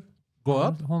cream? Go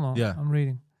up? Hold on. Yeah. I'm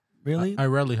reading. Really? I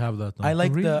rarely have that. Though. I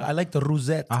like Really? the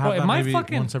Rosette. I have am that I maybe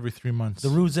fucking- once every 3 months. The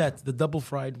Rosette, the double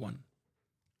fried one.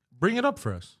 Bring it up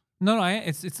for us. No,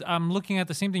 it's. I'm looking at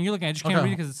the same thing you're looking at. I just can't Okay.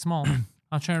 read it because it's small.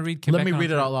 I'm trying to read Quebec. Let me and read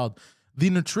it Ontario. out loud. The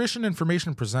nutrition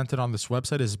information presented on this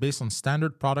website is based on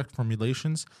standard product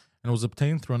formulations and was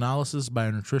obtained through analysis by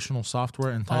a nutritional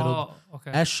software entitled Oh,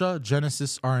 okay. Esha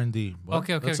Genesis R&D. What?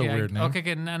 Okay. That's okay. a weird name.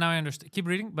 Okay. Now I understand. Keep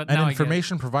reading, but And now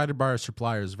information provided by our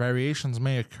suppliers. Variations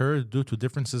may occur due to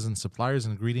differences in suppliers,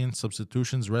 ingredients,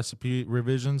 substitutions, recipe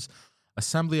revisions,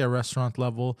 assembly at restaurant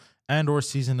level, and or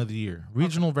season of the year.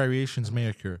 Regional variations may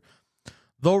occur.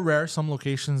 Though rare, some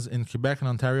locations in Quebec and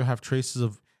Ontario have traces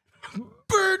of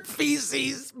Bird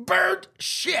feces, bird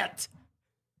shit.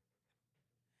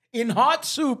 In hot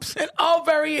soups and all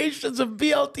variations of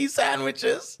BLT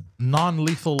sandwiches.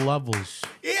 non-lethal levels.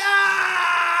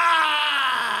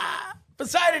 Yeah!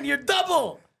 Poseidon, you're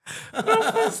double.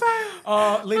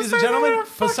 Ladies and gentlemen,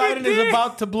 Poseidon is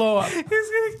about to blow up. He's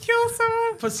gonna kill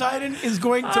someone. Poseidon is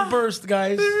going to burst,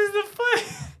 guys. This is the play.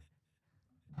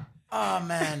 Oh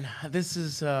man, this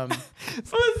is Poseidon.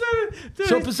 Dude,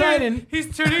 So he's Poseidon-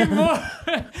 he's turning more.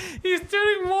 He's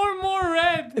turning more and more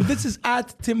red. this is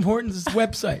at Tim Hortons'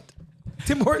 website.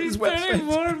 Tim Hortons' He's turning website.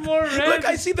 more and more red. Look,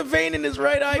 I see the vein in his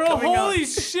right eye Bro, coming out. holy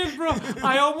shit, bro.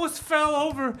 I almost fell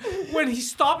over when he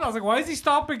stopped. I was like, why is he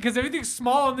stopping? Because everything's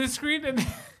small on this screen. And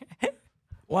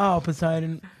Wow,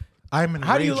 Poseidon. I'm in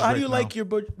How do you rage right like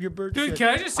now. your bird dude, shit? can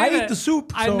I just say I that eat the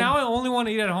soup. I so- now I only want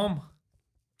to eat at home.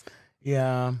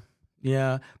 Yeah.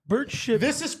 Bird shit.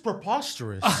 This is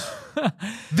preposterous.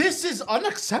 This is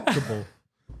unacceptable.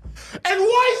 And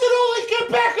why is it only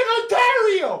Quebec and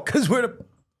Ontario? Because we're the.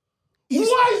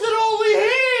 Why is it only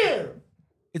here?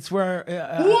 It's where.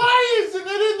 Why isn't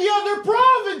it in the other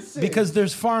provinces? Because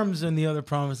there's farms in the other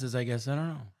provinces, I guess. I don't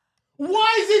know.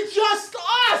 Why is it just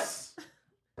us?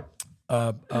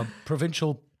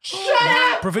 Provincial. Shut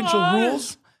up! Provincial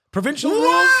rules. Provincial rules.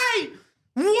 Why?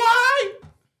 Why?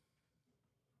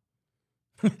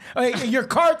 Hey, your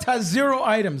cart has 0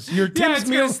 items. Your Tim's it's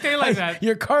meal gonna stay like has- that.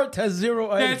 Your cart has 0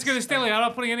 items. Yeah, it's gonna stay like I'm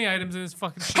not putting any items in this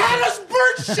fucking shit. How does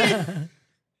bird shit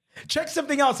Check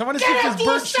something else. I want to see get if into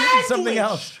there's a bird shit in something sandwich?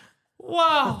 else.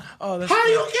 Wow. Oh, that's. How do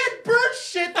you get bird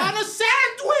shit on a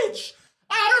sandwich?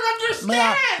 I don't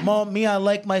understand. Me, I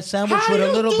like my sandwich How with do a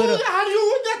you little do bit of. that? How do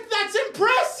you? That's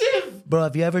impressive. Bro,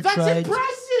 have you ever That's tried?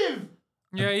 impressive.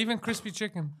 Yeah, even crispy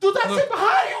chicken. Dude, that's Look.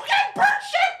 how do you get bird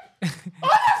shit on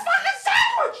a fucking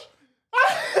sandwich?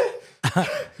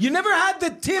 You never had the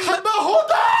Tim. But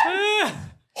hold on.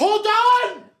 Hold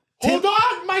on. Hold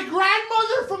on. My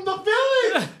grandmother from the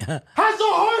village has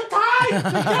a hard time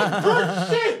to get bird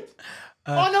shit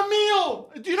on a meal.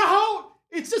 Do you know how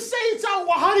it's the same? It's how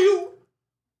do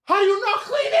you not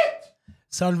clean it?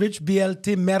 Sandwich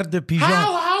BLT merde pigeon.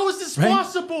 How is this Right?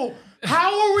 possible?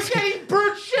 How are we getting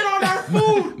bird shit on our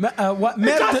food? What Because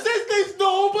merde? there's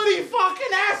nobody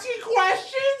fucking asking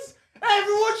questions.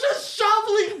 Everyone's just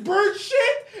shoveling bird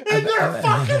shit in their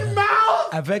fucking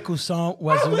mouth. Avec ou sans I'm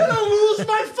oiseau? gonna lose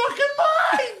my fucking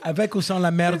mind. Avec ou sans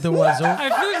la merde d'oiseau? I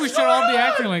feel like we should all be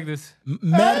acting like this.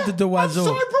 Merde I'm d'oiseau.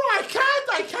 sorry, bro.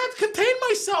 I can't contain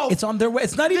myself. It's on their.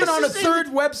 It's not even This on a is third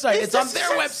website. It's on this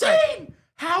their is website. insane.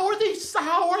 How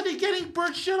are they getting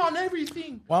bird shit on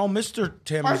everything? Well, Mr.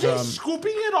 Tim's, Are they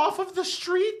scooping it off of the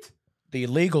street? the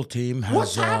legal team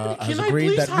What's has, happening? has Can I agreed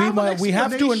please that have an we have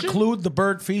to explanation? include the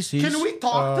bird feces. Can we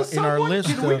talk to in someone? our list?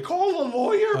 Can we call a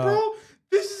lawyer, bro?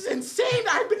 This is insane.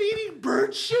 I've been eating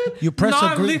bird shit. You press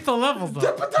agree. Non-lethal level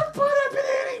though. But I've been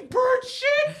eating bird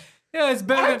shit. Yeah, it's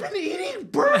better I've than. been eating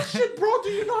bird shit, bro. Do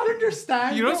you not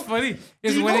understand? You know what's bro? funny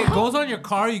is Do you when know it how- goes on your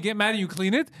car, you get mad and you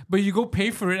clean it, but you go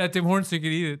pay for it at Tim Hortons so you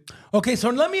can eat it. Okay, so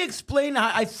let me explain.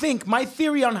 I think my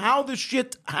theory on how this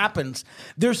shit happens.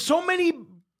 There's so many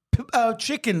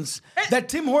chickens that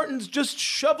Tim Hortons just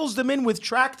shovels them in with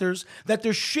tractors that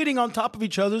they're shitting on top of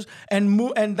each other's,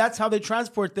 and that's how they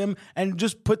transport them and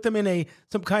just put them in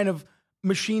some kind of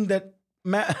machine that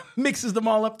mixes them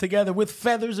all up together with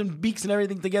feathers and beaks and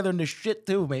everything together and the shit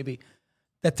too, maybe.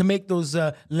 That to make those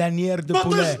lanières de But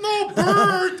poulet. there's no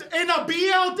bird in a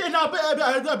BL in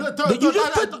a. But you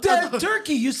just put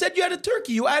turkey. You said you had a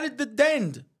turkey. You added the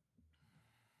dend.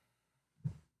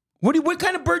 What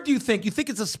kind of bird do you think? You think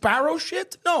it's a sparrow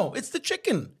shit? No, it's the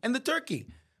chicken and the turkey.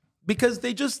 Because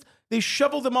they just they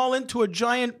shovel them all into a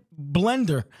giant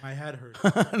blender. My head hurts.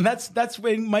 And that's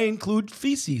what might include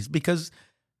feces because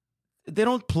they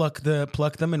don't pluck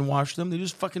them and wash them. They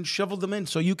just fucking shovel them in.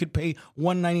 So you could pay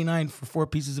 $1.99 for 4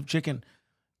 pieces of chicken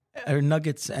or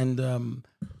nuggets and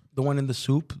the one in the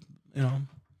soup. You know,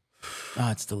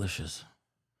 it's delicious.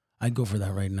 I'd go for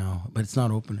that right now, but it's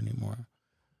not open anymore.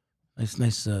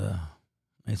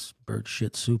 Nice bird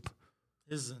shit soup.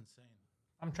 This is insane.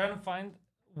 I'm trying to find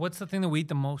what's the thing that we eat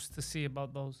the most to see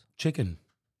about those. Chicken.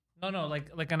 No,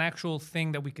 like an actual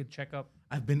thing that we could check up.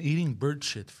 I've been eating bird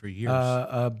shit for years.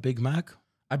 Big Mac.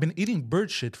 I've been eating bird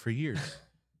shit for years.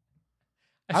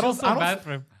 I feel so bad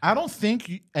for him. I don't think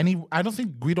Guido, I don't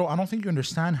think you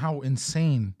understand how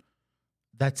insane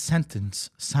that sentence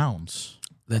sounds.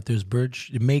 That there's bird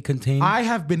it may contain. I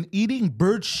have been eating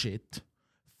bird shit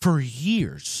for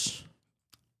years.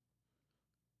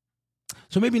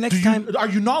 So maybe next time. Are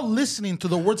you not listening to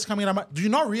the words coming out of my... Do you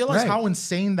not realize Right. how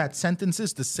insane that sentence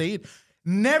is to say it?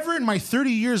 Never in my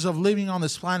 30 years of living on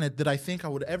this planet did I think I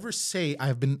would ever say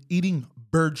I've been eating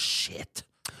bird shit.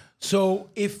 So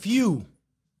if you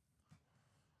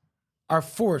are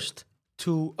forced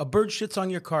to, a bird shits on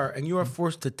your car and you are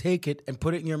forced to take it and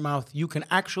put it in your mouth, you can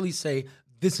actually say,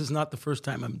 this is not the first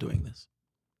time I'm doing this.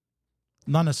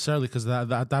 Not necessarily, because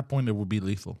at that point it would be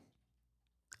lethal.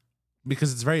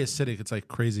 Because it's very acidic. It's like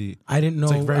crazy. I didn't know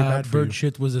It's like very bad for bird you.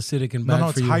 shit was acidic and bad No, for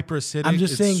it's you. hyper acidic. I'm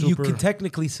just It's saying you super- can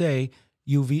technically say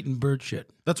you've eaten bird shit.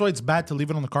 That's why it's bad to leave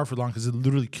it on the car for long, because it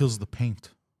literally kills the paint.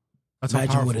 That's how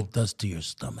Imagine powerful. what it does to your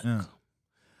stomach. Yeah.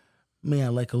 Me, I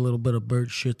like a little bit of bird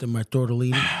shit in my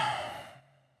tortellini.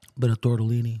 Bit of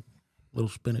tortellini, little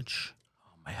spinach.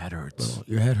 My head hurts.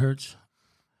 Your head hurts?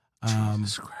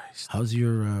 Jesus Christ. How's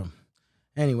your...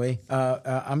 Anyway,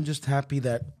 I'm just happy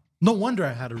that... No wonder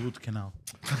I had a root canal.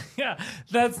 Yeah,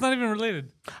 that's not even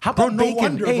related. How Bro, about no bacon?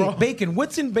 wonder, Hey, bro. bacon.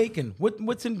 What's in bacon?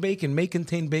 What's in bacon? May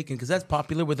contain bacon because that's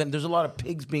popular. With them, there's a lot of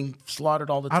pigs being slaughtered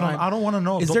all the time. I don't want to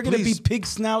know. Is Don't- there going to be please- pig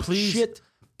snout please- shit?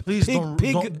 Please Pig, don't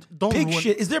pig ruin,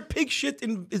 shit. Is there pig shit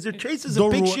in? Is there traces Don't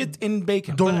of pig ruin- shit in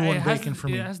bacon? Don't But ruin it has bacon to- for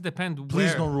me. It has to depend. Please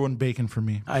where. don't ruin bacon for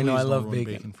me. I know. Please I don't love ruin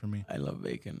bacon. for me. I love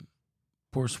bacon.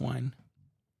 Poor swine.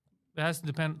 It has to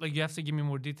depend. Like you have to give me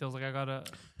more details. Like I gotta.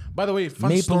 By the way,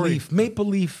 fun story. Maple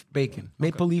leaf bacon.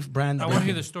 Maple leaf brand. I want to hear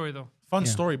bacon. the story though. Fun Yeah.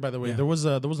 story, by the way. Yeah. There was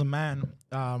a man.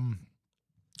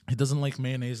 He doesn't like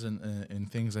mayonnaise in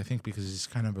things. I think because he's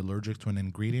kind of allergic to an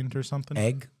ingredient or something.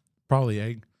 Egg. Probably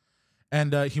egg.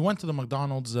 And he went to the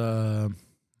McDonald's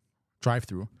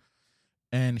drive-through,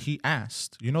 and he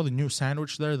asked, "You know the new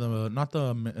sandwich there? Not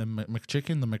the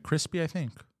McChicken, the McCrispy, I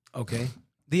think. Okay.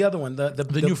 The other one. The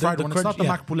The new fried one. It's crunch- not the yeah.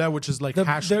 Mac Poulet, which is like The-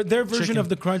 hash. their version chicken. of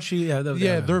the crunchy.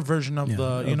 Yeah, their version of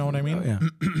the. You know what I mean? Yeah.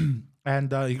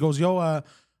 And he goes, "Yo,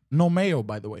 no mayo,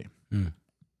 by the way." Mm.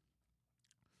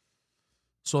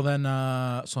 So then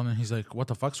he's like, "What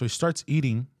the fuck?" So he starts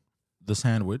eating the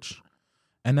sandwich,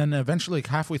 and then eventually, like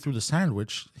halfway through the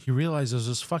sandwich, he realizes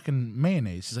there's fucking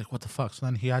mayonnaise. He's like, "What the fuck?" So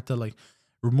then he had to like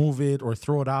remove it or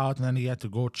throw it out, and then he had to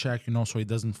go check, so he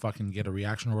doesn't fucking get a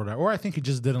reaction or whatever. Or I think he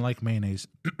just didn't like mayonnaise.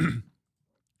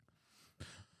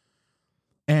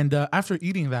 And after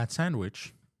eating that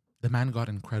sandwich, the man got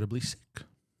incredibly sick.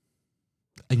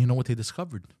 And you know what they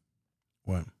discovered?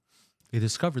 What? They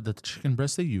discovered that the chicken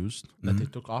breast they used, that they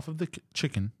took off of the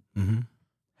chicken,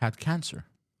 had cancer.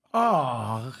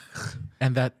 Oh,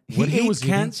 And that He ate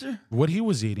cancer? what he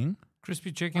was eating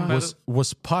Crispy chicken.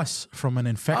 was pus from an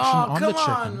infection Oh, on the come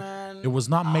chicken. on, man. It was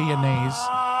not mayonnaise.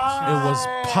 It was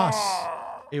pus.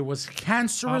 It was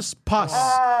cancerous pus.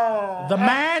 The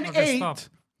man Okay, ate stop.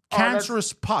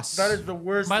 cancerous pus. that is the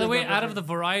worst. By the thing way, I've out ever- of the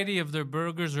variety of their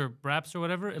burgers or wraps or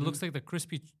whatever, it looks like the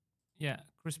crispy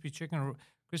chicken.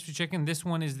 Crispy chicken. This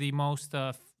one is the most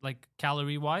like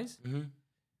calorie wise,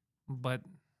 but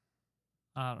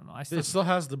I don't know. I still It still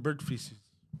has the bird feces.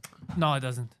 no, it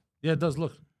doesn't. Yeah, it does.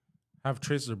 Look, have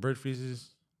traces of bird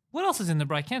feces. What else is in there,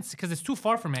 bro? I can't because it's too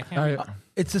far from me. I can't. read.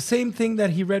 It's the same thing that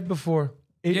he read before.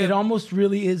 It, Yeah. it almost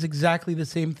really is exactly the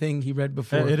same thing he read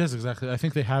before. It is exactly. I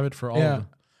think they have it for all Yeah. of them.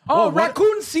 Oh, what-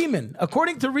 raccoon semen.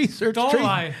 According to research, Don't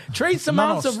lie. trace No,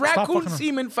 amounts of stop raccoon fucking-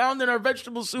 semen found in our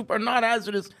vegetable soup are not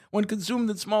hazardous when consumed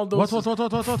in small doses.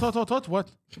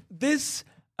 What? This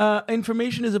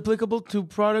information is applicable to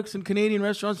products in Canadian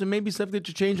restaurants and may be subject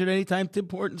to change at any time. Tim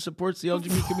Horton supports the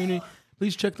LGBT community.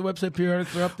 Please check the website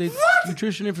periodically for updates,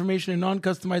 nutrition information, and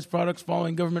non-customized products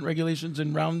following government regulations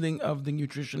and rounding of the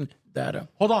nutrition data.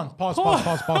 Hold on. Pause.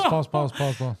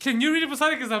 Can you read it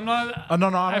beside it? Because I'm not. No,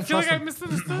 I I don't feel trust like I them.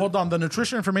 misunderstood. Hold on. The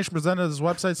nutrition information presented on this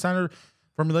website standard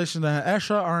Formulation that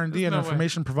ESHA, R&D, and no way.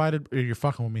 information provided. You're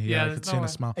fucking with me here. Yeah, I there's can see no in the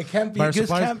way. smell. It can't be. Virus This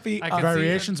supplies, can't be. I can see it.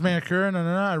 variations may occur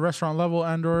at restaurant level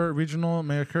and/or regional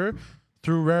may occur.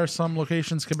 Through rare, some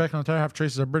locations, Quebec and Ontario have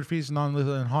traces of bird feast,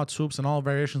 non-lethal, and hot soups, and all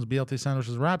variations, BLT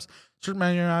sandwiches, wraps. Certain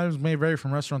menu items may vary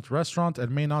from restaurant to restaurant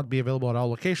and may not be available at all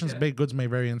locations. Baked goods may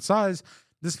vary in size.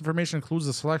 This information includes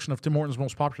the selection of Tim Hortons'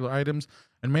 most popular items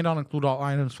and may not include all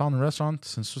items found in restaurants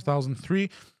since 2003.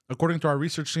 According to our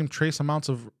research team, trace amounts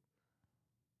of...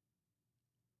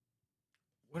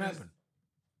 What happened?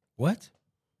 What?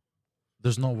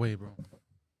 There's no way, bro.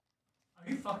 Are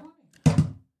you fucking with me?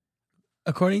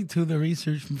 According to the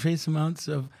research, trace amounts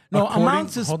of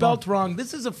amounts is hold spelled on. wrong.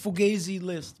 This is a fugazi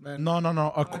list, man. No.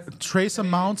 Trace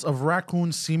amounts of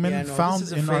raccoon semen Yeah, no, this found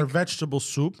is a in our fake- vegetable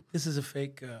soup. This is a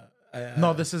fake.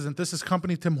 No, this isn't. This is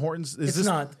company Tim Hortons. Is It's this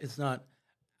not. It's not.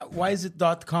 Why is it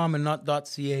 .com and not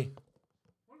 .ca?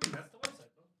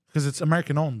 because it's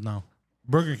American owned now?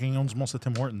 Burger King owns most of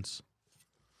Tim Hortons.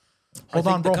 I Hold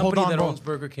think on, bro. The Hold company on, that bro. owns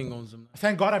Burger King owns them.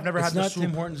 Thank God I've never It's had the not soup.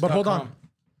 TimHortons.com. But hold on.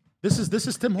 This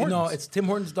is Tim Hortons. No, it's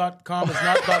TimHortons.com. It's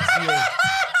not .ca.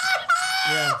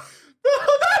 Yeah.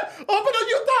 Open a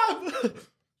new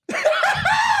tab.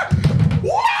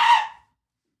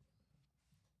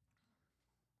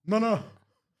 No.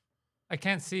 I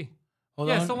can't see. Hold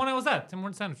Yeah, on. it's the one I was at. Tim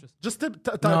Hortons sandwiches. Just type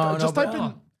but-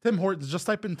 in Tim Hortons. Just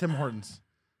type in Tim Hortons.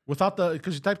 Without the,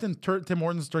 because you typed in Tim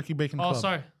Hortons Turkey Bacon Oh, Club.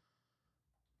 sorry.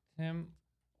 Tim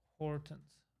Hortons.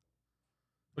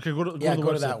 Okay, go to Yeah, the go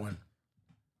to website. that one.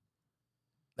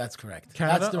 That's correct.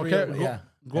 Canada? That's the Okay, real. go- Yeah.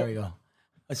 go- There we go.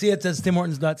 I see it says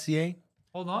TimHortons.ca.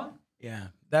 Hold on. Yeah.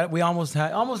 That we almost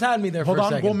had me there Hold for a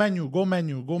on, second. go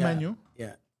menu.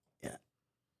 Yeah.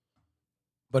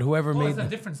 But whoever Oh, made it's a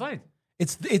different site.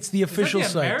 it's the Is that official the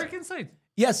site. American site?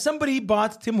 Yeah, somebody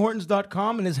bought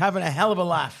TimHortons.com and is having a hell of a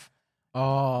laugh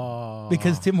Oh.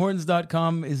 because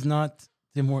TimHortons.com is not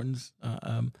Tim Hortons.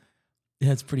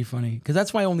 Yeah, it's pretty funny because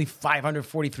that's why only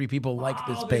 543 people like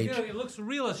this Oh, they page. did. It looks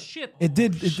real as shit. It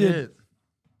did. It did. Shit.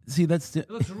 See, that's It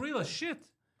looks real as shit.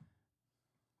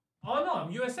 Oh no,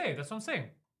 I'm USA. That's what I'm saying.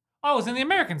 Oh, it's in the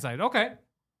American side. Okay.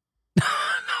 no,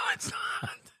 it's not.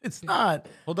 It's not.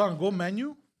 Hold on, go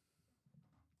menu.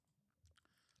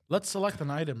 Let's select an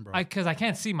item, bro. Because I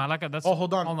can't see my that's.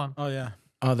 Hold on. Hold on. Oh yeah.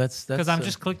 Oh, that's Because I'm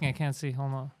just clicking. I can't see.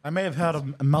 Hold on. I may have had a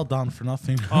meltdown for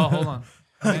nothing. Oh, hold on.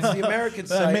 It's the American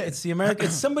site. It's the American.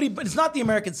 It's somebody, but it's not the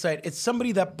American site. It's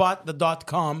somebody that bought the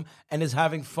 .com and is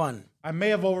having fun. I may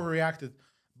have overreacted.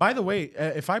 By the way,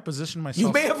 if I position myself,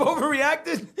 You may have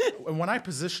overreacted. when I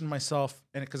position myself,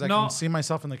 and because I No. can see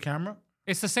myself in the camera.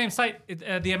 It's the same site.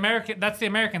 The American. That's the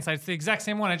American site. It's the exact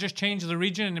same one. I just changed the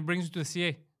region and it brings you to the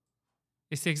CA.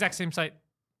 It's the exact same site.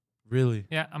 Really?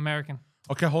 Yeah, American.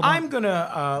 Okay, hold on. I'm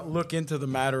gonna look into the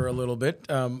matter a little bit.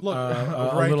 Look,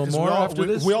 a right, little 'cause more we all, after we,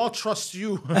 this. we all trust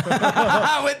you. with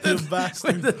the,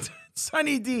 bastard. with the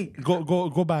Sunny D.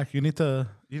 go back. You need to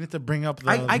bring up the.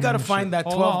 I gotta membership. find that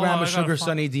Hold 12 on, gram I of gotta sugar, find-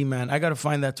 Sunny D, man. I gotta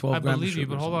find that 12 I gram of believe sugar. you,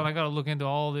 but hold on. I gotta look into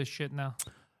all this shit now.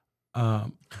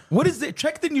 What is it?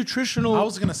 Check the nutritional I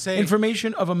was gonna say-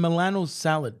 information of a Milano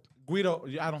salad. Guido,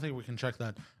 I don't think we can check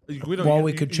that. Guido, Well,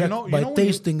 we could check by when you-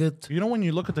 tasting it. You know when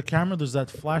you look at the camera, there's that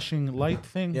flashing light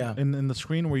thing Yeah. in the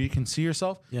screen where you can see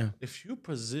yourself. Yeah. If you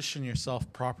position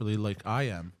yourself properly, like I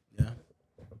am, Yeah.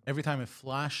 every time it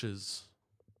flashes,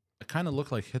 I kind of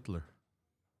look like Hitler.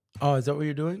 Oh, is that what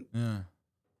you're doing? Yeah.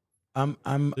 I'm Did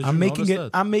I'm you making notice it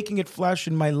that? I'm making it flash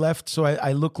in my left so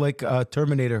I look like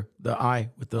Terminator, the eye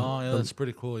with the Oh yeah, the- that's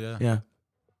pretty cool. Yeah. yeah.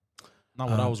 Not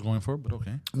what I was going for, but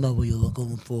okay. Not what you're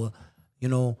going for. You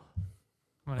know,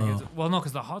 Well, no,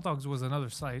 because the hot dogs was another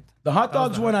site. The hot That was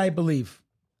dogs the one, hot- I believe.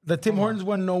 The Tim Hortons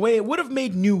one, no way. It would have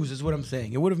made news, is what I'm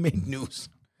saying. It would have made news.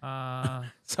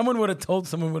 Someone would have told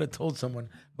someone would have told someone.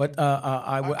 But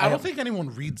I don't think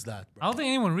anyone reads that. Bro. I don't think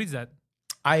anyone reads that.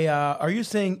 are you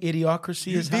saying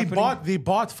idiocracy is They happening?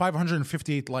 bought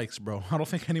 558 likes, bro. I don't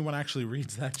think anyone actually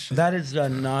reads that shit. That is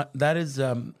not.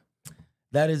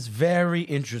 That is very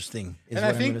interesting. Is And what I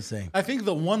I'm going to think say. I think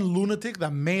the one lunatic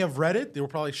that may have read it, they were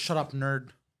probably shut up, nerd.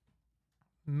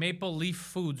 Maple Leaf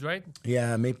Foods, right?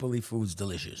 Yeah, Maple Leaf Food's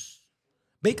delicious.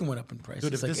 Bacon went up in price.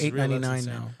 Dude, It's if like this is real, that's $8.99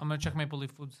 insane. now. I'm gonna check Maple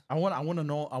Leaf Foods. I want to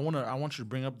know. I want you to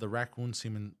bring up the raccoon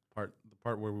semen part, the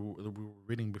part where we were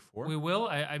reading before. We will.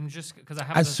 I'm just because I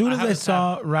have. As soon as I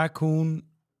saw raccoon,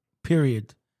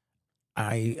 period,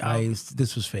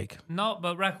 this was fake. No,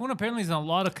 but raccoon apparently is in a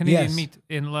lot of Canadian Yes. meat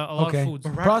in a lot Okay, of foods.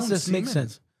 raccoon process makes semen?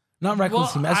 sense. Not raccoon Well,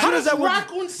 semen. As how soon does as that word,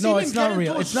 raccoon no, semen it's get not real.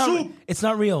 into a It's not. soup? It's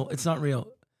not real. It's not real.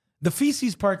 The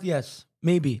feces part, yes,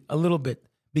 maybe a little bit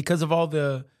because of all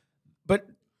the, but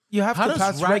you have How to does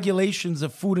pass rac- regulations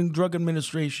of Food and Drug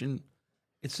Administration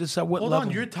It's just at what Hold level?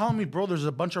 on, you're telling me, bro, there's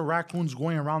a bunch of raccoons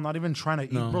going around not even trying to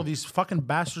eat, bro. These fucking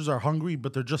bastards are hungry,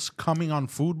 but they're just coming on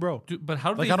food, bro. Dude, but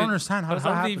how do Like, they I don't even- understand. How but does how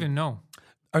that do they happen? even know?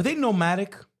 Are they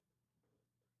nomadic?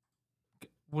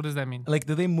 What does that mean? Like,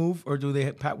 do they move or do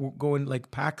they go in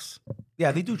like packs?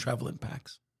 Yeah, they do travel in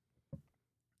packs.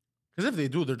 Because if they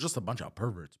do, they're just a bunch of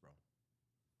perverts, bro.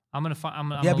 I'm gonna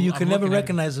find. Yeah, but you can never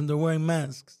recognize them. They're wearing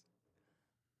masks.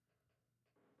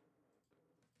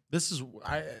 This is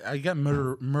I get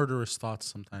murderous thoughts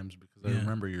sometimes because I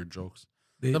remember your jokes.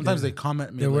 They- Sometimes they're- they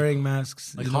comment me. They're like, wearing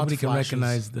masks. like Nobody hot can flashes.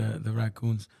 recognize the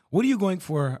raccoons. What are you going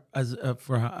for as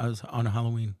on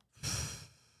Halloween?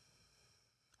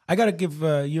 I gotta give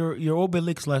your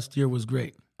Obelix last year was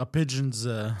great. a pigeon's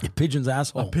A pigeon's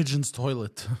asshole. a pigeon's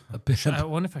toilet. I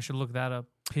wonder if I should look that up.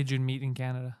 Pigeon meat in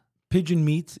Canada. Pigeon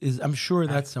meat is. I'm sure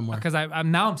that's somewhere. Because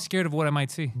I'm scared of what I might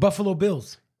see. Buffalo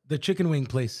Bills, the chicken wing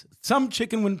place. Some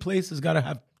chicken wing place has got to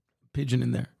have pigeon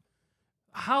in there.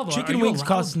 How though? Chicken Are you wings allowed?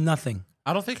 cost nothing.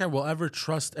 I don't think I will ever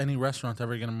trust any restaurant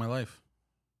ever again in my life.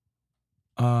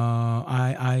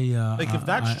 Like if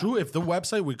that's true, if the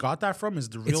website we got that from is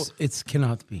the real, It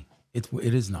cannot be. It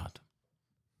is not.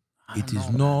 It is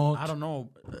I not. don't know.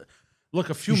 Look,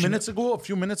 a few minutes ago,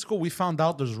 we found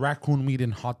out there's raccoon meat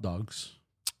in hot dogs.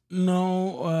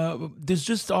 No, there's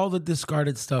just all the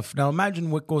discarded stuff. Now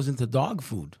imagine what goes into dog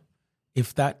food.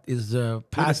 If that is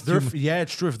past, Yeah,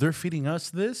 it's true. If they're feeding us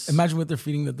this, imagine what they're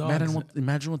feeding the dogs.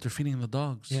 imagine what they're feeding the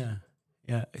dogs. Yeah.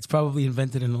 It's probably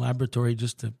invented in a laboratory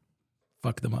just to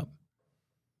fuck them up.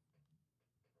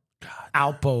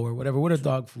 Alpo or whatever. What are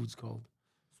dog foods called?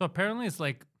 So apparently it's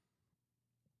like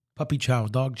Puppy chow,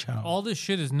 dog chow. all this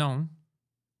shit is known.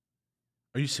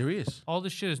 Are you serious? All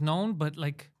this shit is known, but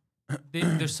like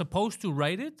they're supposed to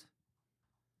write it.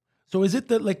 So is it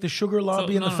the sugar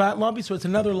lobby and the fat lobby? So it's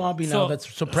another lobby now that's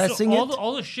suppressing so it?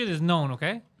 all the shit is known,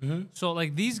 okay? So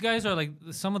like these guys are like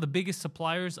some of the biggest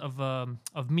suppliers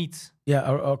of meats.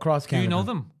 Yeah, across Do Canada. you know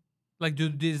them? Like,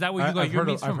 is that where you got your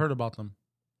meats from? I've heard about them.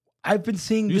 I've been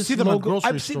seeing You this see them at logo. grocery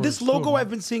I've seen this stores, too, logo. man. I've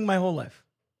been seeing my whole life.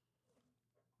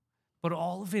 But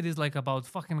all of it is like about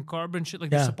fucking carbon shit.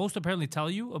 Like Yeah. they're supposed to apparently tell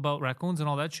you about raccoons and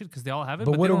all that shit because they all have it,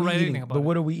 But but what they are don't we write eating? anything about But it.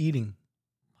 what are we eating?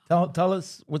 Tell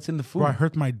us what's in the food. Bro, I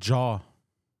hurt my jaw.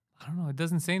 I don't know. It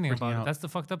doesn't say anything about out. it. That's the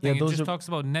fucked up Yeah, thing. It those just are- talks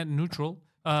about net neutral,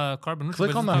 carbon neutral.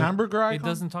 Click but on it the doesn't- hamburger It icon.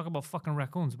 doesn't talk about fucking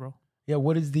raccoons, bro. Yeah,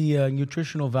 what is the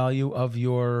nutritional value of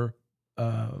your?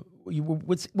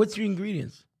 What's your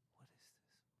ingredients?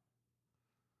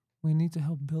 We need to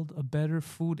help build a better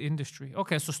food industry.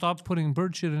 Okay, so stop putting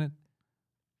bird shit in it.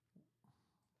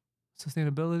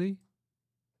 Sustainability.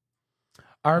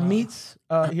 Our meats.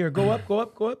 Here, go up. Go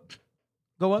up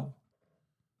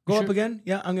again.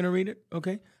 Yeah, I'm gonna read it.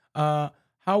 Okay.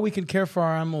 How we can care for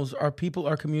our animals, our people,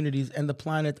 our communities, and the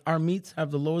planet. Our meats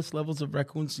have the lowest levels of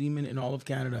raccoon semen in all of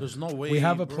Canada. There's no way. We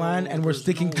have a bro. plan and we're There's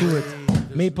sticking no to way.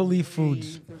 it. Maple Leaf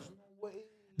Foods.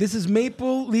 This is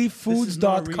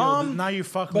mapleleaffoods.com. Now you're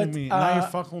fucking but, with me. Now you're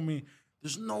fucking with me.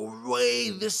 There's no way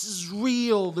this is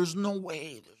real. There's no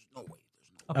way. There's no way.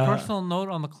 A personal note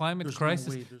on the climate there's no crisis.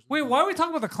 way, there's no Wait, why are we talking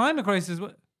about the climate crisis?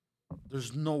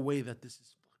 There's no way that this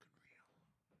is fucking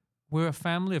We're a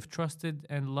family of trusted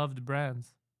and loved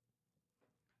brands.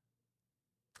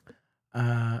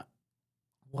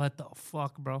 What the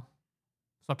fuck, bro? So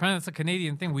apparently it's a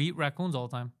Canadian thing. We eat raccoons all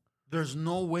the time. There's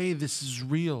no way this is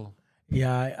real.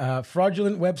 Yeah,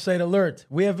 fraudulent website alert.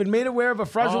 We have been made aware of a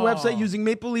fraudulent website using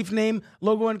Maple Leaf name,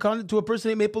 logo, and content to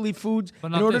impersonate Maple Leaf Foods But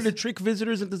in not order this. to trick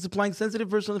visitors into supplying sensitive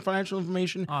personal and financial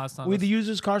information. That's not With the this.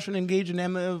 user's caution, engage in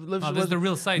No, this is the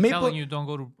real site telling you don't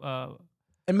go to.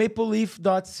 And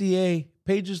mapleleaf.ca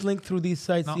pages linked through these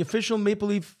sites. No. The official Maple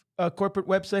Leaf corporate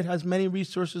website has many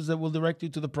resources that will direct you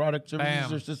to the product, services,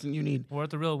 Bam. or system you need. We're at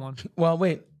the real one. Well,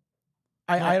 wait.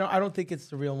 I don't think it's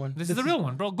the real one. This is the real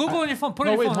one, bro. Google on your phone. Put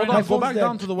it No, on wait, your phone hold right on. Go now. back dead.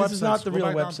 down to the website. This is not the real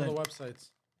website. To the websites.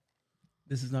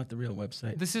 This is not the real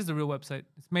website. This is the real website.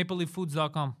 It's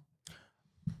mapleleaffoods.com.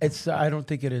 It's I don't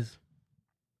think it is.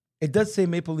 It does say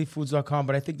mapleleaffoods.com,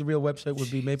 but I think the real website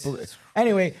would be Maple.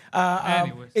 Anyway,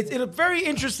 Anyways. it's very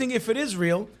interesting if it is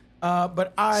real.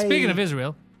 But Speaking of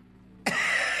Israel.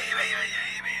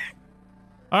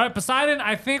 All right, Poseidon,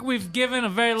 I think we've given a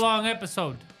very long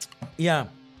episode. yeah.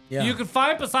 You can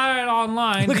find Poseidon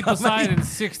online. Look how many-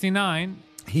 Poseidon69.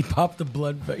 He popped the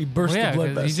blood. He burst Well, yeah, the blood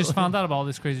 'cause vessel. he just found out about all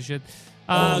this crazy shit.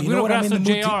 You know Guido what I'm in Grasso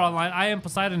the mood JR to- online. I am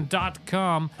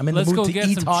Poseidon.com. I'm in the Let's mood go to get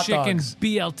eat some hot chicken dogs.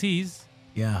 BLTs.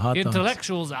 Yeah, hot dogs.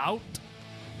 Intellectuals out.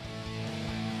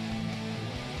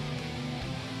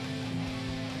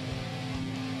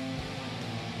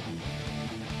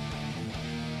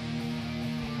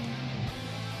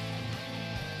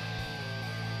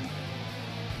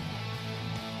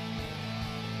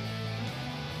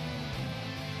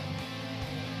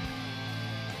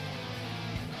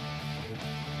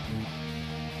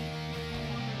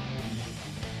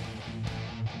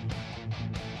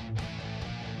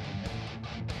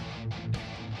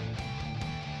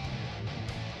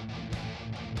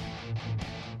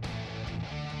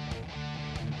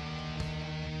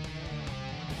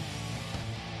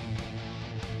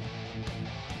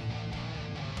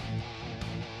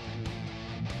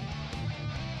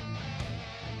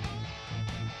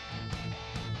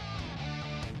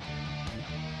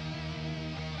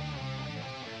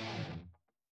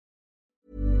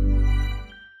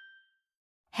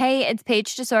 Hey, it's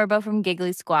Paige DeSorbo from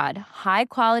Giggly Squad. High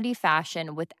quality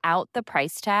fashion without the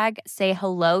price tag. Say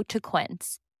hello to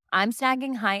Quince. I'm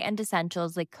snagging high-end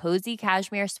essentials like cozy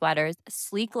cashmere sweaters,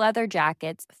 sleek leather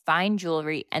jackets, fine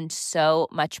jewelry, and so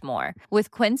much more.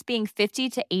 With Quince being 50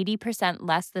 to 80%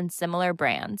 less than similar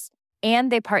brands.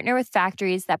 And they partner with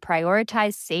factories that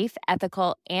prioritize safe,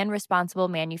 ethical, and responsible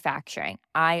manufacturing.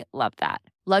 I love that.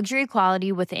 Luxury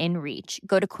quality within reach.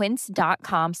 Go to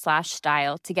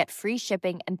quince.com/style to get free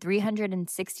shipping and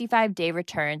 365-day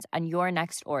returns on your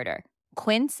next order.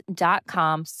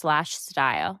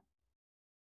 Quince.com/style.